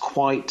that's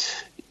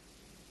quite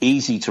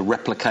easy to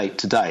replicate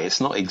today. It's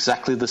not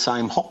exactly the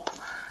same hop,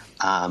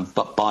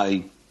 but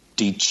by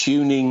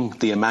detuning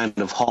the amount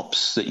of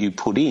hops that you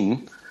put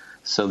in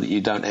so that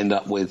you don't end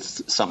up with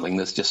something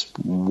that's just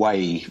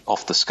way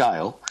off the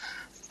scale,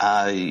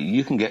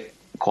 you can get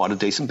quite a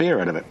decent beer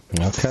out of it.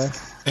 Okay.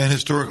 And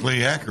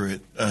historically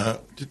accurate.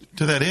 To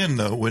that end,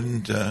 though,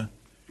 when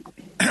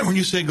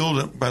you say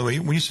golden, by the way,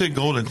 when you say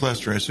Golden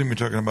Cluster, I assume you're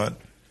talking about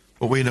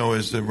what we know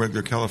as the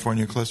regular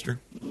California cluster?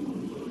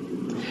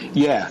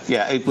 Yeah,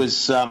 it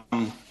was.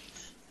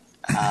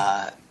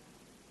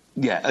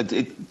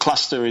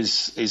 Cluster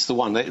is the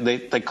one.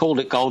 They called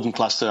it Golden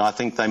Cluster. I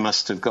think they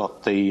must have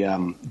got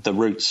the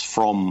roots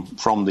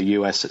from the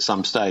US at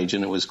some stage,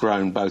 and it was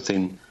grown both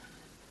in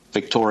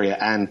Victoria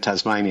and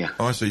Tasmania.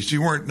 Oh, I see. So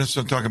you weren't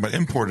necessarily talking about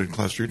imported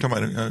cluster. You're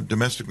talking about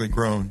domestically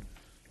grown,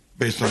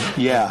 based on.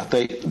 Yeah,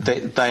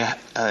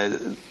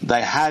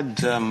 they had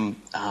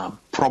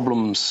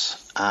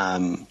problems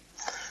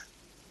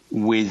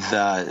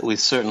with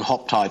certain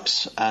hop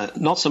types,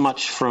 not so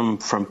much from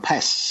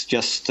pests,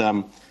 just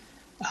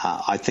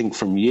I think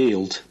from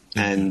yield,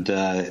 and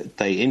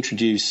they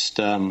introduced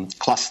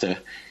cluster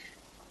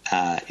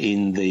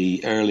in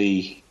the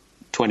early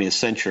 20th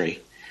century.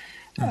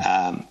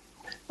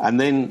 And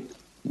then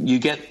you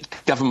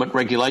get government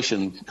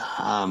regulation.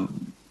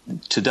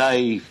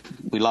 Today,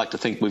 we like to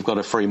think we've got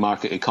a free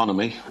market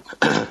economy.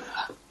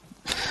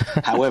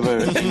 However,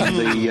 in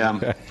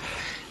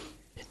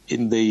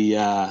the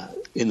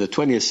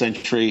 20th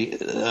century,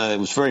 it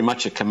was very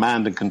much a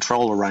command and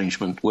control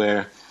arrangement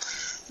where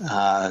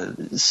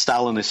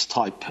Stalinist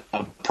type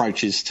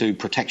approaches to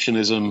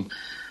protectionism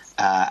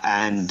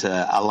and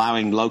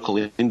allowing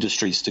local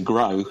industries to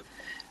grow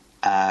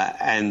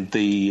and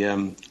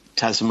the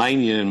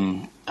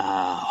Tasmanian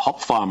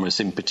hop farmers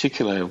in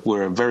particular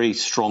were a very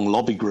strong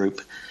lobby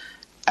group,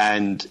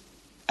 and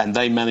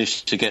they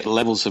managed to get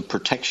levels of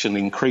protection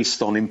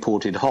increased on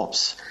imported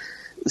hops,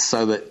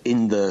 so that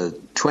in the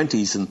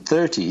 20s and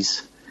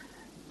 30s,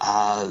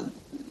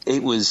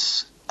 it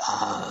was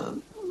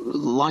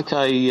like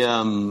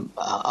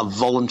a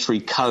voluntary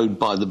code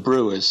by the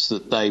brewers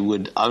that they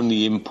would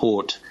only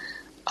import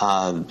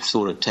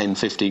sort of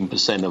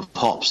 10-15% of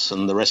hops,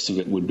 and the rest of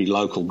it would be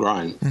local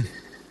grown.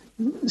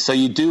 So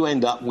you do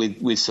end up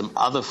with some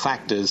other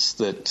factors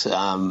that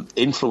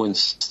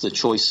influence the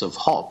choice of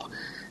hop,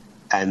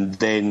 and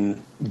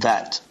then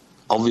that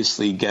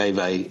obviously gave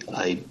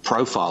a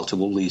profile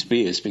to all these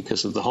beers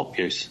because of the hop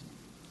use.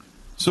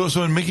 So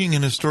in making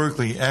an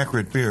historically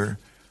accurate beer,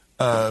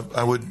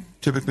 I would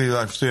typically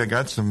say I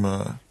got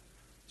some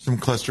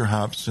cluster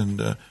hops,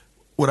 and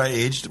would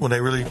I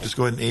really just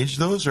go ahead and age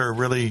those, or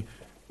really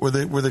were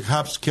the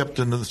hops kept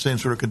under the same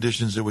sort of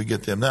conditions that we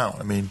get them now?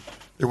 I mean,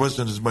 there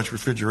wasn't as much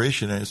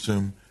refrigeration, I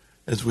assume,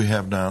 as we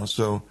have now.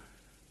 So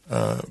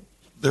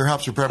their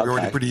hops are probably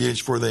already pretty aged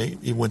before they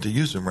even went to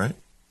use them, right?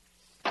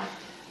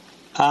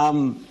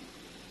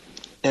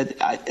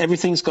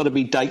 Everything's got to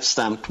be date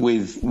stamped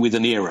with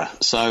an era.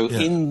 So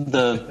in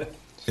the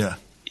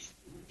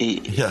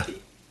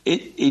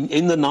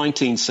in the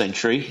 19th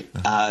century,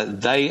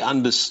 they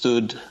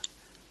understood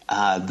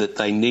that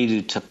they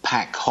needed to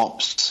pack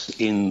hops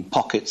in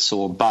pockets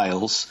or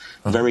bales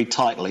very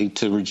tightly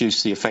to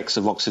reduce the effects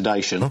of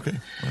oxidation. Okay.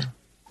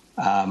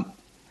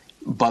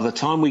 By the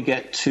time we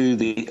get to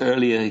the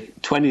earlier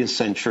 20th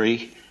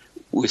century,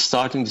 we're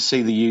starting to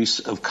see the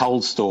use of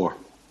cold store.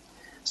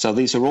 So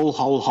these are all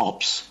whole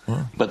hops,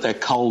 but they're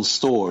cold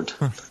stored.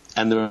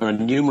 And there are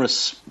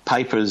numerous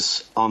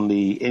papers on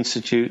the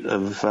Institute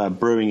of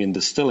Brewing and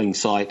Distilling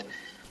site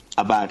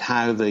about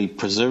how the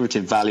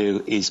preservative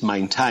value is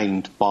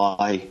maintained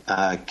by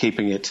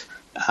keeping it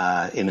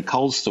in a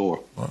cold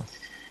store. Wow.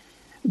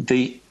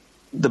 The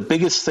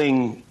biggest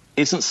thing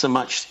isn't so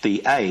much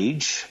the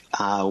age.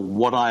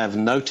 What I have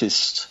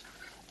noticed,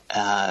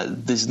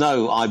 there's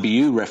no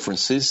IBU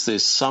references.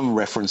 There's some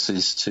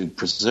references to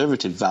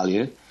preservative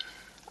value.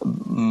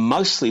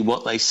 Mostly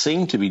what they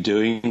seem to be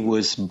doing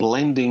was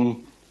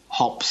blending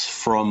hops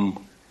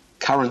from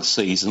current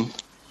season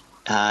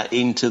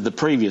into the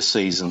previous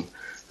season,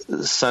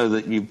 so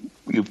that you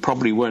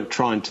probably weren't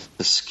trying to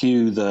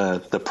skew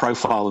the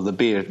profile of the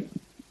beer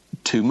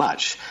too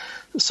much.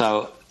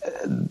 So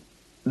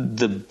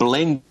the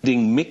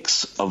blending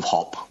mix of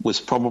hop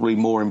was probably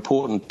more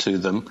important to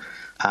them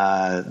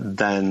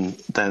than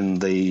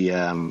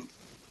the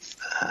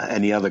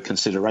any other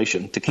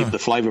consideration to keep the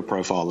flavor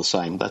profile the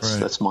same.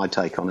 That's my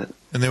take on it.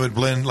 And they would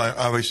blend, like,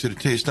 obviously, the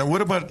taste. Now,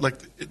 what about like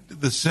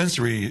the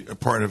sensory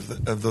part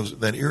of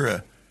that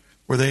era?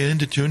 Were they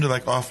into tune to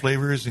like off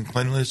flavors and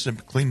cleanliness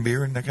and clean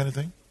beer and that kind of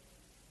thing?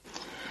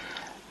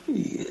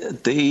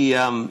 The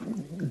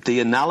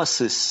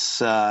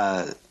analysis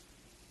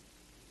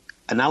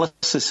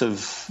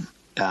of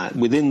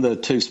within the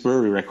Tooth's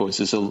Brewery records,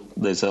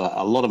 there's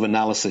a lot of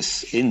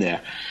analysis in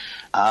there.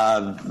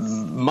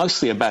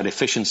 Mostly about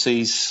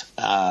efficiencies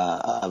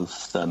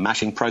of the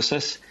mashing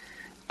process.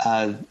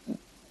 There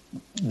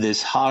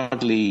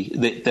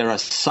are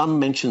some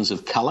mentions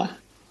of colour,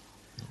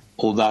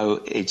 although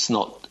it's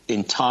not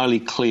entirely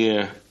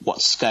clear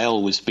what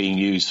scale was being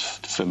used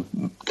for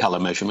colour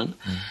measurement.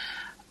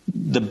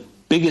 The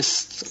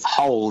biggest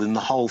hole in the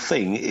whole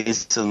thing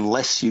is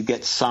unless you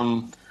get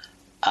some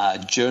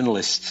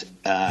journalist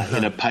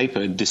in a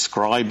paper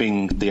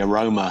describing the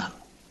aroma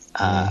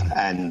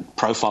and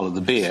profile of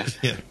the beer,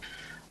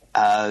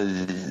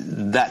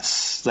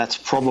 that's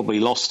probably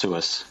lost to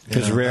us.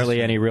 There's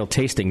rarely any real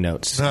tasting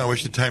notes. No, I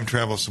wish to time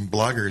travel some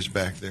bloggers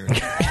back there. and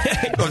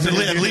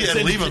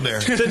leave them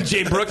there. Send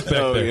Jay Brooks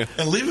back there.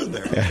 And leave them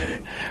there.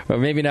 Well,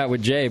 maybe not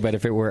with Jay, but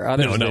if it were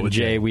others than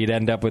Jay, we'd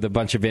end up with a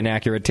bunch of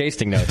inaccurate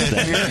tasting notes.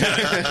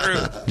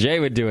 Jay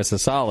would do us a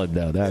solid,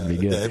 though. That would be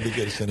good. That'd be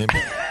good to send him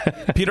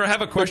back. Peter, I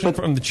have a question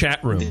from the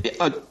chat room.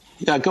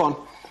 Yeah, go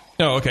on.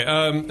 Oh,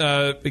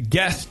 okay.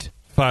 Guest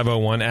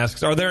 501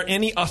 asks, are there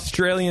any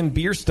Australian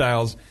beer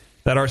styles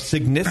that are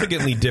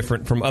significantly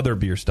different from other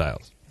beer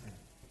styles?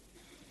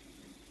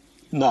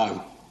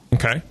 No.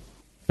 Okay.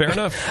 Fair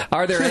enough.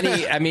 Are there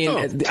any? I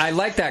mean, I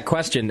like that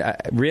question. I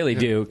really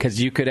do,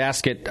 because you could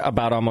ask it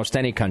about almost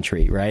any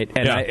country, right?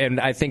 And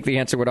I think the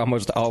answer would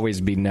almost always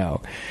be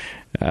no.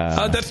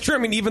 That's true. I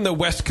mean, even the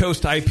West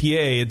Coast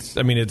IPA, it's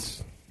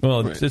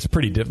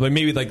pretty different. Like,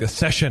 maybe like the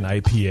Session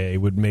IPA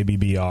would maybe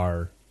be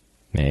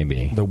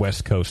the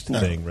West Coast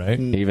thing, right?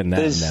 Even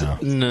that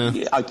no.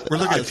 I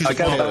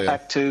go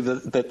back to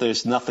that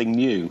there's nothing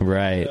new.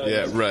 Right.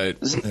 Yeah, right.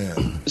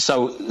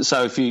 So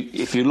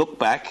if you look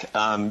back,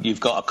 you've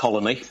got a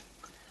colony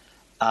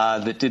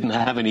that didn't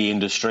have any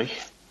industry,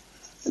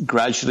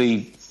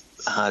 gradually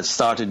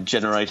started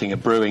generating a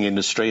brewing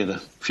industry and a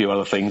few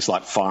other things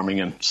like farming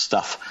and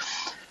stuff.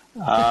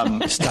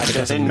 Stuff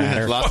doesn't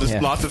matter. Lots of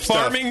stuff.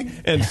 Farming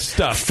and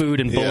stuff. Food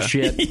and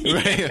bullshit.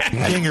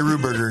 Kangaroo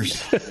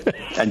burgers.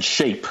 And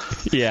sheep.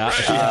 Yeah.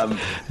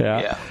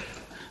 Yeah.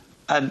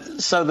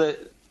 And so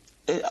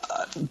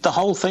the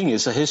whole thing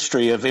is a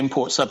history of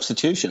import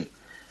substitution.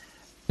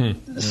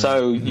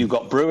 So you've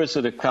got brewers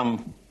that have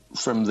come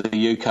from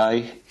the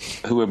UK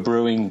who are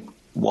brewing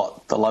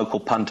what the local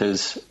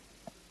punters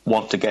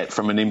want to get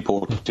from an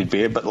imported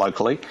beer, but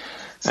locally.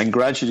 And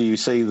gradually you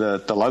see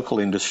the local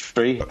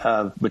industry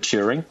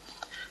maturing.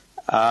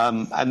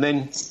 And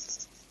then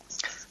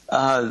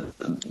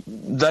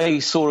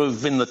they sort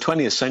of, in the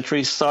 20th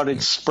century,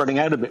 started spreading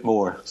out a bit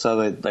more.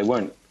 So they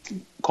weren't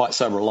quite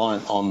so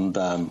reliant on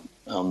the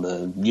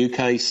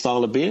UK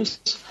style of beers.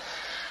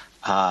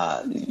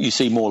 You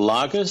see more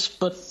lagers,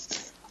 but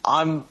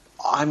I'm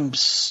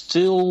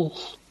still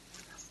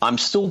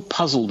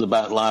puzzled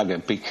about lager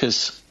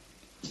because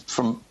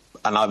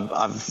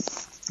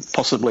I've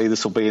possibly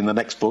this will be in the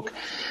next book.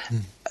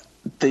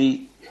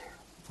 They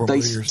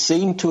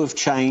seem to have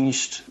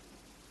changed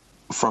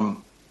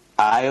from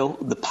ale.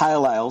 The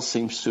pale ale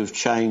seems to have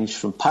changed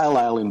from pale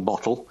ale in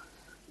bottle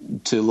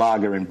to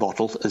lager in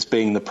bottle as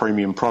being the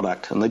premium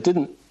product, and they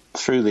didn't,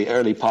 through the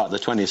early part of the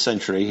 20th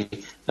century,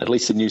 at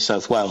least in New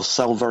South Wales,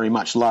 sell very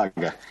much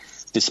lager,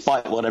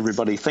 despite what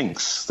everybody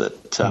thinks,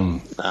 that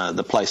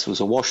the place was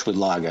awash with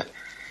lager.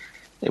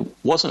 It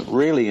wasn't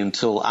really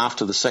until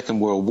after the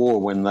Second World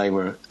War, when they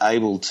were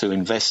able to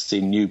invest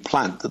in new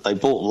plant, that they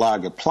bought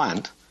lager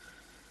plant.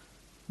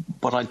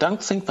 But I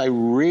don't think they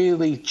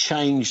really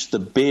changed the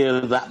beer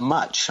that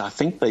much. I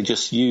think they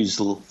just used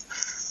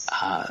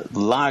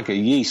lager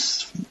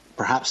yeast,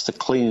 perhaps to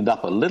clean it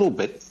up a little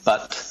bit,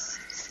 but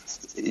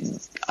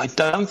I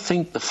don't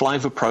think the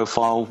flavour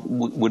profile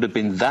would have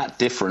been that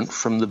different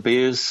from the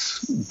beers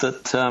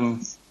that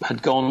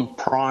had gone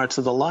prior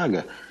to the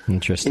lager.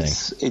 Interesting.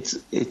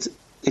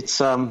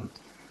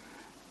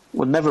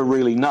 We'll never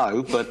really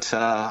know, but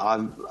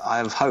I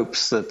have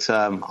hopes that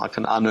I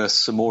can unearth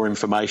some more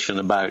information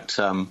about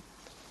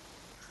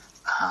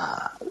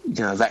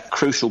that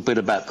crucial bit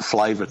about the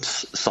flavour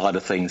side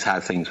of things, how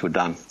things were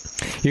done.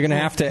 You're going to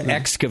have to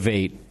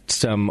excavate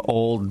some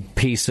old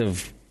piece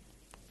of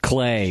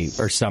clay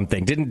or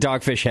something. Didn't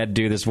Dogfish Head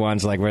do this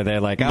once, like where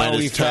they're like,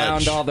 we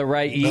found all the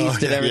right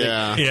yeast and everything.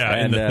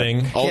 And the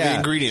thing. All the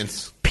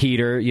ingredients.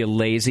 Peter, you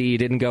lazy, you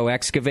didn't go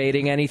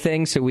excavating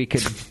anything so we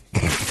could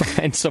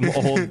find some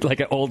old, like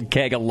an old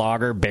keg of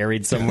lager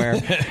buried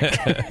somewhere.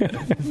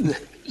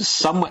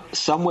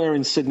 Somewhere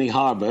in Sydney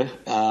Harbour,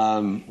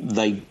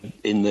 they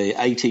in the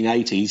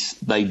 1880s,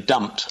 they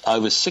dumped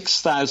over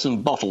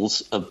 6,000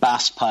 bottles of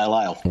Bass Pale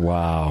Ale.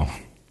 Wow.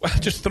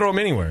 Just throw them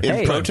anywhere.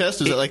 In protest?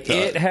 Is it like that?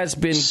 It has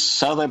been...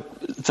 So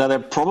they're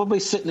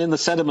probably sitting in the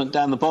sediment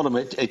down the bottom.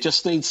 It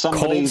just needs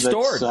somebody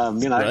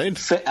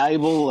that's fit,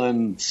 able,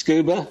 and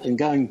scuba, and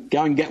go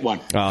and get one.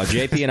 Oh,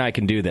 JP and I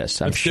can do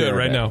this. I'm sure. Do it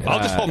right now.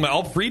 I'll just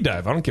I'll free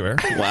dive. I don't care.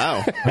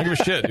 Wow. I don't give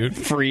a shit, dude.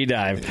 Free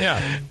dive.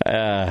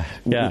 Yeah.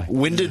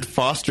 When did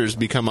Foster's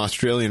become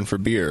Australian for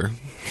beer?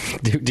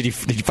 Did you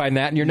find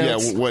that in your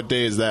notes? Yeah. What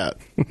day is that?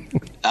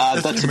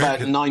 That's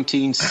about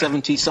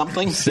 1970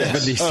 something.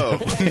 70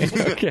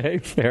 something. Okay,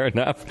 fair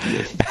enough.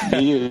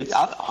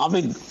 I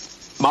mean,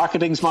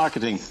 marketing's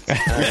marketing.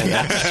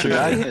 That's true.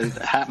 It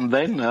happened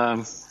then.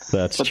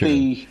 That's but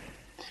true.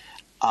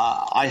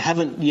 I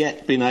haven't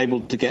yet been able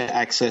to get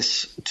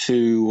access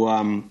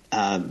to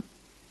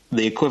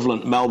the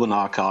equivalent Melbourne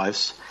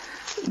archives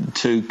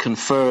to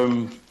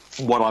confirm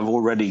what I've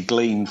already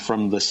gleaned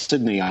from the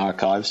Sydney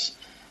archives.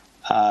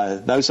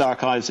 Those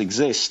archives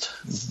exist,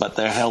 but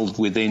they're held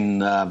within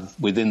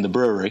the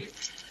brewery,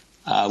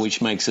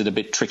 which makes it a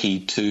bit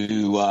tricky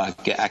to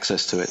get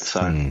access to it.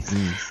 So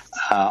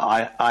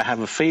I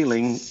have a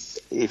feeling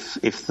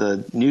if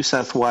the New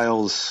South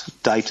Wales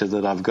data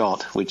that I've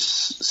got, which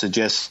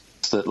suggests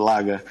that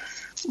lager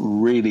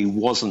really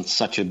wasn't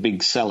such a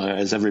big seller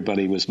as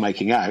everybody was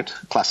making out,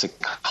 classic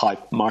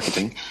hype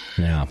marketing.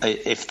 Yeah.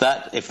 If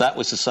that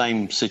was the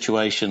same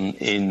situation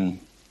in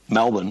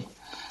Melbourne,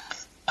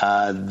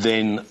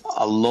 then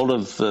a lot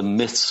of the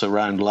myths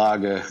around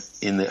lager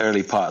in the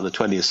early part of the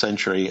 20th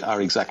century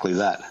are exactly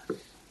that.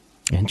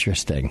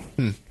 Interesting.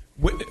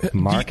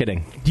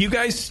 Marketing. Do you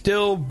guys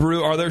still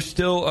brew? Are there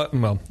still?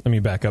 Well, let me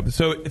back up.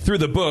 So through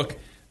the book,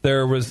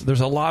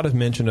 there's a lot of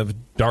mention of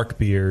dark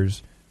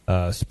beers,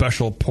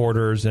 special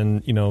porters,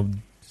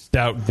 and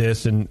stout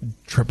this and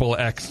triple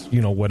X,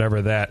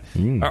 whatever that.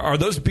 Are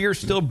those beers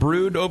still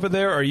brewed over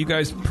there? Or are you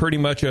guys pretty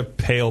much a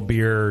pale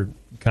beer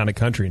kind of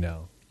country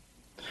now?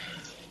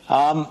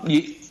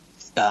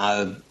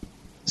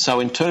 So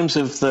in terms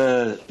of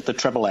the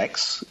Treble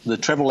X,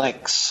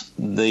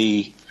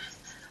 the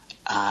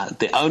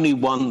only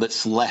one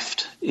that's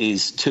left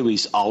is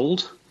Tooheys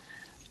Old,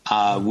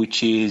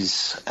 which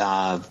is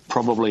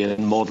probably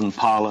in modern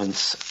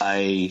parlance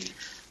a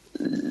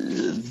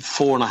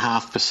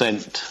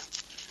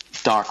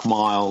 4.5% dark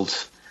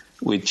mild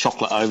with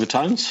chocolate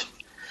overtones.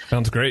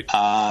 Sounds great.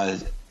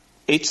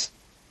 It's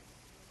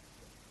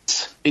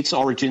its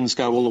origins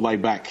go all the way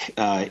back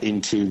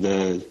into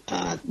the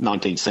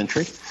 19th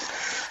century.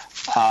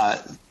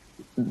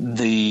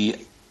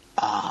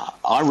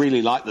 I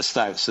really like the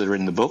stouts that are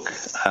in the book.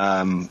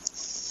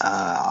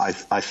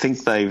 I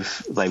think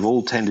they've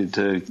all tended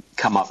to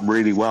come up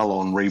really well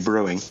on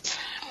rebrewing.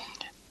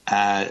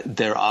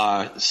 There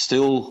are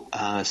still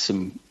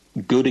some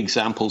good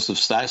examples of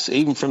stouts,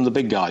 even from the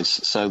big guys.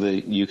 So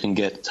that you can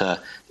get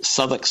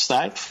Southwark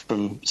Stout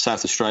from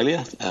South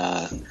Australia.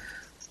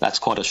 That's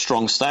quite a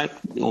strong stout,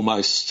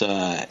 almost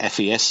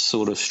FES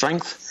sort of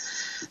strength.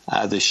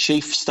 The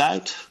Sheaf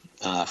Stout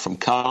from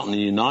Carlton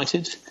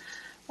United.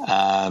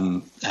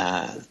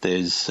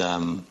 There's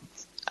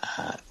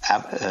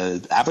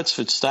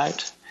Abbotsford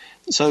Stout.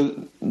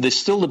 So there's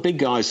still the big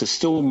guys are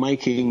still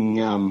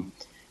making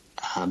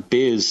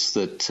beers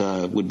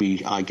that would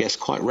be, I guess,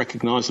 quite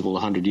recognisable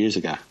 100 years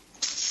ago.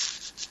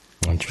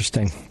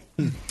 Interesting.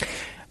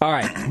 All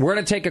right, we're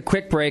going to take a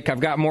quick break. I've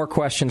got more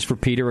questions for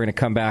Peter. We're going to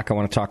come back. I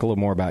want to talk a little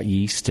more about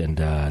yeast and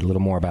a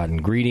little more about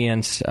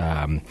ingredients.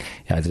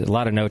 There's a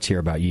lot of notes here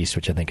about yeast,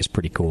 which I think is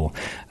pretty cool.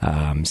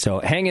 So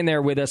hang in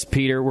there with us,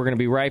 Peter. We're going to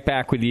be right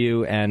back with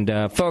you. And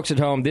folks at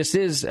home, this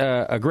is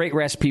a great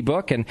recipe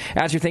book. And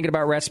as you're thinking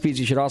about recipes,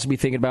 you should also be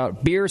thinking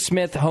about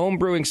Beersmith home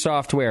brewing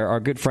software. Our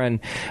good friend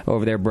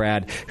over there,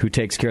 Brad, who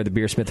takes care of the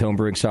Beersmith home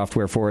brewing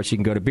software for us. You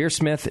can go to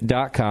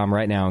beersmith.com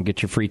right now and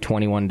get your free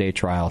 21-day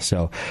trial.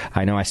 So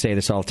I know I say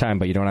this all the time,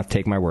 but you don't have to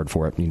take my word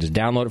for it. You can just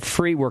download it for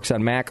free. Works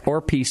on Mac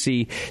or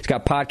PC. He's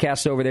got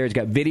podcasts over there. He's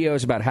got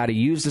videos about how to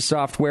use the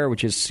software,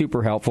 which is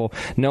super helpful.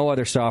 No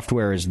other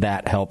software is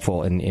that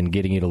helpful in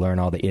getting you to learn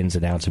all the ins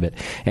and outs of it.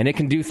 And it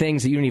can do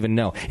things that you don't even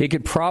know. It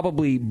could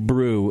probably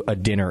brew a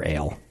dinner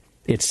ale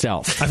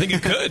itself. I think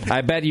it could.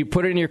 I bet you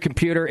put it in your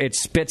computer, it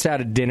spits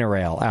out a dinner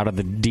ale out of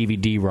the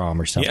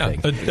DVD-ROM or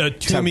something. Yeah,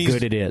 That's how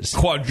good it is.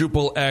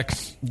 Quadruple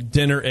X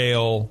dinner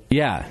ale.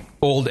 Yeah.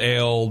 Old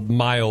ale,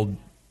 mild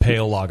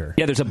pale lager.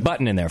 Yeah, there's a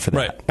button in there for that.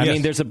 Right. I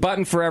mean, there's a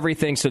button for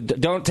everything, so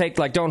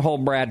don't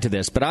hold Brad to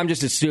this, but I'm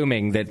just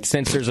assuming that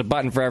since there's a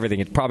button for everything,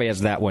 it probably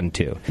has that one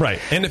too. Right.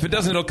 And if it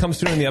doesn't, it'll come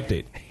soon in the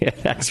update. Yeah,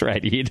 that's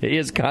right. He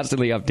is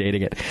constantly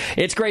updating it.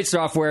 It's great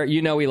software.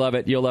 You know we love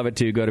it. You'll love it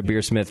too. Go to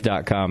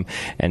beersmith.com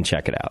and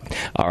check it out.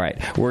 All right.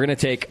 We're going to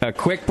take a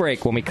quick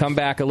break. When we come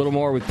back, a little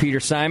more with Peter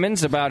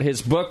Simons about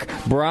his book,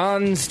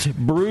 Bronzed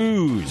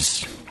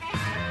Brews.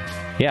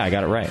 Yeah, I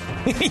got it right.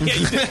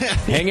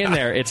 Hang in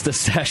there. It's The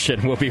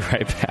Session. We'll be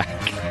right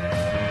back.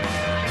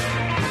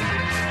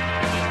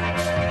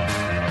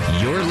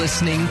 You're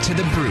listening to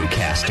the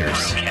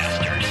Brewcasters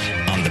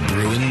on the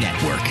Brewing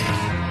Network.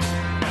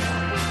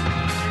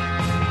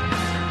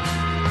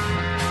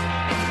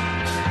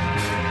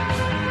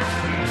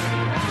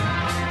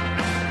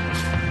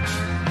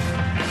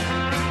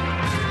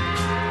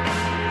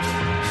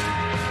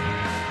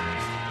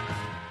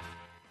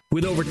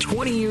 With over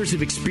 20 years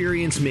of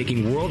experience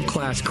making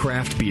world-class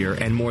craft beer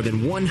and more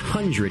than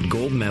 100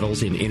 gold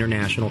medals in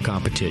international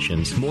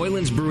competitions,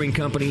 Moylan's Brewing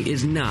Company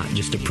is not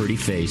just a pretty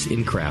face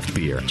in craft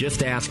beer.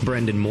 Just ask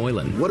Brendan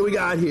Moylan. What do we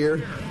got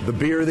here? The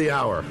beer of the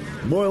hour.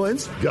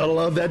 Moylan's, gotta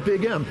love that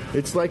big M.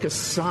 It's like a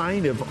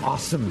sign of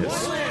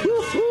awesomeness.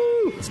 Woo-hoo!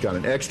 It's got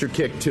an extra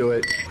kick to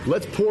it.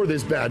 Let's pour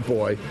this bad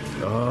boy.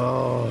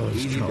 Oh,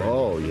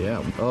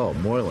 yeah. Oh,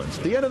 Moylan's.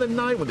 The end of the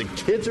night when the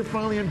kids are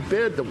finally in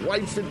bed, the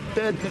wife's in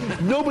bed,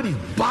 nobody's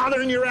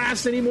bothering your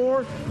ass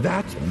anymore.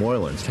 That's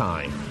Moylan's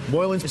time.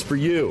 Moylan's is for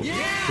you.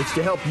 Yeah. It's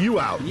to help you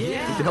out.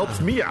 Yeah. It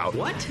helps me out.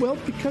 What? Well,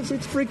 because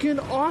it's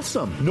freaking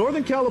awesome.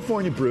 Northern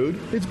California brewed.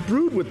 It's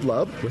brewed with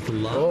love. With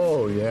love?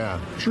 Oh, yeah.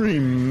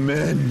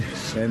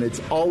 Tremendous. And it's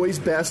always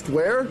best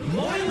where?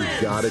 Moylan's.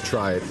 You gotta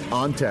try it.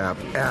 On tap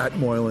at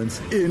Moylan's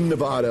in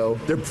Novato.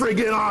 They're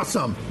friggin'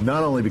 awesome.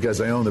 Not only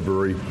because I own the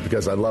brewery,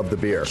 because I love the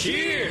beer.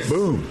 Cheers!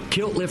 Boom.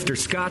 Kilt Lifter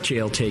Scotch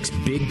Ale takes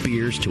big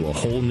beers to a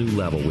whole new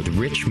level with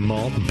rich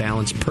malt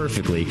balanced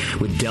perfectly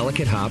with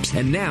delicate hops,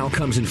 and now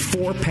comes in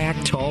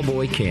 4-pack tall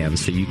boy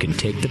cans so you can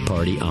take the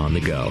party on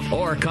the go.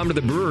 Or come to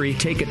the brewery,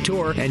 take a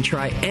tour, and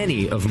try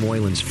any of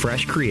Moylan's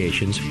fresh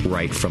creations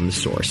right from the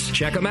source.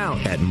 Check them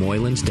out at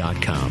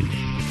moylans.com.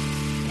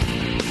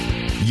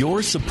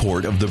 Your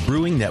support of the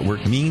Brewing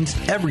Network means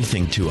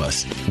everything to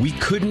us. We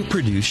couldn't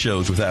produce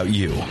shows without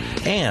you.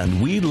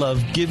 And we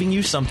love giving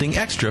you something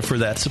extra for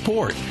that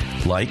support.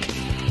 Like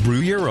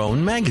Brew Your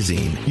Own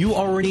magazine. You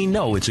already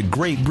know it's a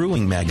great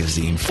brewing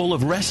magazine full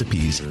of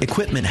recipes,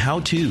 equipment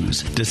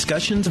how-tos,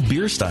 discussions of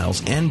beer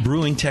styles, and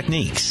brewing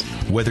techniques.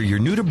 Whether you're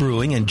new to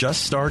brewing and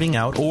just starting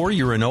out or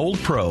you're an old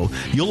pro,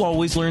 you'll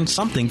always learn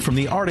something from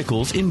the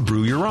articles in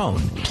Brew Your Own.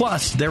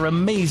 Plus, they're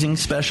amazing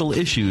special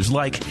issues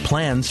like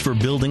plans for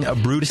building a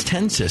Brutus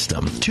 10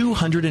 system,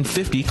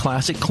 250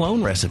 classic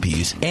clone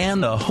recipes,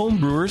 and the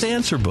Homebrewer's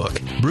Answer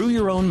Book. Brew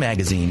Your Own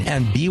magazine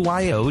and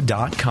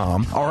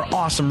BYO.com are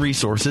awesome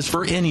resources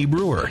for any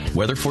brewer,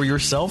 whether for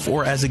yourself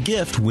or as a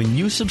gift. When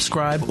you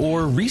subscribe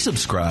or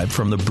resubscribe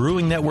from the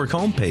Brewing Network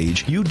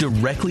homepage, you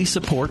directly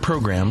support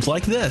programs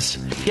like this.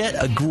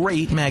 Get a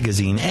great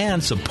magazine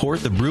and support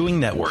the Brewing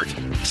Network.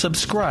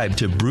 Subscribe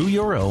to Brew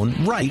Your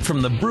Own right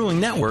from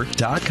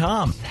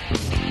thebrewingnetwork.com.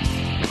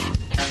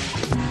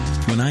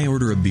 When I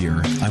order a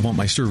beer, I want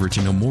my server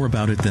to know more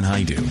about it than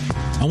I do.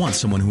 I want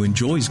someone who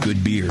enjoys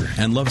good beer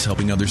and loves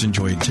helping others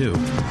enjoy it too.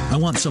 I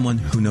want someone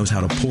who knows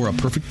how to pour a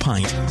perfect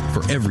pint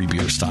for every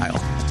beer style.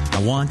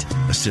 I want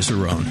a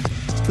Cicerone.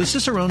 The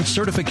Cicerone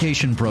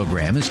Certification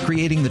Program is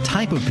creating the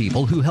type of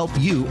people who help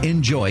you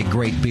enjoy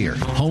great beer.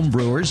 Home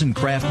brewers and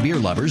craft beer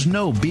lovers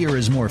know beer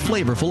is more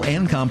flavorful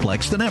and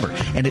complex than ever,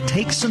 and it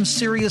takes some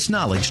serious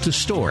knowledge to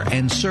store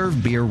and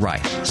serve beer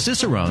right.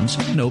 Cicerones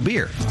know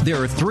beer.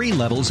 There are 3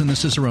 levels in the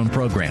Cicerone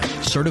program: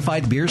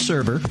 Certified Beer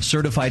Server,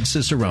 Certified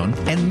Cicerone,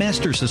 and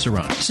Master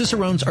Cicerone.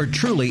 Cicerones are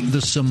truly the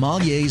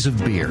sommeliers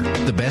of beer.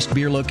 The best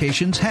beer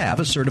locations have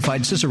a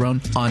Certified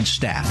Cicerone on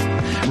staff.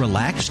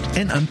 Relaxed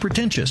and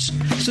unpretentious.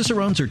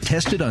 Cicerones are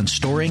tested on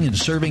storing and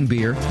serving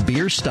beer,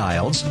 beer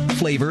styles,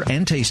 flavor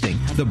and tasting,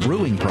 the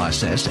brewing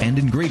process and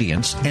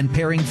ingredients, and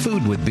pairing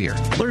food with beer.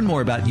 Learn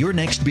more about your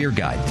next beer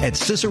guide at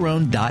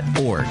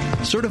cicerone.org.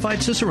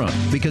 Certified Cicerone,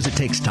 because it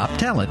takes top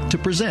talent to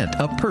present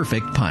a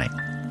perfect pint.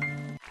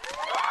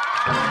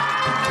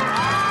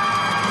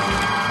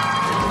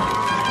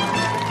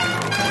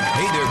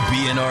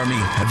 BN Army,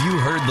 have you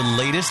heard the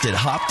latest at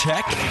Hop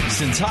Tech?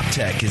 Since Hop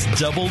Tech has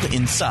doubled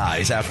in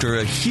size after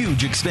a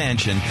huge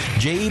expansion,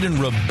 Jade and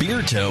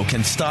Roberto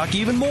can stock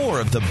even more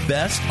of the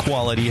best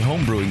quality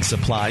homebrewing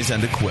supplies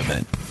and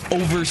equipment.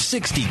 Over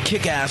 60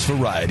 kick-ass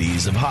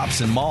varieties of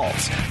hops and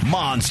malts,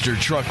 monster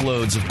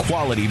truckloads of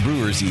quality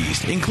brewer's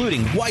yeast,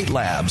 including White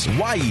Labs,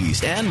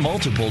 Y-yeast, and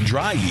multiple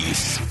dry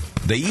yeasts.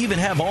 They even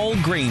have all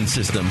grain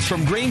systems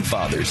from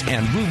Grainfathers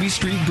and Ruby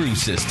Street Brew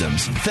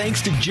Systems, thanks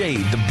to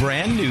Jade, the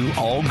brand new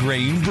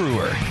all-grain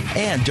brewer.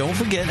 And don't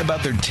forget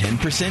about their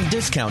 10%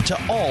 discount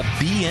to all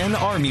BN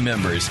Army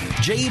members.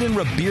 Jade and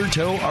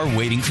Roberto are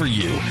waiting for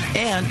you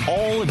and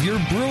all of your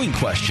brewing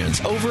questions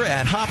over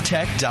at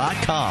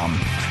hoptech.com.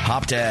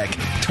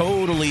 Hoptech,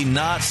 totally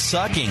not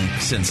sucking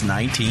since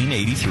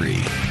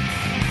 1983.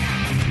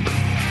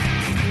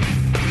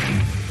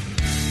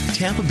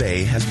 Tampa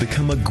Bay has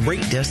become a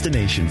great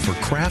destination for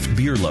craft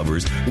beer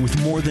lovers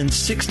with more than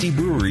 60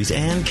 breweries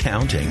and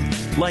counting,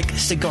 like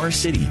Cigar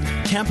City,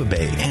 Tampa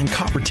Bay, and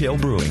Coppertail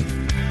Brewing.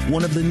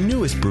 One of the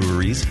newest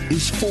breweries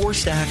is Four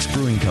Stacks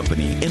Brewing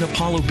Company in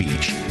Apollo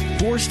Beach.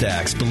 Four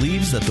Stacks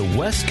believes that the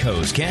West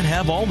Coast can't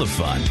have all the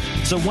fun,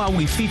 so while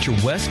we feature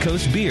West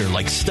Coast beer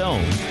like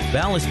Stone,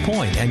 Ballast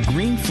Point, and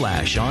Green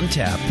Flash on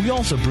tap, we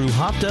also brew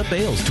hopped up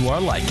ales to our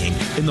liking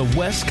in the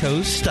West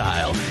Coast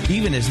style,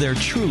 even as they're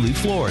truly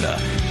Florida.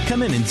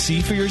 Come in and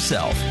see for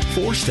yourself.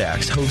 Four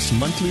Stacks hosts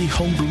monthly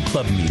homebrew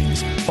club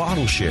meetings,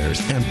 bottle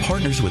shares, and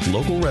partners with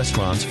local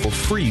restaurants for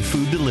free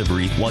food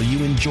delivery while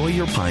you enjoy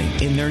your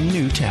pint in their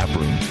new tap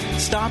room.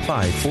 Stop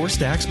by Four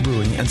Stacks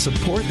Brewing and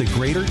support the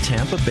greater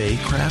Tampa Bay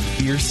craft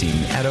beer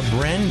scene at a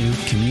brand new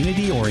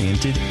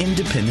community-oriented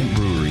independent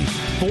brewery.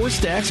 Four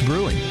Stacks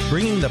Brewing,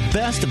 bringing the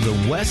best of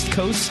the West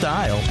Coast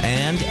style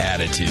and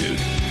attitude.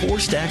 Four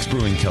Stacks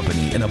Brewing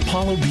Company in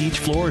Apollo Beach,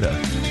 Florida.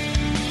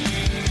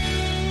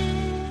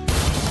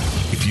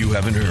 If you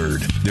haven't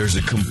heard, there's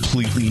a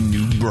completely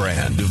new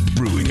brand of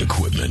brewing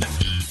equipment.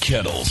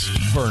 Kettles,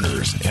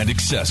 burners, and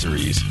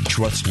accessories.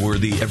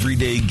 Trustworthy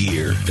everyday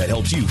gear that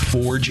helps you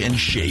forge and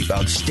shape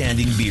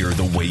outstanding beer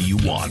the way you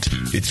want.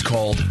 It's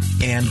called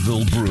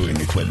Anvil Brewing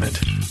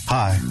Equipment.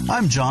 Hi,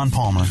 I'm John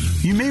Palmer.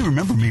 You may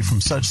remember me from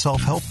such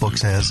self-help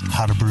books as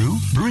How to Brew,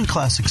 Brewing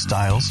Classic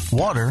Styles,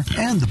 Water,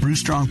 and the Brew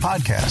Strong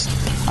podcast.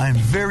 I am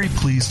very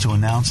pleased to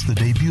announce the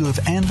debut of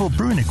Anvil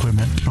Brewing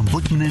Equipment from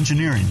Blickman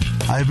Engineering.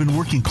 I have been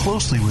working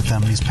closely with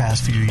them these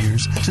past few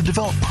years to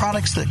develop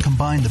products that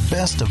combine the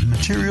best of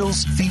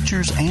materials,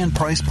 features, and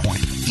price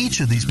point.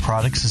 Each of these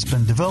products has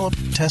been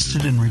developed,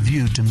 tested, and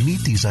reviewed to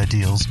meet these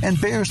ideals and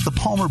bears the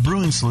Palmer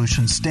Brewing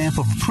Solutions stamp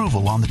of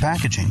approval on the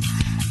packaging.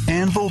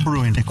 Anvil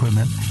Brewing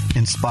Equipment,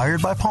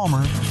 inspired by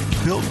Palmer,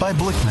 built by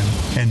Blickman,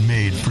 and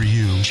made for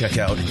you. Check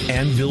out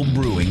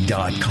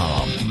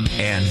anvilbrewing.com.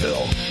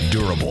 Anvil.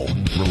 Durable,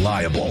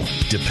 reliable,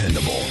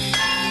 dependable.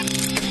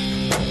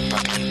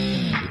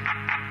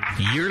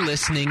 You're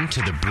listening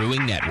to the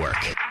Brewing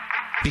Network.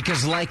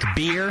 Because like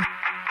beer, radio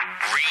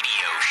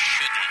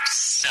shouldn't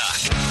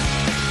suck.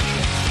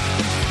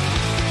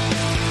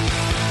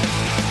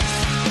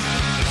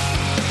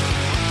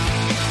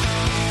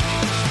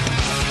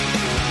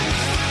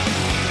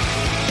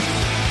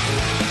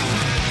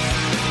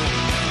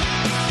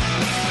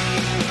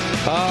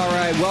 All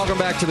right, welcome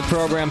back to the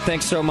program.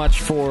 Thanks so much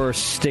for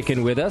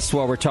sticking with us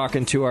while we're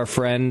talking to our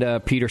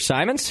friend Peter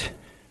Simons,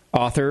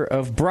 author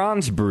of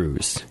Bronze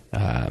Brews.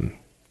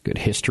 Good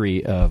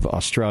history of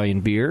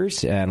Australian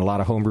beers and a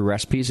lot of homebrew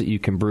recipes that you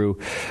can brew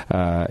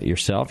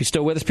yourself. You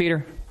still with us,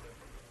 Peter?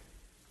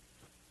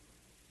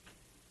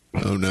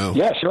 Oh, no.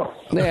 Yeah, sure.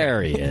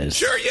 There he is.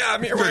 Sure, yeah,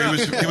 I'm here.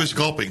 He was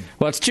gulping.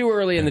 Well, it's too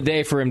early in the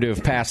day for him to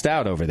have passed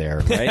out over there,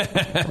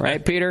 right?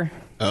 Right, Peter?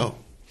 Oh.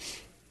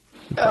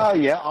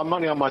 Yeah, I'm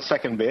only on my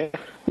second beer.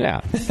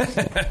 Yeah.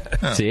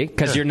 See?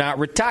 Because you're not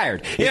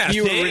retired. Yeah, if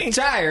you see? were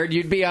retired,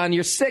 you'd be on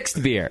your sixth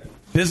beer.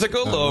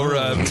 Physical or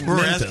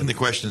we're asking the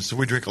questions, so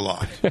we drink a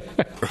lot.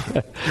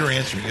 You're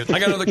answering it. I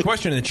got another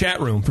question in the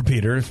chat room for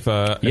Peter, if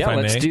I may.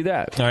 Let's do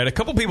that. All right, a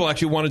couple people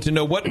actually wanted to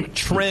know what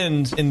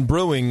trends in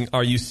brewing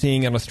are you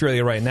seeing in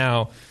Australia right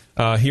now?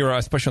 Here,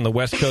 especially on the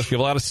West Coast, we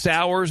have a lot of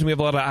sours and we have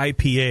a lot of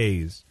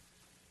IPAs.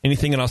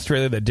 Anything in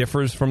Australia that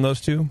differs from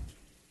those two?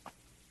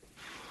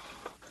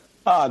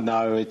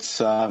 No, it's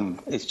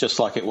just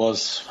like it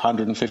was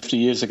 150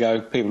 years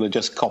ago. People are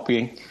just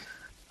copying.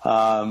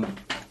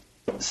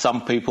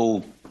 Some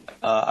people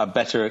are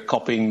better at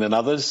copying than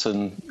others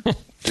and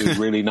do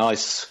really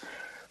nice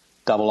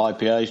double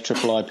IPAs,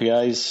 triple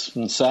IPAs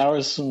and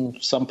sours,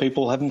 and some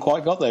people haven't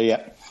quite got there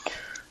yet.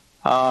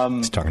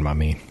 He's talking about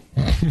me.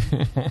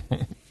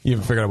 You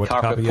haven't figured out what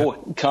to copy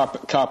yet?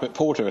 Carpet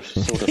porter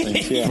sort of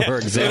things, yeah. For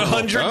example.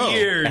 100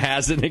 years.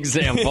 As an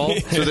example.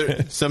 So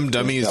there some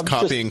dummies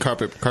copying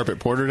carpet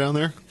porter down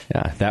there?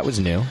 Yeah, that was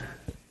new.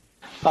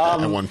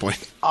 At one point.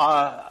 It's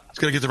got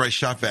to get the right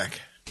shot back.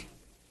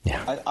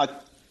 Yeah.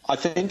 I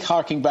think,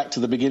 harking back to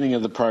the beginning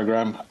of the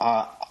program,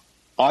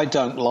 I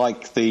don't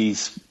like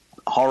these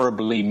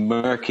horribly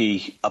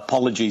murky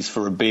apologies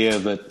for a beer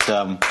that...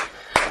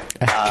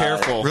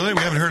 Careful. Really?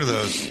 We haven't heard of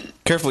those.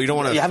 Careful, you don't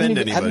want to offend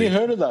anybody. Haven't you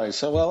heard of those?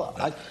 So, well,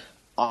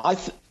 I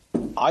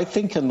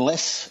think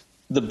unless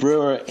the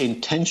brewer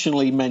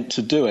intentionally meant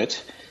to do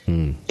it,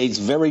 it's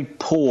very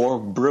poor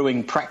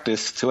brewing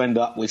practice to end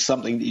up with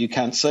something that you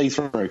can't see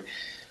through.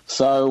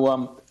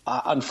 So,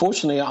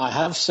 unfortunately, I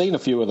have seen a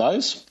few of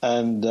those,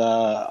 and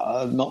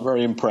I'm not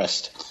very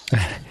impressed.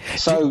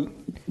 So,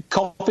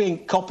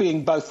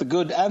 copying both the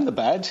good and the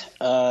bad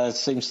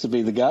seems to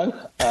be the go.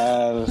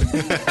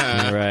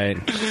 Right.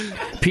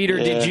 Peter,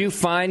 did you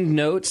find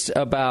notes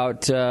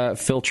about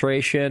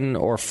filtration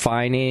or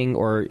fining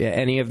or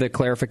any of the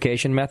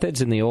clarification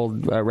methods in the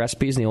old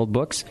recipes, in the old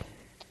books?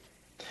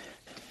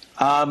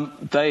 Again,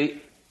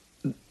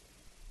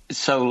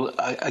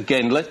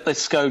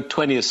 let's go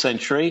 20th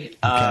century.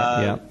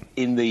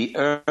 In the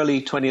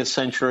early 20th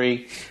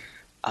century,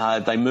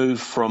 they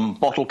moved from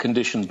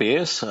bottle-conditioned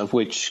beers, of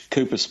which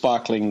Cooper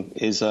Sparkling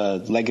is a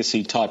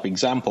legacy-type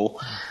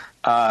example,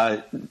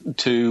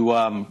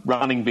 to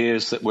running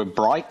beers that were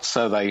bright,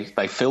 so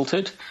they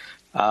filtered.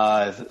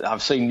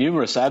 I've seen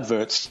numerous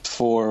adverts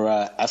for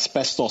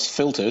asbestos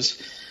filters.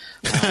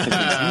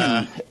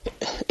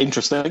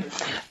 Interesting.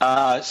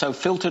 So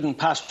filtered and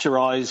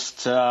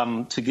pasteurized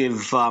to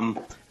give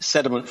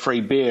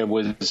sediment-free beer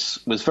was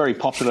very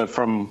popular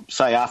from,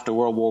 say, after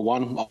World War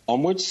I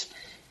onwards.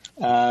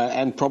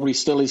 And probably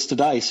still is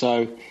today.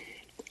 So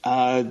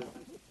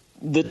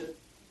the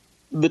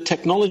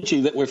technology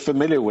that we're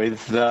familiar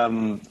with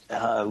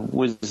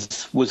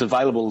was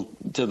available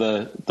to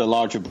the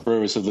larger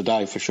brewers of the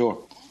day, for sure.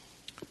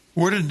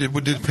 Where did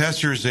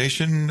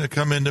pasteurization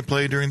come into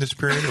play during this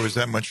period, or was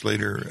that much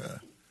later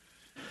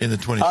in the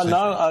 20th century?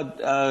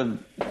 No,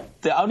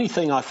 the only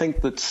thing I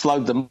think that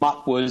slowed them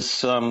up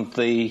was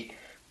the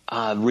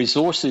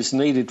resources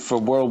needed for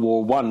World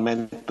War I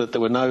meant that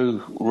there were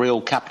no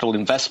real capital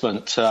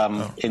investment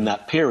in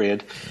that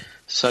period.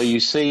 So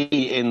you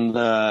see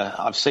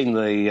I've seen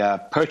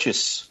the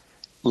purchase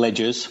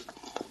ledgers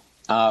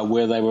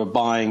where they were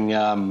buying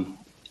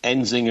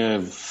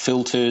Enzinger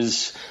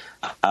filters,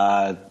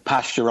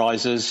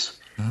 pasteurizers,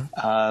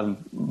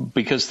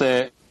 because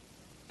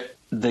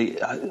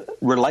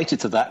related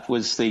to that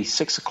was the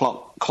 6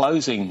 o'clock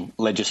closing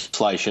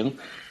legislation,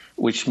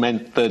 which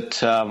meant that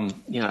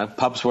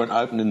pubs weren't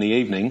open in the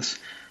evenings,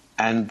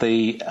 and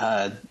the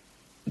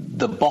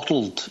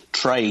bottled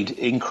trade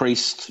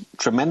increased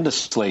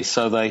tremendously.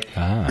 So they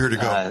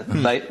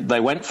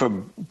went for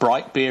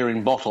bright beer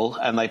in bottle,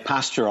 and they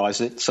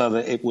pasteurized it so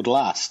that it would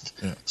last.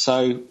 Yeah.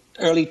 So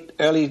early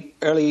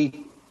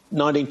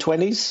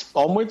 1920s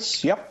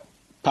onwards,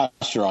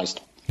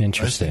 pasteurized.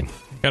 Interesting.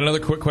 Got another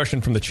quick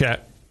question from the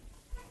chat.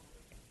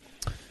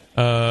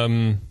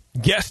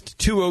 Guest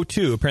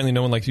 202, apparently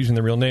no one likes using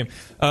the real name,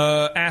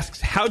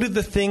 asks, how did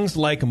the things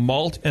like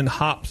malt and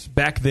hops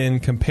back then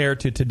compare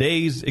to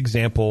today's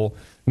example,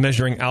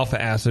 measuring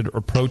alpha acid or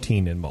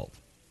protein in malt?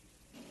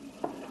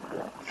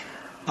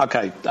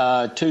 Okay,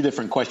 two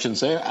different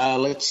questions there.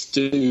 Let's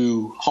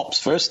do hops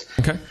first.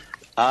 Okay.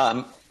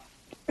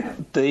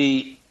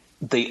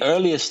 The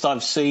earliest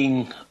I've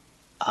seen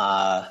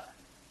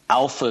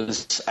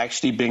alphas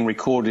actually being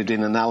recorded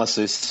in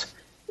analysis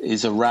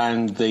is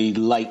around the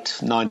late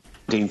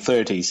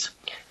 1930s.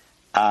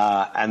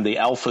 And the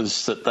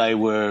alphas that they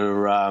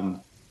were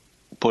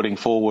putting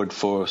forward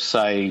for,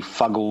 say,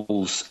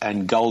 Fuggles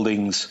and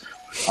Goldings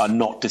are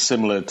not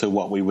dissimilar to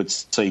what we would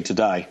see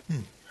today.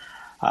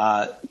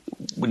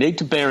 We need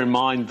to bear in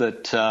mind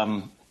that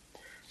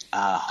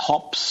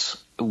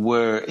hops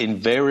were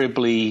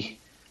invariably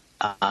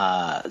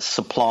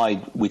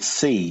supplied with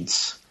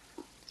seeds.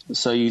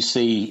 So you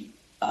see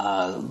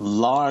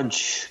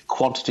large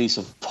quantities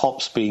of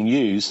hops being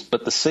used,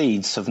 but the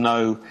seeds have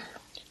no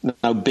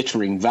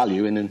bittering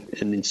value, and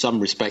in some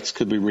respects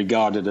could be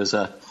regarded as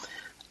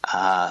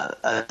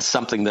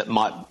something that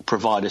might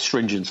provide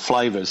astringent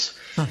flavors.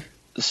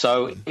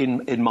 So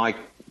in my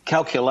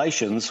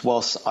calculations,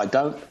 whilst I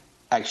don't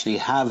actually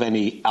have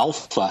any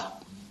alpha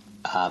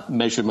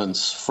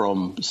measurements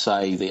from,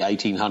 say, the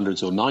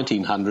 1800s or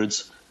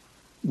 1900s,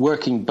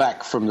 working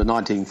back from the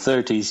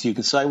 1930s, you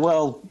could say,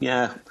 well,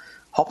 yeah,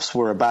 hops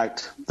were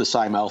about the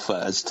same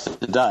alpha as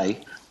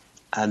today,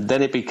 and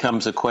then it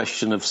becomes a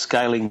question of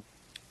scaling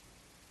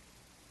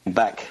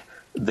back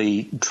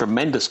the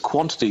tremendous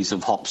quantities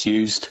of hops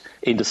used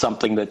into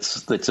something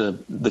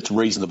that's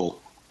reasonable.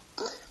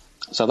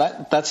 So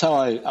that's how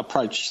I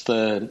approach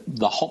the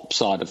hop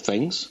side of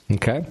things.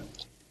 Okay.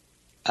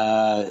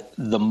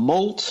 The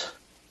malt.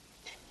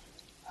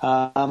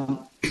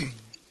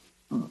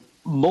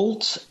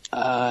 Malt,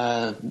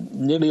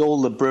 nearly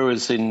all the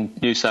brewers in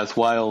New South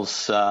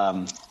Wales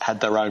had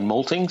their own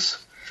maltings.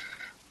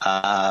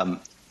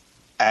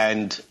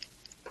 And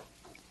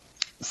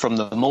from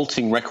the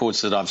malting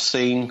records that I've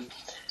seen,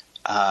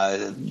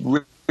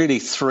 really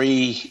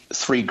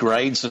three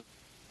grades of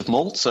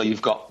malt. So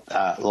you've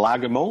got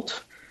lager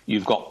malt,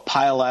 you've got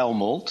pale ale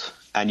malt,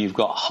 and you've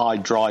got high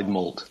dried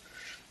malt.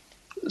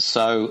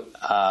 So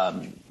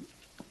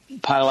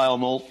pale ale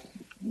malt,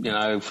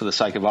 for the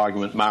sake of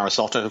argument, Maris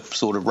Otter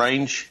sort of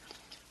range.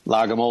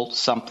 Lager malt,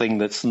 something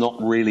that's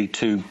not really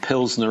too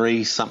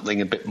pilsnery,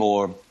 something a bit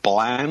more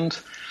bland.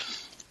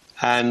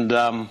 And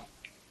the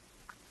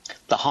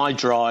high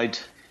dried,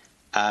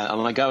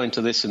 and I go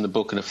into this in the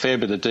book in a fair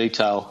bit of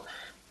detail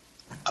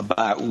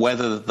about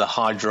whether the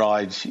high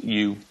dried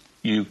you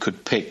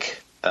could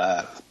pick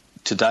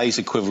today's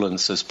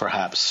equivalents as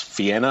perhaps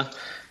Vienna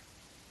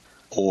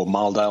or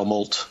Maldale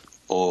malt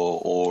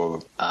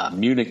or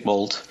Munich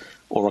malt,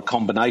 or a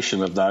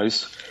combination of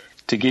those,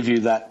 to give you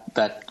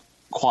that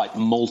quite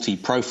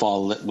malty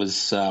profile that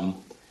was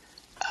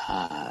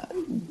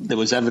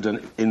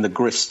evident in the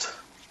grist.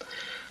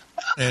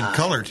 And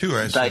color too,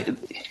 I see.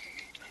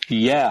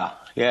 Yeah,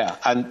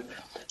 and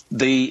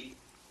the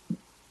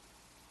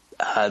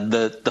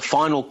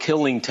final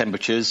kilning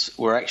temperatures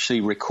were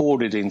actually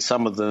recorded in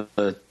some of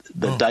the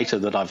data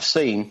that I've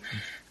seen,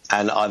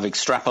 and I've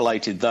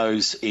extrapolated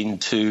those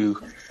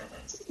into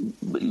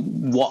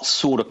what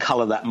sort of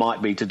colour that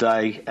might be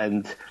today.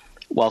 And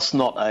whilst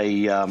not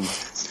a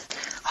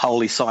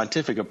wholly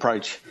scientific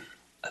approach,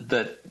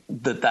 that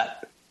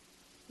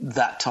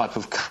type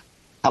of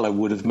colour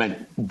would have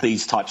meant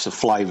these types of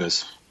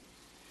flavours.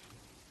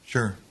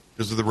 Sure,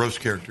 because of the roast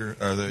character,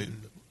 or the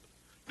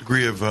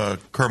degree of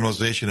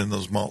caramelization in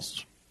those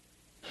malts.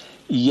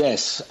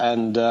 Yes,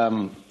 and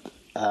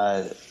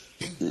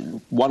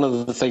one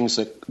of the things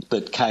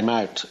that came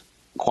out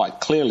quite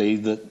clearly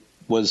that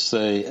was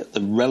the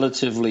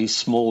relatively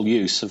small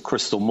use of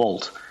crystal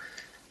malt.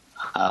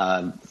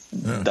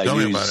 They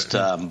used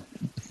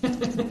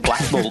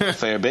black malt a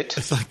fair bit,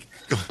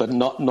 but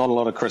not a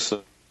lot of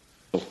crystal.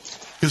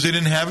 Because they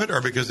didn't have it, or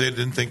because they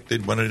didn't think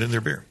they'd want it in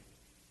their beer?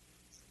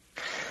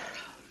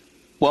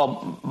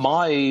 Well,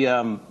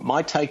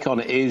 my take on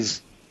it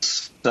is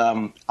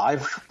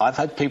I've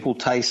had people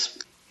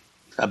taste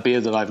a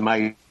beer that I've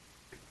made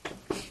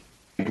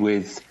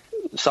with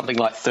something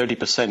like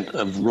 30%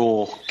 of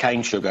raw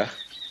cane sugar,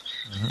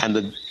 and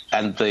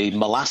the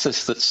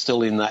molasses that's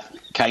still in that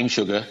cane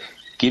sugar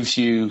gives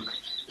you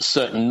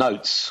certain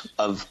notes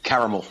of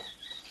caramel,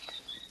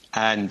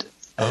 and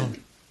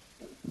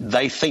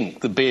they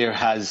think the beer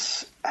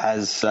has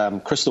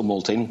crystal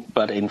malt in,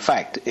 but in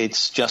fact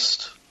it's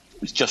just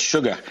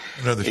sugar.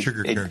 Another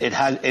sugar character.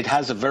 It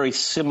has a very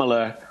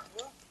similar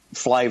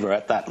flavour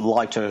at that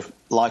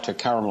lighter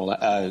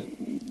caramel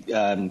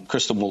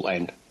crystal malt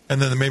end.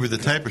 And then maybe the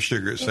type of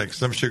sugar. It's like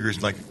some sugars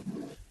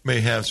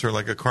may have sort of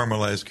like a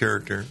caramelized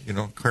character,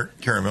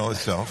 caramel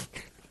itself,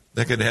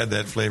 that could add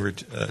that flavor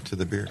to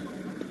the beer.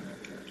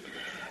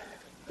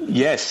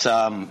 Yes,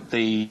 so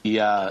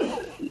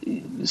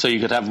you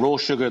could have raw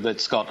sugar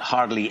that's got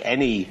hardly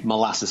any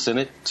molasses in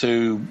it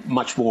to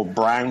much more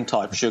brown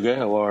type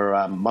sugar or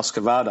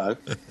muscovado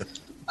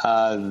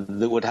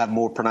that would have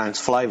more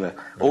pronounced flavour.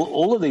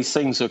 All of these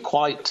things are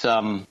quite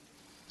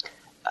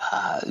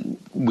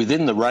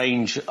within the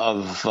range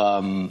of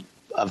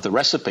the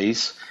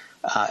recipes.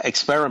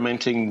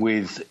 Experimenting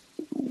with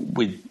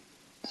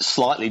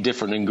slightly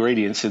different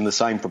ingredients in the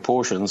same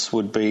proportions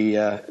would be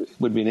an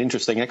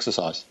interesting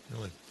exercise.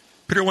 Really?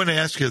 Peter, I want to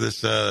ask you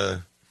this: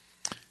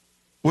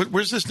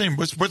 where's this name?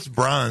 What's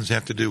bronze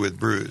have to do with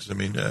Brews? I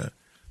mean, talking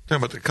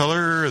about the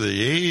color, the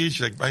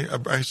age. Like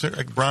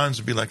bronze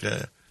would be like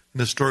an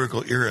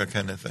historical era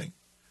kind of thing.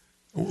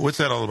 What's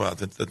that all about?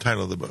 The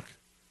title of the book.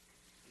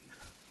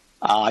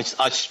 I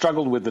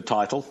struggled with the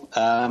title.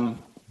 In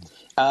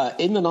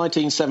the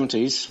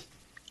 1970s,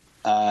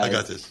 I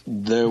got this.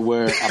 There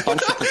were a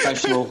bunch of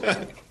professional.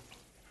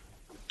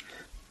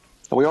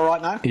 Are we all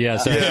right now?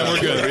 Yes. Yeah, we're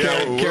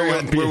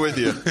good. We're with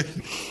you.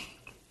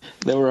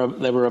 There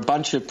were a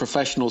bunch of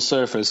professional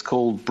surfers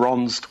called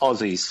Bronzed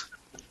Aussies.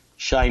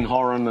 Shane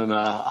Horan and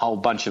a whole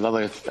bunch of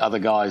other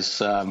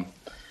guys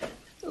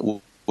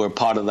were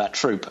part of that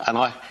troupe, and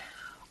I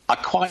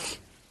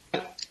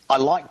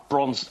like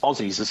Bronzed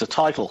Aussies as a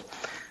title,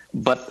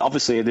 but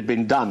obviously it had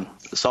been done.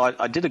 So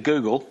I did a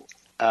Google,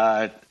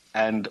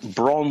 and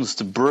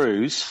bronzed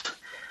Brews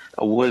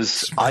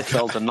was, I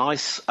felt, a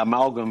nice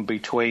amalgam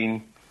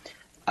between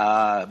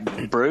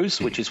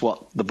Brews, which is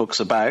what the book's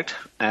about,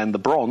 and the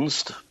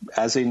bronzed,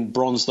 as in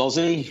bronzed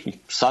Aussie,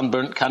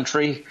 sunburnt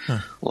country,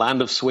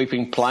 land of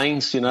sweeping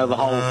plains, the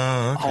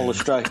whole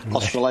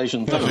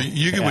Australasian thing. So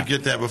you would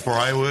get that before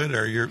I would,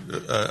 or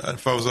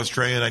if I was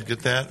Australian, I'd get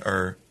that,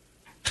 or...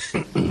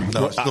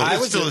 No,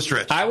 it's still a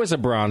stretch. I was a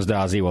bronzed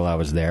Aussie while I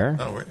was there.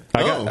 Oh, right.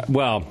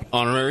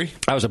 Honorary?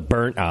 I was a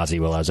burnt Aussie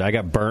while I was there. I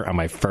got burnt on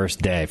my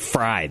first day.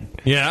 Fried.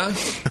 Yeah?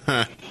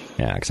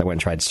 Yeah, because I went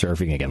and tried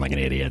surfing again like an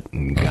idiot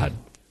and got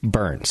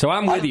burnt. So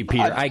I'm with you,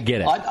 Peter. I get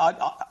it.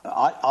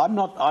 I'm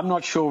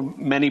not sure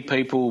many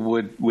people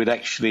would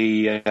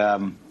actually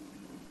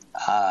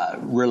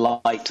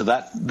relate to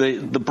that.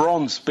 The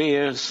bronze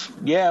beers,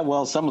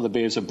 some of the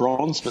beers are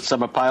bronze, but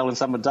some are pale and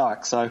some are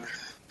dark. So...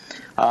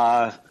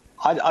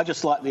 I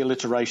just like the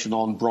alliteration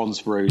on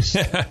bronze Brews.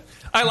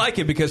 I like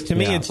it because to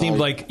me it seems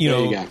like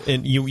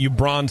you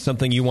bronze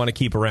something you want to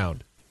keep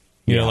around.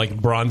 You know, like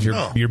bronze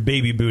your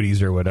baby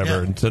booties or whatever.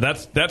 Yeah. And so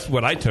that's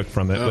what I took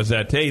from it was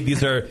that hey,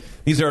 these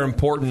are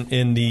important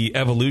in the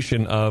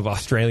evolution of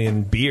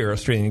Australian beer,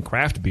 Australian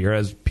craft beer,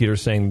 as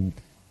Peter's saying.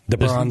 The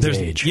Bronze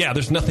Age. Yeah,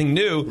 there's nothing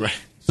new. Right.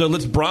 So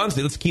let's bronze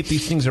it. Let's keep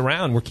these things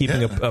around. We're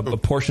keeping a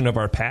portion of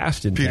our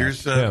past in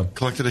Peter's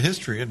collected a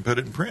history and put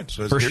it in print.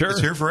 So it's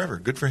here forever.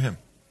 Good for him.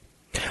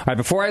 All right,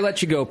 before I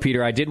let you go,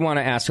 Peter, I did want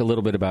to ask a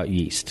little bit about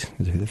yeast.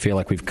 I feel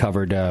like we've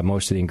covered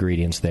most of the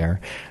ingredients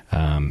there,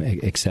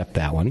 except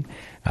that one.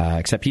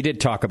 Except you did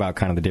talk about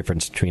kind of the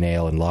difference between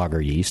ale and lager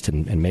yeast,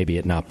 and maybe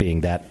it not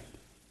being that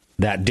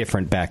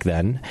different back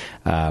then.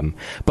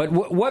 But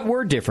what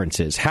were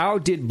differences? How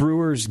did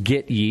brewers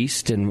get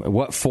yeast, and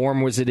what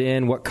form was it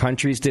in? What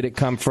countries did it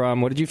come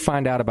from? What did you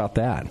find out about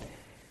that?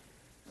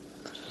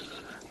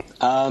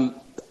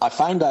 I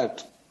found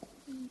out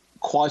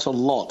quite a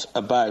lot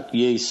about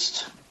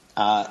yeast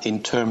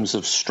in terms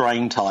of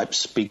strain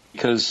types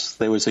because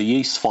there was a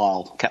yeast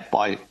file kept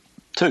by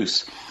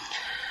Toos.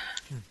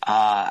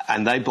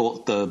 And they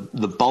bought the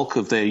bulk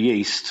of their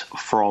yeast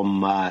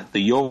from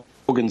the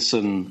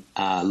Jorgensen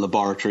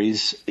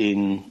laboratories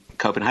in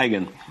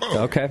Copenhagen.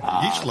 Okay.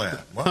 Yeast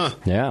lab. Wow.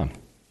 Yeah.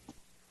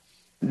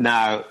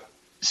 Now,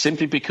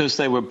 simply because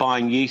they were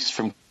buying yeast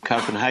from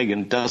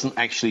Copenhagen doesn't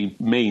actually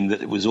mean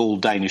that it was all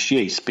Danish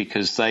yeast,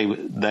 because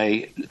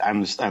they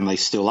and they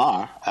still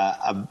are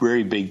a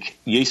very big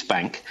yeast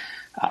bank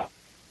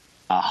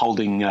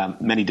holding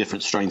many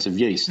different strains of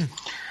yeast.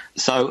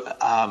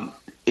 So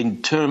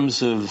in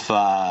terms of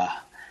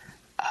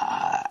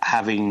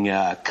having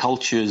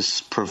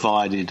cultures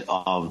provided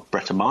of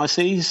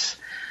Brettanomyces,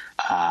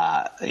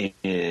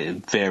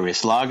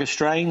 various lager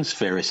strains,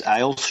 various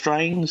ale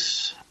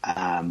strains,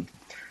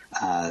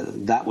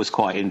 that was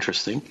quite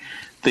interesting.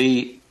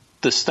 The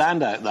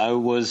standout, though,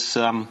 was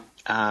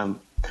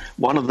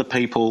one of the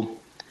people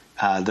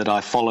that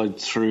I followed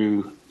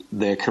through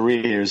their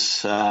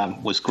careers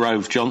was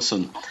Grove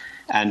Johnson,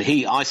 and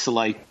he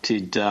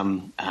isolated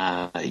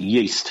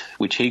yeast,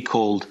 which he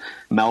called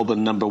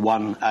Melbourne No.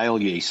 1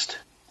 ale yeast.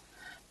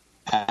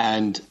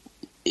 And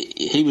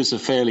he was a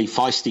fairly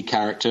feisty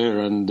character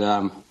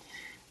and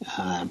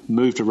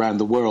moved around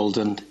the world,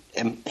 and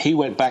he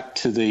went back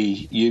to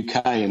the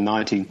UK in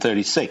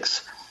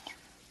 1936.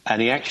 And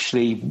he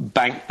actually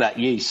banked that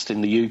yeast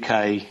in the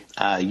UK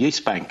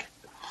yeast bank.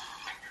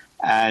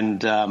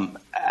 And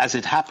as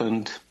it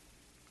happened,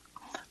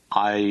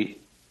 I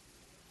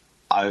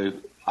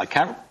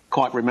can't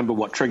quite remember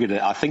what triggered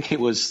it. I think it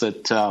was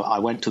that I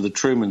went to the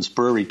Truman's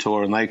Brewery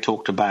Tour and they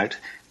talked about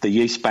the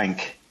yeast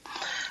bank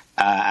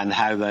and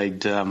how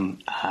they'd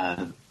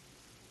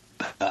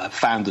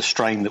found the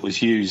strain that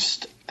was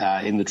used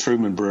in the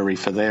Truman Brewery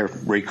for their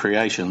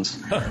recreations.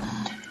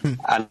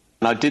 And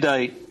I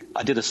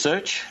did a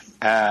search,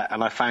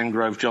 and I found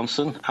Grove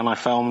Johnson, and I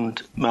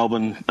found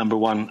Melbourne No.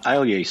 1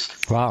 ale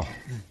yeast. Wow.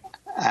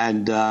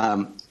 And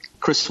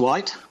Chris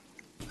White,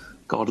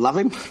 God love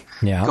him,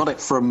 got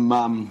it from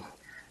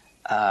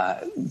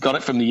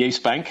the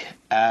yeast bank,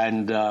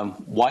 and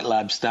White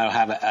Labs now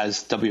have it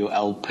as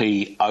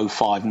WLP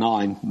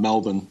 059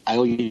 Melbourne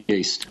ale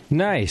yeast.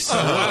 Nice.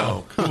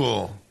 Oh,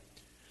 cool.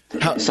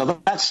 So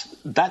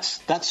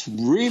that's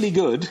really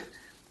good,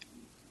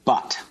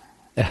 but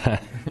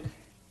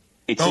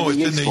it's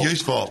in the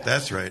yeast vault.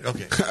 That's right. Okay.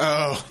 Yeast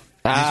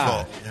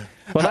vault. Yeah.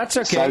 Well, that's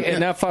okay. So,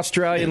 enough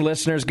Australian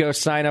listeners go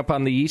sign up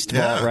on the yeast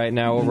vault right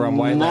now over on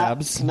White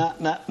Labs.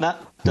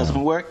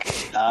 Doesn't work.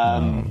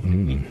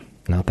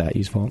 Not that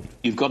yeast vault.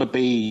 You've got to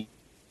be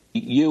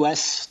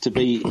US to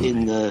be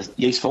in the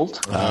yeast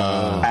vault,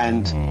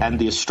 and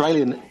the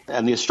Australian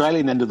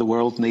end of the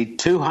world need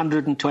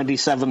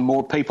 227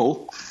 more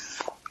people,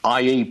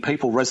 i.e.,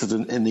 people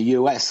resident in the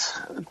US,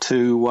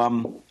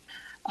 to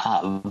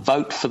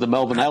vote for the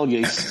Melbourne ale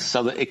yeast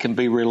so that it can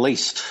be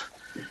released.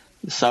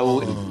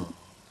 So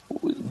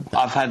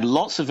I've had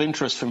lots of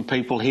interest from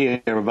people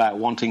here about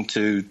wanting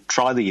to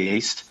try the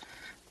yeast,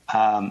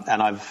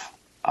 and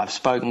I've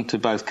spoken to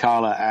both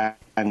Carla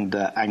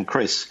and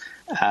Chris,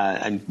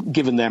 and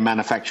given their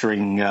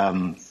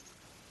manufacturing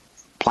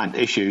plant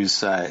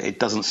issues, it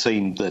doesn't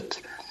seem that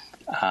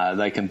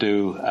they can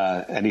do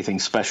anything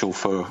special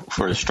for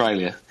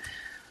Australia.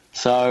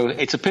 So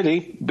it's a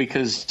pity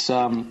because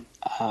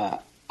I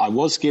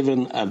was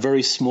given a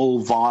very small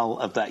vial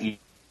of that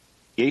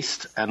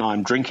yeast, and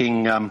I'm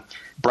drinking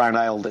brown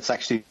ale that's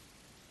actually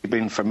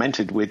been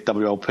fermented with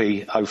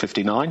WLP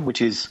 059,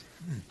 which is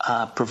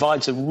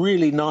provides a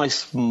really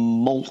nice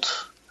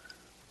malty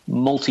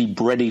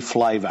bready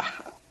flavour.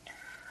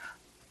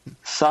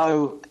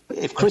 So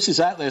if Chris is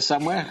out there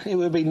somewhere, it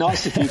would be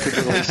nice if you could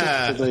release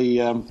it to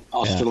the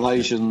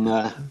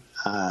Australasian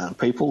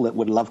people that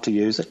would love to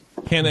use it.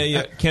 Can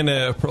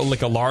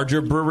a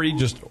larger brewery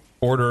just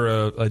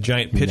order a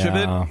giant pitch of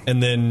it,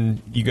 and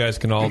then you guys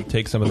can all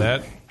take some of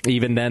that?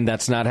 Even then,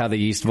 that's not how the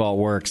yeast vault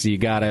works.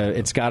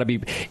 It's gotta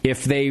be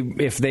if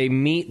they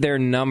meet their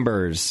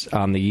numbers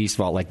on the yeast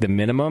vault, like the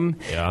minimum,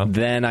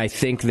 then I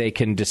think they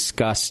can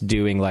discuss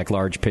doing like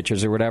large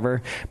pitchers or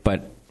whatever.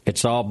 But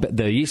it's all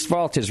the yeast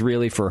vault is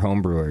really for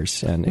home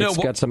brewers, and it's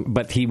got some.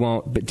 But he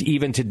won't. But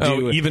even to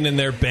do even in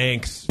their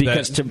banks,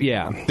 because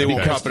they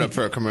won't prop it up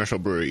for a commercial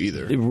brewery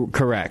either.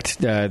 Correct.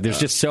 There's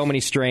just so many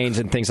strains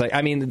and things like.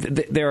 I mean,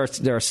 there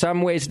are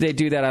some ways they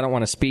do that. I don't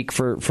want to speak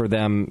for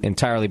them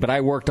entirely, but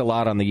I worked a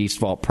lot on the yeast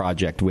vault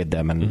project with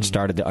them and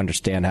started to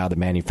understand how the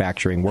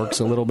manufacturing works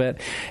a little bit.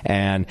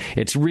 And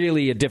it's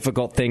really a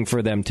difficult thing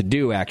for them to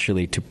do,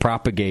 actually, to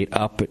propagate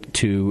up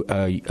to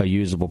a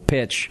usable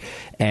pitch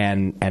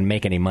and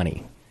make any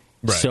money.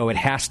 Right. So it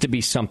has to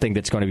be something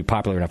that's going to be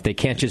popular enough. They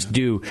can't just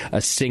do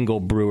a single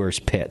brewer's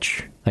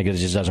pitch. Like, it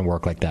just doesn't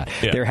work like that.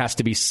 Yeah. There has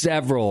to be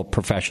several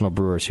professional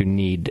brewers who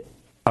need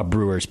a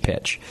brewer's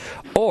pitch.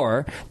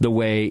 Or the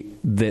way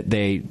that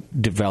they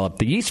develop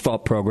the yeast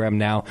vault program,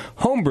 now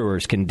home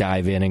brewers can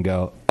dive in and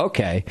go,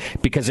 okay,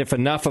 because if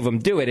enough of them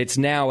do it, it's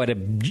now at a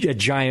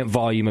giant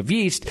volume of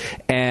yeast,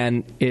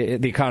 and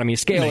the economy of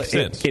scale,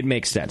 it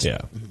makes sense.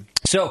 Yeah.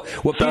 So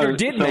what Peter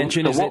did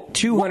mention is that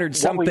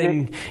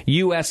 200-something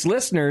U.S.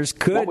 listeners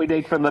could... What we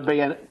need from the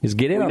BN... is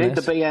get in on this. We need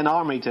the BN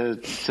Army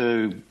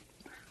to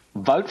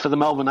vote for the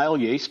Melbourne Ale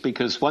yeast,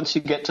 because once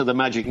you get to the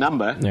magic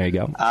number... There you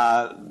go.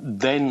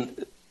 Then,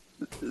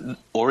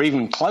 or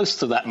even close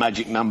to that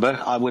magic number,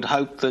 I would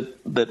hope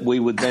that we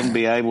would then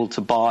be able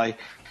to buy...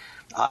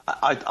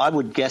 I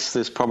would guess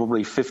there's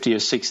probably 50 or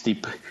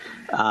 60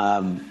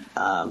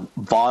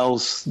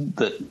 vials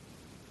that...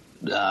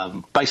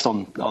 based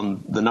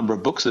on the number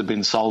of books that have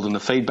been sold and the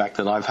feedback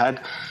that I've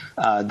had,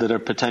 that are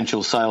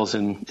potential sales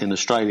in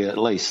Australia at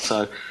least.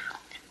 So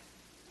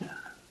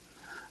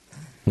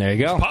there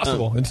you go. It's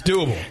possible. It's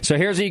doable. So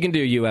here's what you can do,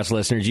 U.S.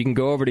 listeners. You can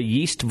go over to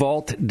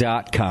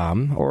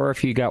yeastvault.com, or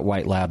if you got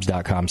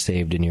whitelabs.com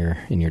saved in your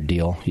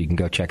deal, you can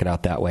go check it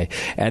out that way.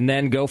 And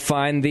then go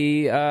find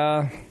the...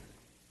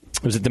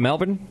 was it the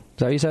Melbourne? Is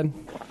that what you said?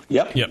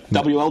 Yep.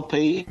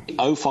 WLP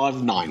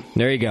 059.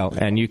 There you go.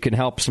 And you can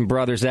help some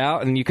brothers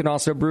out, and you can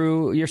also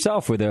brew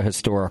yourself with a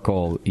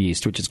historical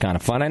yeast, which is kind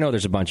of fun. I know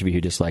there's a bunch of you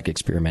who just like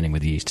experimenting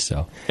with yeast.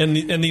 So and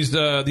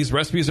these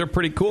recipes are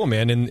pretty cool,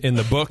 man. In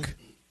the book,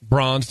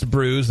 Bronzed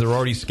Brews, they're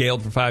already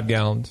scaled for 5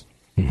 gallons,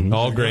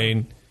 all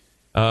grain.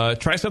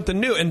 Try something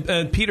new.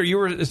 And Peter, you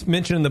were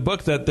mentioning in the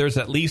book that there's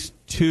at least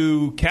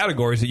 2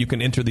 categories that you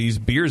can enter these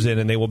beers in,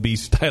 and they will be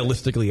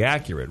stylistically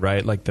accurate,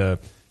 right? Like the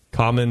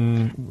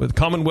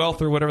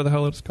Commonwealth or whatever the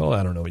hell it's called.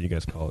 I don't know what you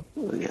guys call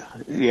it.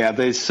 Yeah.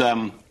 There's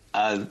now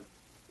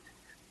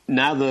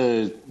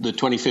the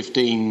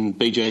 2015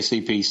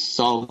 BJCP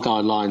style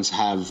guidelines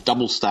have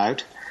double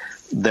stout.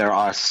 There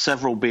are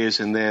several beers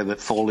in there that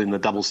fall in the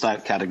double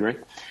stout category.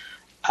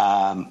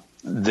 And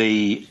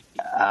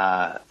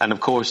of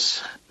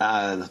course,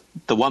 the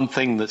one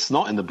thing that's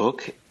not in the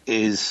book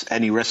is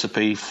any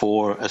recipe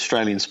for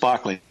Australian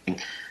sparkling,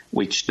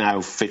 which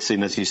now fits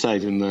in, as you say,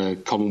 in the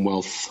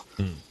Commonwealth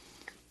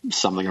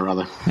something or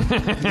other,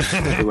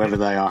 whoever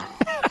they are.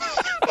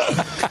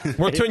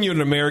 We'll turn you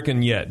an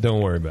American yet.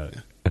 Don't worry about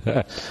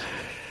it.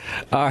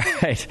 All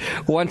right.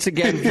 Once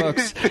again,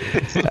 folks,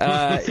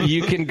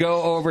 you can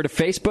go over to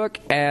Facebook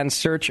and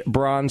search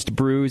Bronzed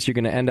Brews. You're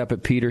going to end up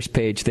at Peter's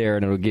page there,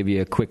 and it'll give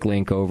you a quick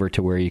link over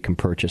to where you can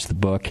purchase the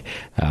book.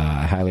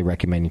 I highly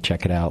recommend you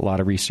check it out. A lot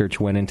of research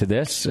went into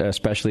this,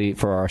 especially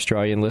for our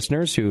Australian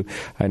listeners who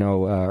I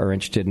know are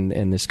interested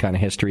in this kind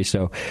of history.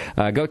 So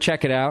go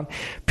check it out.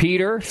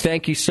 Peter,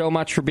 thank you so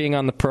much for being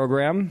on the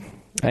program.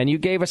 And you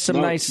gave us some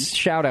nice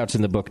shout-outs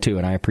in the book, too,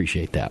 and I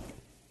appreciate that.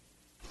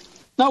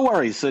 No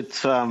worries.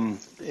 It's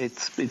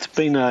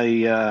been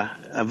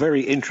a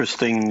very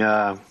interesting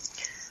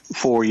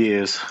 4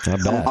 years.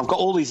 I've got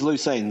all these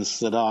loose ends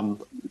that I'm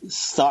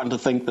starting to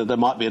think that there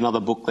might be another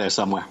book there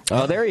somewhere.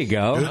 Oh, there you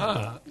go.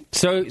 Yeah.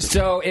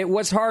 So it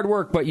was hard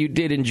work, but you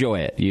did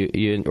enjoy it.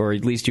 You or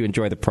at least you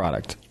enjoy the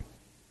product.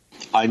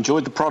 I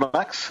enjoyed the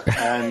products,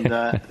 and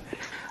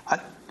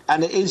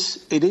and it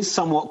is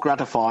somewhat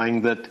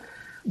gratifying that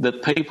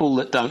people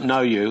that don't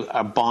know you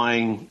are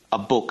buying a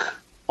book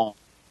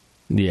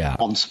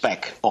on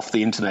spec off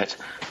the internet.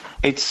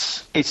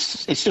 It's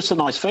just a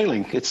nice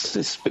feeling. It's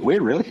a bit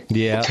weird, really.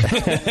 Yeah.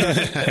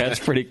 That's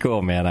pretty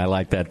cool, man. I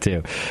like that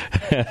too.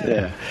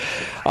 Yeah.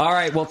 All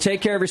right. Well,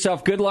 take care of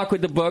yourself. Good luck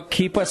with the book.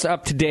 Keep us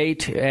up to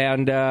date.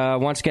 And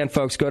once again,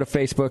 folks, go to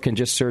Facebook and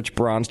just search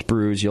Bronzed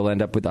Brews. You'll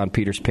end up on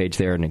Peter's page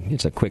there, and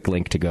it's a quick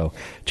link to go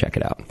check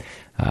it out.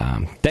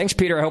 Thanks,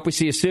 Peter. I hope we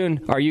see you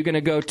soon. Are you going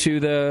to go to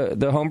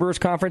the Homebrewers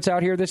Conference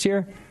out here this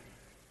year?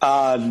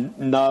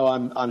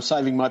 No, I'm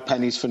saving my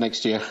pennies for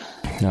next year.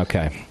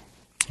 Okay.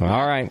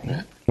 All right.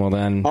 Well,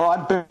 then.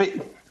 All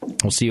right.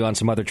 We'll see you on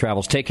some other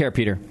travels. Take care,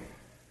 Peter.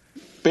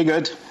 Be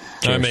good. Cheers.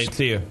 All right, mate.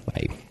 See you.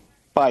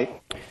 Bye.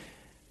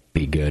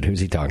 Be good. Who's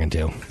he talking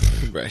to?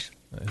 Right.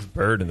 There's a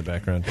bird in the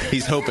background.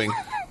 He's hoping.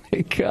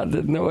 God,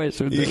 the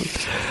noise.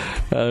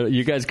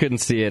 You guys couldn't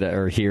see it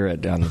or hear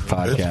it on the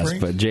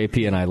podcast, but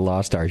JP and I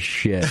lost our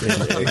shit.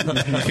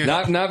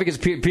 not because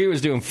Peter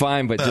was doing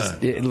fine, but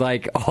just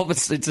like all of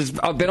it's just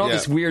been all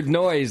this weird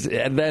noise,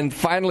 and then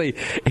finally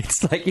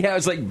it's like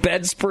it's like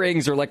bed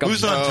springs or like a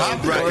who's on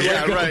top,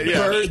 right?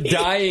 Bird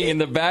dying in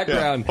the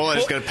background. Hold on, I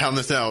just got to pound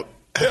this out.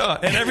 Yeah,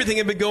 and everything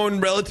had been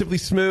going relatively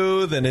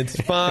smooth, and it's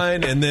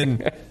fine. And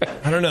then,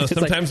 I don't know,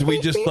 sometimes we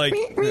just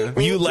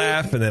you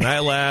laugh, and then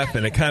I laugh,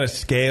 and it kind of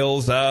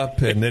scales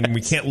up, and then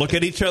we can't look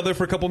at each other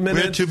for a couple minutes.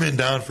 We had two men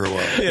down for a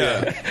while.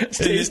 Yeah.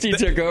 Tasty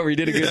took over. He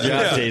did a good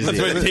job, Tasty. That's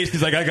why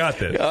Tasty's like, I got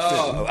this.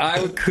 Oh,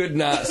 I could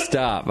not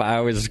stop. I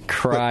was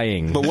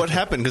crying. But what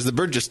happened? Because the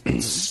bird just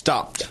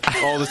stopped.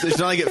 All this. It's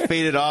not like it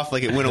faded off,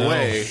 like it went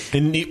away.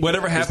 And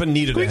whatever happened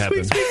needed to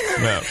happen.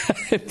 No.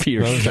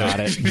 Peter shot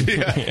it.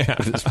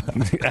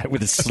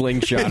 With a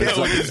slingshot. It's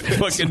like this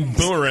fucking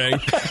boomerang.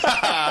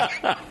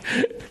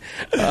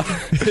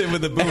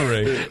 With a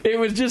boomerang. It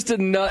was just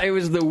it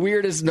was the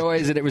weirdest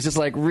noise, and it was just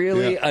like,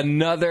 really?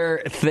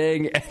 Another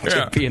thing?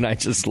 JP and I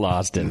just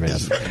lost it, man.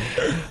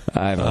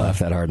 I haven't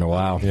laughed that hard in a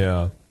while.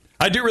 Yeah.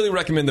 I do really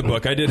recommend the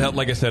book. I did have,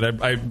 like I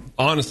said, I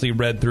honestly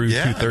read through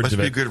 2/3 of it. It must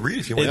be a good read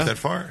if you went that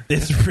far.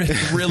 It's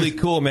really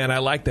cool, man. I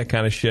like that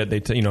kind of shit. They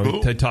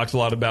it talks a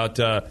lot about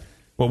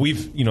what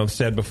we've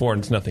said before,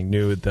 and it's nothing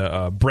new.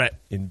 The Brett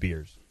in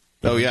beers.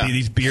 Oh yeah,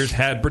 these beers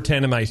had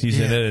Brettanomyces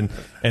in it,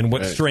 and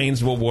what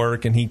strains will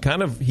work. And he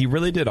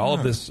really did all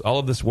of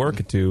this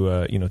work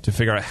to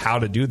figure out how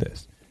to do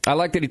this. I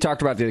like that he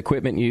talked about the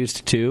equipment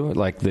used, too,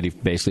 like that he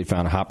basically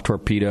found a hop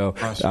torpedo.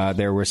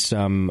 There were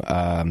some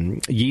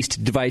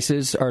yeast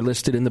devices are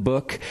listed in the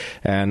book,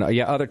 and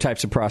other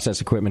types of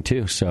process equipment,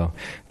 too. So a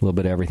little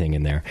bit of everything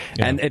in there.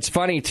 Yeah. And it's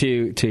funny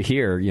to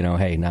hear,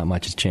 hey, not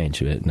much has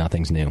changed.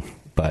 Nothing's new.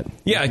 But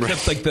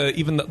except like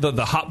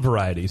the hop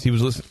varieties. He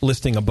was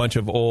listing a bunch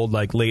of old,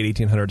 like late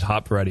 1800s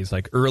hop varieties,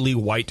 like early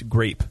white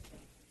grape,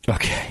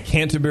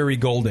 Canterbury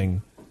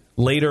Golding,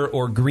 later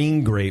or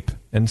green grape,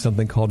 and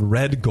something called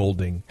red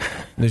Golding.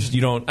 I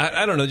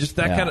don't know, just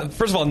that kind of.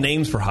 First of all,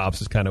 names for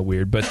hops is kind of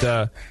weird,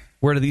 but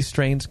where do these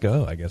strains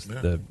go? I guess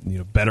the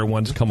better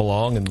ones come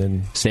along, and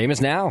then same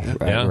as now,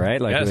 right?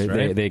 Like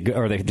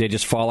they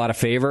just fall out of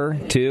favor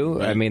too.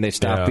 Right. I mean, they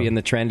stop being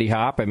the trendy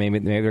hop. I mean,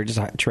 maybe they're just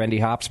trendy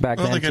hops back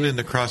then. Well, they got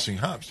into crossing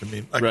hops. I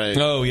mean,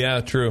 Oh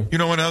yeah, true.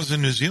 When I was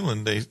in New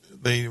Zealand, they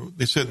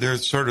said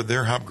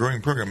their hop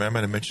growing program. I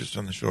might have mentioned this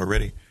on the show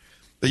already.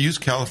 They used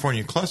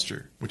California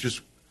cluster, which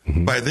is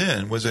by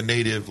then was a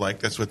native. Like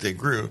that's what they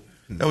grew.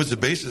 That was the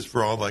basis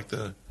for all like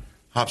the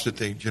hops that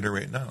they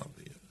generate now.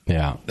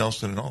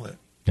 Nelson and all that.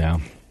 Yeah.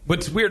 But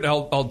it's weird.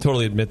 I'll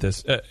totally admit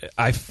this.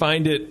 I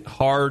find it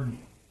hard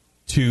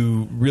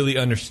to really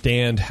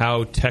understand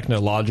how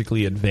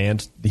technologically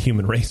advanced the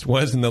human race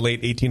was in the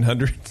late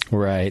 1800s.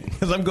 Right.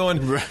 Because I'm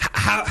going,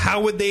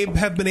 how would they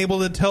have been able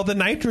to tell the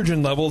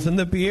nitrogen levels in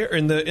the beer,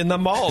 in the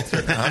malt?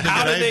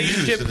 How do they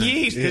ship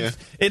yeast? Yeah.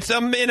 It's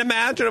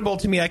unimaginable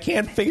to me. I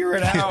can't figure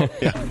it out.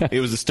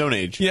 It was the Stone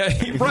Age. Yeah,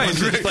 right.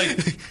 It's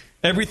like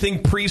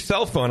everything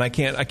pre-cell phone. I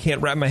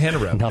can't wrap my head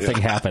around. Nothing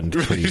happened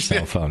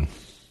pre-cell phone.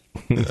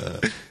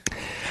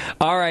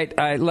 All right,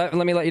 let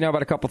me let you know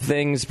about a couple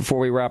things before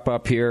we wrap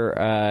up here.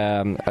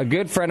 A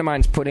good friend of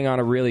mine's putting on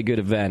a really good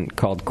event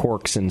called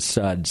Corks and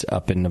Suds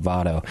up in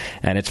Novato,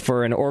 and it's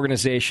for an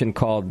organization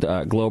called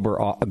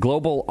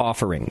Global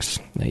Offerings.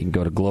 You can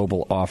go to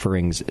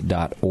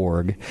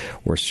globalofferings.org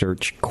or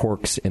search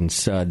Corks and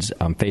Suds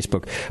on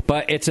Facebook.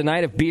 But it's a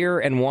night of beer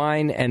and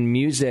wine and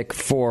music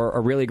for a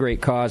really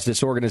great cause.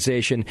 This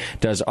organization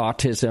does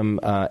autism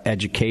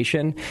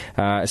education.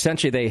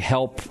 Essentially, they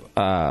help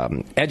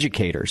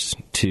educators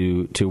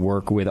to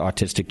work with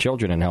autistic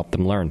children and help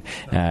them learn.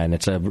 And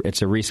it's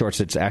a resource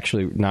that's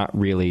actually not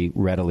really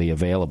readily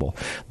available.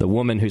 The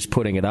woman who's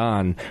putting it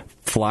on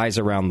flies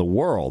around the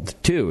world,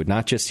 too,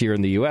 not just here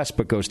in the U.S.,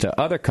 but goes to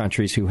other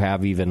countries who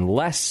have even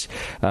less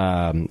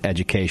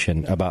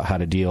education about how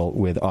to deal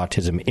with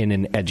autism in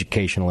an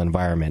educational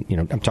environment.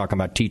 I'm talking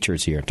about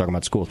teachers here. I'm talking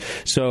about schools.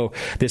 So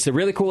this is a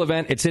really cool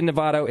event. It's in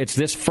Novato. It's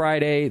this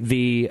Friday,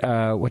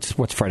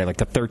 what's Friday? Like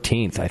the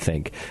 13th, I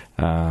think.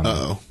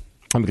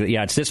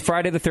 Yeah, it's this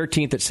Friday the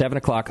 13th at 7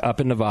 o'clock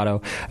up in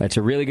Novato. It's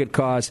a really good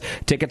cause.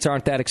 Tickets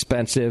aren't that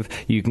expensive.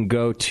 You can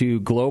go to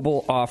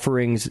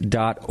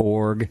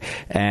globalofferings.org.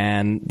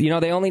 And,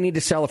 they only need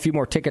to sell a few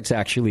more tickets,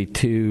 actually,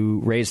 to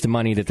raise the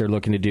money that they're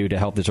looking to do to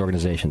help this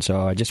organization.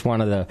 So I just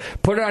wanted to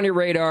put it on your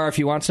radar. If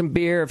you want some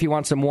beer, if you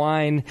want some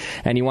wine,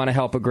 and you want to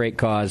help a great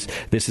cause,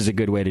 this is a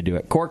good way to do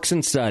it. Corks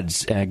and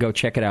Suds. Go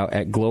check it out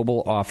at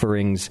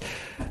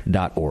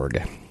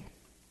globalofferings.org.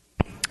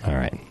 All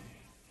right.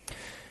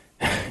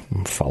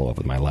 Follow up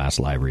with my last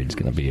live read. It's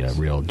going to be a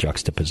real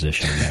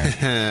juxtaposition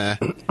there.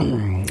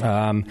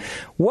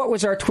 What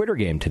was our Twitter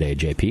game today,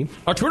 JP?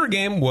 Our Twitter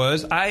game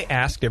was I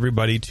asked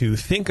everybody to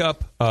think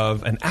up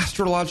of an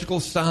astrological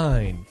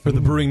sign for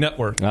the Brewing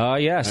Network. Oh,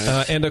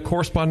 yes. And a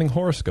corresponding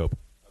horoscope.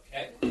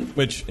 Okay.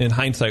 Which, in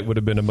hindsight, would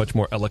have been a much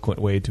more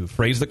eloquent way to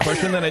phrase the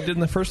question than I did in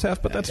the first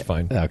half, but that's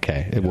fine.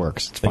 Okay, it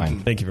works. It's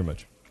fine. Thank you very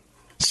much.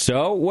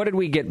 So, what did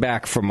we get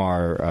back from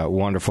our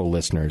wonderful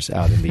listeners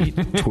out in the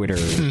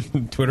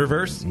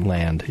Twitterverse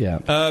land? Yeah.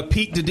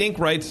 Pete Dedink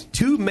writes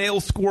 2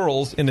 male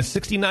squirrels in a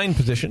 69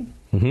 position.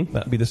 Mm-hmm.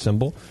 That'd be the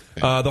symbol.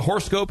 The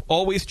horoscope: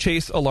 always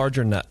chase a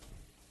larger nut.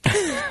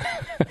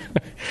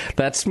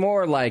 That's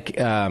more like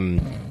a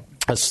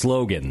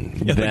slogan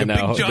than like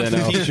a Big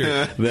Johnson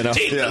t-shirt.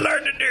 Chase the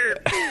larger nut.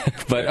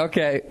 But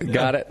okay,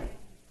 got it.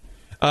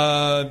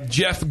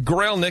 Jeff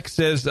Grelnick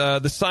says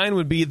the sign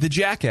would be the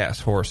jackass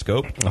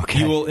horoscope. Okay.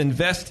 You will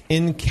invest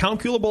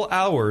incalculable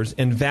hours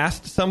and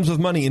vast sums of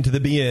money into the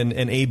BN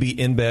and AB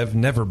InBev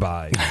never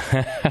buy.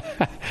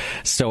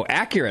 So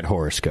accurate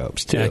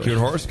horoscopes, too. Accurate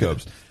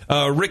horoscopes.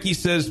 Ricky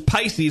says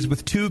Pisces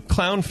with 2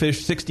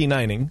 clownfish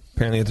 69ing.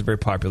 Apparently it's very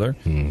popular.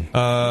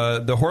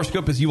 The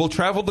horoscope is you will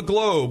travel the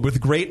globe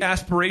with great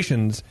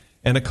aspirations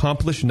and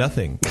accomplish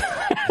nothing.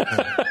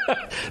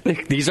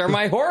 These are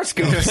my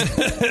horoscopes.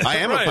 I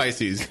am a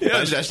Pisces. Yes.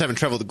 I just haven't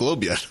traveled the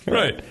globe yet.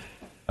 Right.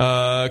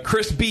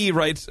 Chris B.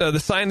 writes, the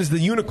sign is the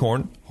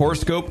unicorn.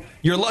 Horoscope,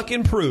 your luck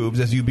improves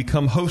as you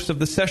become host of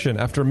the session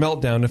after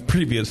meltdown of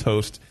previous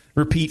host.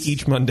 Repeat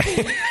each Monday.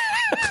 You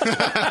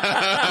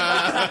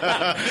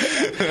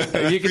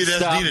can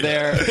stop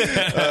there.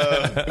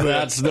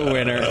 That's the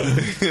winner.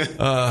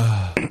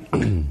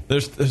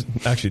 There's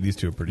actually, these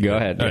two are pretty good. Go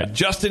ahead. All right.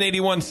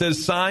 Justin81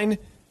 says, sign,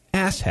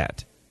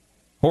 asshat.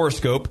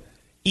 Horoscope,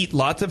 eat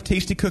lots of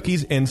tasty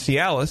cookies and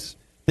Cialis,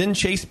 then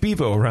chase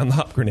Bevo around the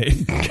hop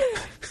grenade.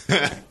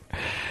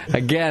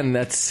 Again,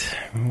 that's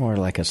more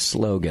like a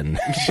slogan.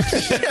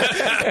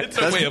 It's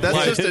a way of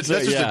life. That's just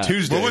a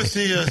Tuesday. What was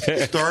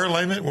the star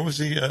alignment? What was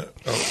the...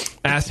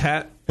 Ass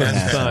hat.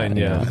 Sign,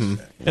 yeah. Mm-hmm.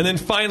 And then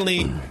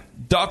finally,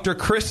 Dr.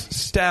 Chris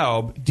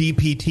Staub,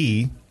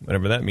 DPT,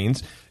 whatever that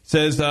means,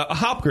 says, a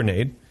hop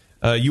grenade,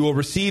 you will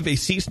receive a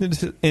cease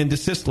and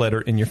desist letter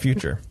in your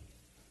future.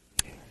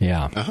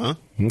 Yeah. Uh-huh.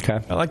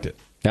 Okay. I liked it.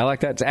 I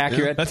like that. It's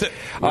accurate. Yeah, that's it.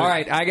 All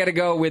right. I got to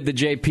go with the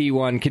JP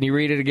one. Can you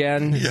read it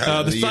again?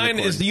 Yeah, the sign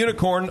is the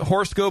unicorn.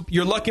 Horoscope,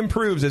 your luck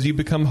improves as you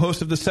become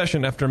host of the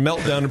session after a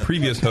meltdown of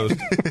previous host.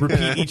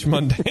 Repeat each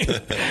Monday.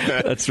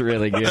 That's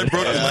really good. I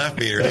broke the laugh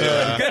meter.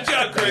 Good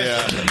job, Chris.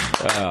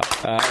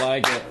 I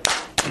like it.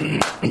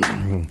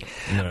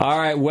 All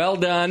right. Well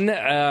done.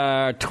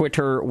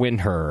 Twitter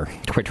winner.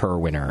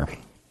 Twinner?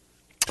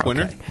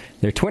 Okay.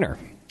 They're Twinner.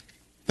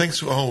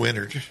 Thanks. Oh,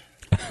 winner.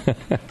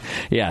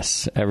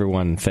 Yes,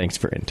 everyone, thanks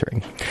for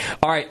entering.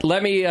 All right,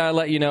 let me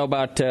let you know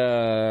about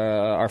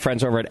our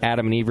friends over at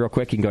Adam and Eve real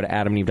quick. You can go to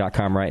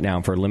adamandeve.com right now.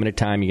 And for a limited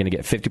time, you're going to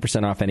get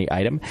 50% off any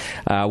item.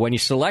 When you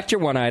select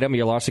your one item,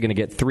 you're also going to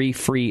get 3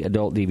 free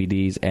adult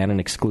DVDs and an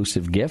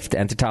exclusive gift.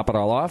 And to top it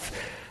all off,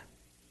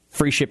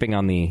 free shipping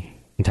on the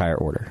entire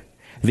order.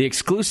 The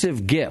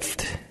exclusive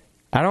gift...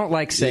 I don't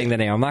like saying the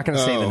name. I'm not going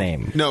to say the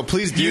name. No,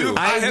 please do. You've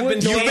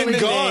been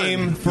gone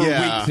name for weeks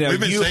now.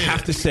 You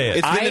have to say it.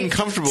 It's been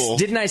uncomfortable.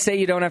 Didn't I say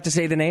you don't have to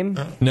say the name?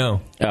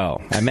 No. Oh,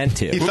 I meant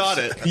to. He thought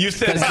it. You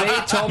said they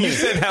told me. You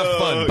said have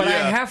fun. But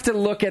I have to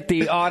look at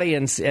the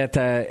audience at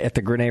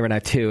the Grenade Runner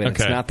too, and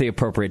it's not the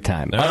appropriate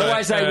time.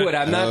 Otherwise, I would.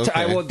 I'm not.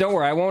 I will. Don't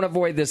worry. I won't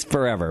avoid this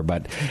forever.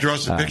 But draw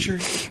some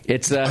pictures.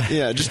 It's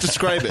just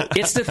describe it.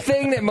 It's the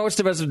thing that most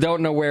of us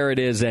don't know where it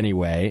is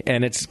anyway,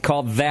 and it's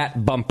called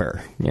that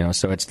bumper.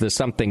 So it's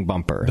the something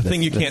bumper. The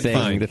thing you can't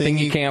find. The thing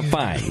you can't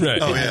find. Right.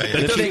 Oh, yeah.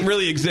 It doesn't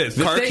really exist.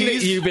 The thing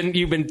that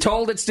you've been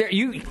told it's there.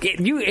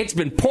 It's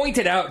been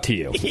pointed out to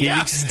you.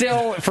 Yeah. You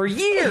still for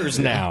years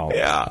now.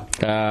 Yeah.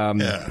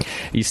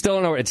 You still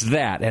don't know it's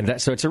that,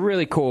 and so it's a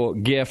really cool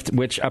gift,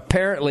 which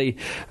apparently.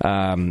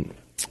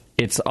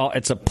 It's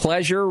a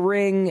pleasure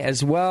ring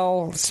as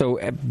well, so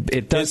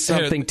it does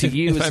something to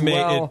you as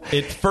well.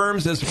 It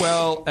firms as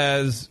well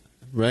as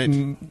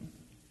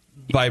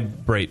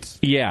vibrates.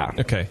 Yeah.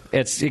 Okay.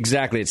 It's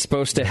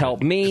supposed to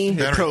help me.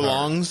 It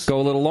prolongs. Go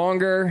a little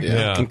longer.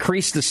 Yeah.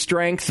 Increase the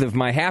strength of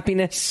my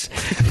happiness,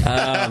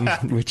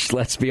 which,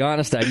 let's be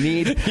honest, I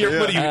need. What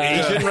are you,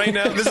 Asian right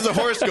now? This is a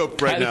horoscope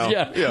right now.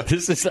 Yeah.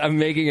 I'm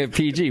making it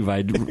PG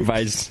by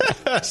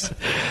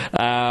all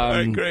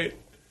right, great.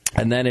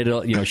 And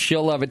then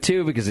she'll love it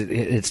too because it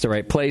hits the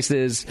right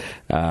places.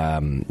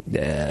 And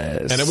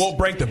it won't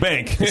break the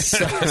bank.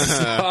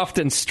 Soft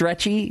and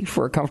stretchy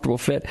for a comfortable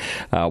fit.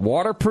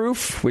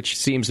 Waterproof, which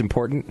seems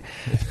important.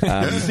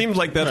 It seems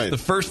like that's the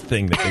first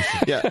thing that they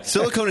should. Yeah,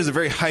 silicone is a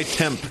very high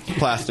temp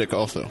plastic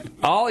also.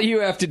 All you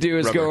have to do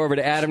is Rubber. go over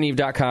to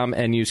adamandeve.com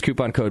and use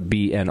coupon code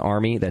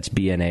BNARMY. That's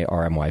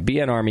BNARMY.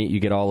 BNARMY, you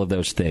get all of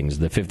those things.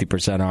 The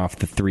 50% off,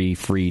 the 3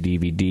 free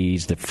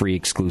DVDs, the free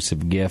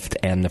exclusive gift,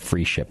 and the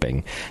free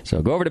shipping.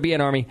 So go over to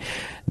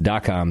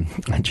BNARMY.com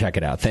and check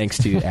it out. Thanks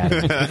to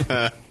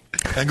Adam.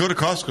 And go to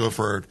Costco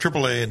for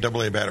AAA and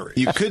AA batteries.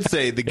 You could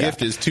say the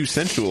gift is too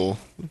sensual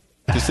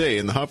to say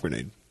in the hop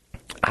grenade.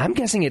 I'm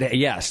guessing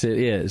yes, it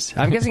is.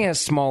 I'm guessing it has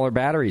smaller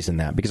batteries than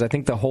that because I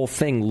think the whole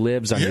thing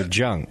lives on your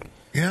junk.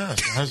 Yeah,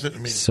 so how's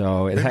it?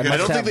 So it I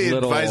don't think they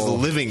little...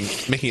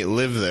 advise making it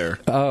live there.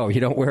 Oh, you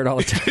don't wear it all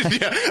the time?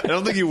 Yeah, I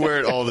don't think you wear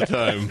it all the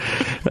time.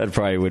 That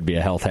probably would be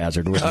a health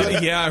hazard. Wouldn't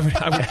it? Yeah,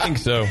 I would think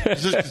so.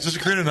 Does this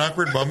create an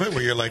awkward moment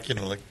where you're like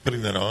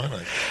putting that on?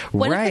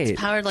 What if it's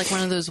powered like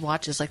one of those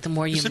watches? Like the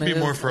more you move,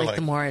 more for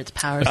the more it's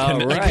powered.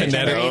 Right. It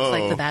generates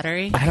like the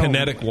battery.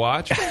 Kinetic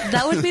watch?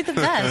 That would be the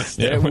best.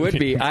 Yeah, it would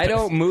be. I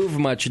don't move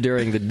much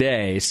during the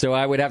day, so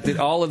I would have to.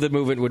 All of the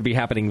movement would be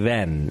happening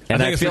then,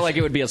 and I feel like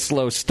it would be a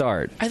slow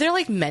start. Are there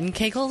like men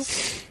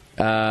kegels?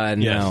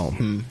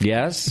 No.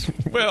 Yes?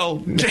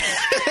 Well,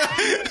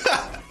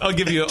 I'll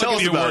give you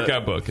a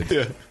workout book.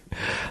 Yeah.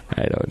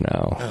 I don't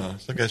know. Oh,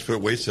 some guys put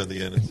weights on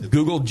the end.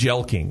 Google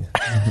jelking.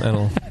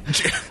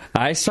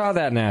 I saw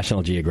that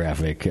National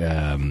Geographic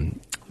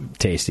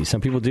tasty.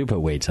 Some people do put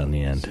weights on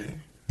the end.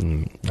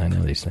 I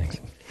know these things.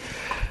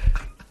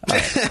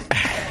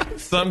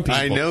 Some people.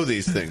 I know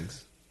these things.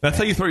 That's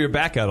how you throw your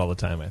back out all the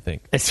time, I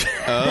think.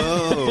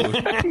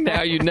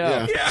 Now you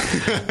know.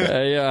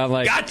 Yeah. I'm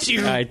like, got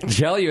you. I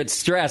tell you it's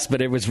stress,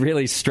 but it was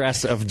really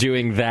stress of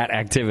doing that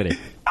activity.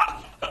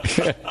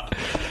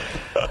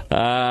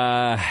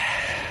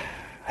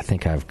 I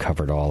think I've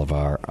covered all of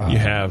our you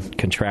have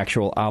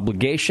contractual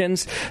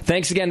obligations.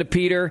 Thanks again to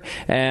Peter,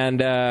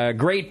 and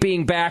great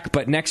being back,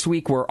 but next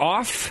week we're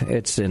off.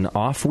 It's an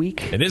off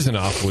week. It is an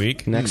off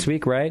week. Next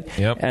week, right?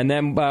 Yep. And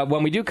then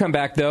when we do come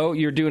back, though,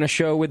 you're doing a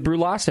show with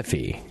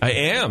Brewlosophy. I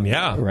am,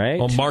 yeah. Right?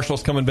 Well,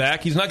 Marshall's coming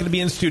back. He's not going to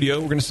be in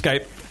studio. We're going to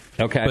Skype.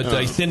 Okay. But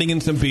he's sending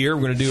in some beer.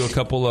 We're going to do a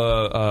couple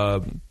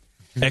of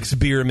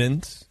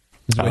ex-beermans.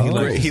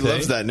 He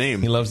loves that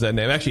name. He loves that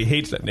name. Actually, he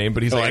hates that name,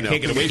 but he's I can't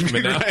get away from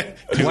it now.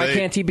 Why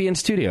can't he be in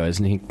studio?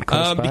 Isn't he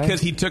close by? Because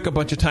he took a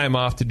bunch of time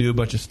off to do a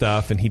bunch of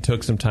stuff, and he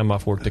took some time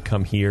off work to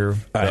come here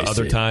the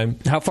other time.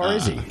 How far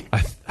is he?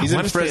 He's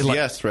in Fres,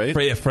 yes,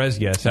 right? Fres,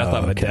 yes. I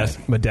thought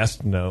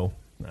Modest, no.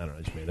 I don't know.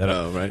 I just made that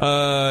up. Oh,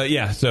 right.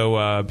 Yeah,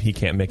 so he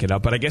can't make it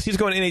up. But I guess he's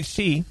going to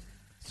NHC.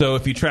 So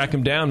if you track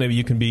him down, maybe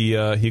you can be.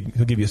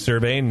 He'll give you a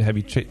survey and have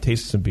you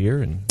taste some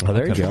beer. And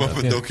there you go. Come up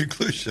with no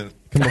conclusion.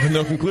 Come up with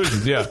no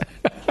conclusions. Yeah.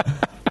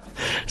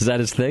 Is that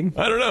his thing?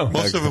 I don't know.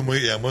 Most of them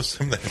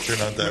that turn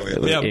out that way.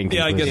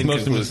 Yeah. I guess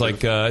most of them is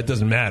like it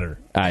doesn't matter.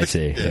 I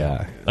see.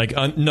 Yeah. Like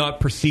not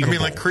perceivable. I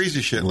mean, like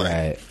crazy shit. Like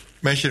right.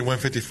 mention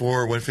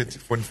 154,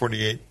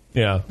 148.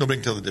 Yeah. Nobody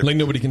can tell the difference. Like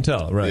nobody can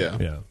tell. Right.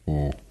 Yeah.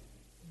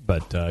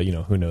 But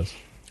who knows?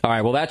 All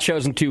right. Well, that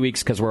show's in 2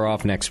 weeks because we're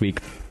off next week.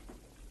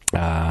 It's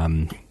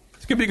going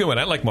to be a good one.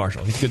 I like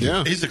Marshall. He's good.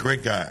 Yeah. He's a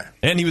great guy.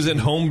 And he was in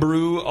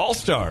Homebrew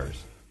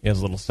All-Stars. He has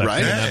a little section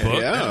in that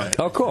book. Yeah.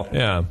 Oh, cool.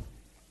 Yeah.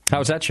 How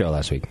was that show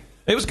last week?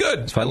 It was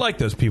good. I like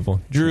those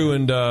people. Drew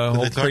and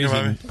Old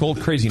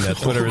Crazy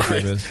Nuts, whatever his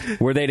name is.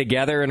 Were they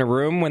together in a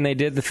room when they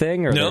did the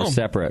thing, or no, they were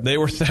separate? They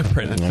were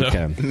separate.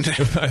 Okay.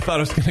 So I thought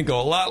it was going to go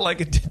a lot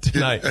like it did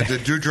tonight.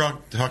 Did Drew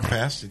talk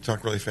fast? He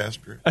talked really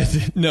fast, Drew?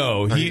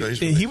 No,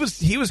 he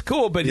was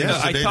cool, but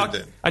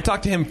I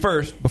talked to him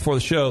first before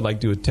the show,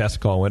 like do a test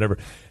call, whatever.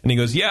 And he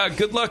goes, "Yeah,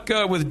 good luck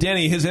with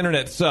Denny. His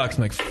internet sucks."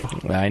 I'm like,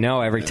 "Fuck." I know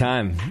every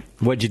time.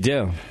 What'd you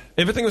do?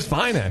 Everything was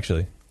fine,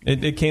 actually.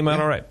 It came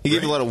out all right. He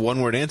gave a lot of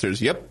one-word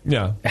answers. Yep.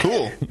 Yeah.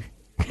 Cool.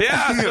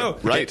 Yeah. So,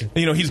 right.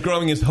 He's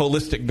growing his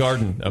holistic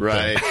garden up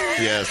right.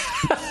 there. Yes.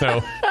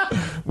 So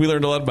we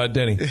learned a lot about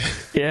Denny.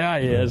 Yeah,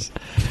 he is.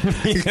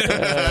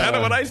 Kind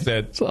of what I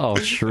said. It's all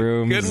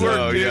shrooms. Good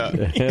work,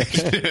 dude.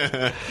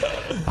 Yeah.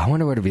 I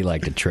wonder what it'd be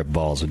like to trip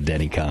balls with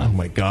Denny Con. Oh,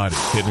 my God. Are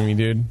you kidding me,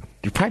 dude?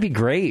 You'd probably be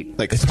great.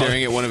 Like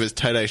staring at one of his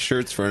tie-dye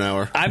shirts for an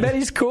hour. I bet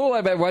he's cool.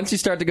 I bet once you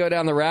start to go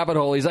down the rabbit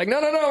hole, he's like,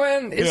 no,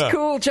 man. It's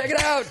cool. Check it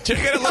out. Check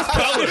it out.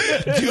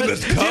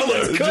 Let's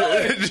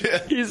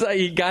color. He's like,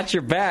 he got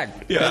your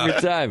back every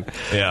time.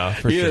 Yeah,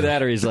 for Either sure.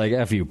 that or he's like,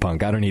 F you,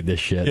 punk. I don't need this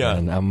shit. Yeah.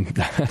 Man.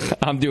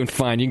 I'm doing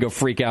fine. You can go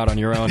freak out on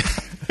your own.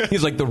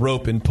 He's like the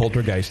rope in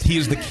Poltergeist. He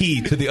is the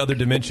key to the other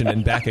dimension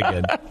and back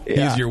again.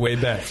 Yeah. He's your way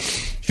back.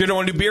 Sure don't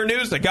want to do beer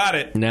news? I got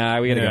it.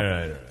 Nah, we got to go.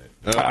 Right.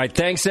 All right,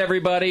 thanks,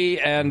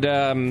 everybody, and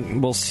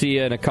we'll see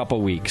you in a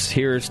couple weeks.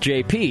 Here's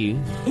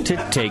JP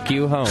to take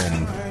you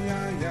home.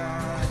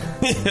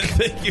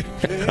 Thank you.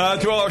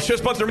 To all our show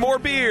sponsor, More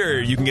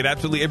Beer. You can get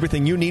absolutely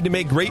everything you need to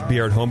make great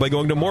beer at home by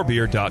going to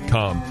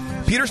morebeer.com.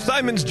 Peter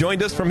Simons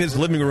joined us from his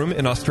living room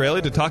in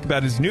Australia to talk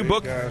about his new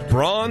book,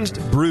 Bronzed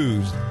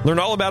Brews. Learn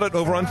all about it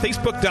over on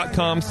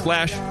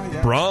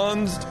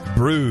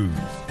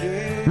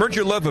facebook.com/bronzedbrews. Merge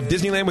your love of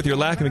Disneyland with your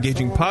lack of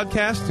engaging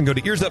podcasts and go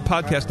to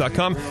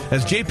earsuppodcast.com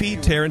as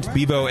JP, Terrence,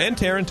 Bevo, and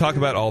Taryn talk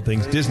about all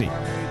things Disney.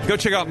 Go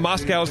check out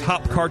Moscow's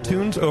Hop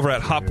Cartoons over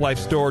at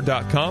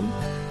hoplifestore.com.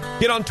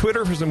 Get on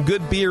Twitter for some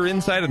good beer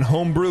insight and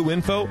homebrew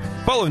info.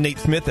 Follow Nate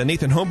Smith at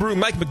Nathan Homebrew,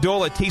 Mike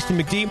McDowell at Tasty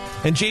McD,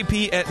 and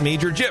JP at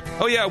Major Jip.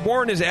 Oh yeah,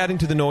 Warren is adding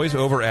to the noise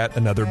over at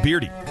Another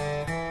Beardy.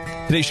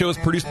 Today's show is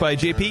produced by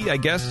JP, I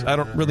guess. I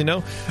don't really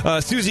know.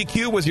 Susie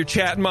Q was your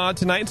chat mod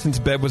tonight since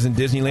Bev was in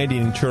Disneyland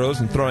eating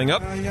churros and throwing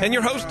up. And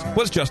your host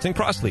was Justin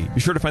Crossley. Be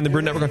sure to find the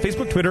Brew Network on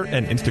Facebook, Twitter,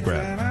 and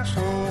Instagram.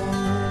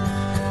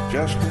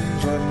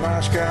 Justin's a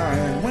nice guy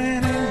and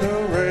winning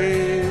the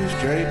race.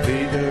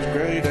 JP does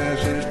great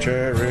as his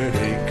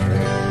charity.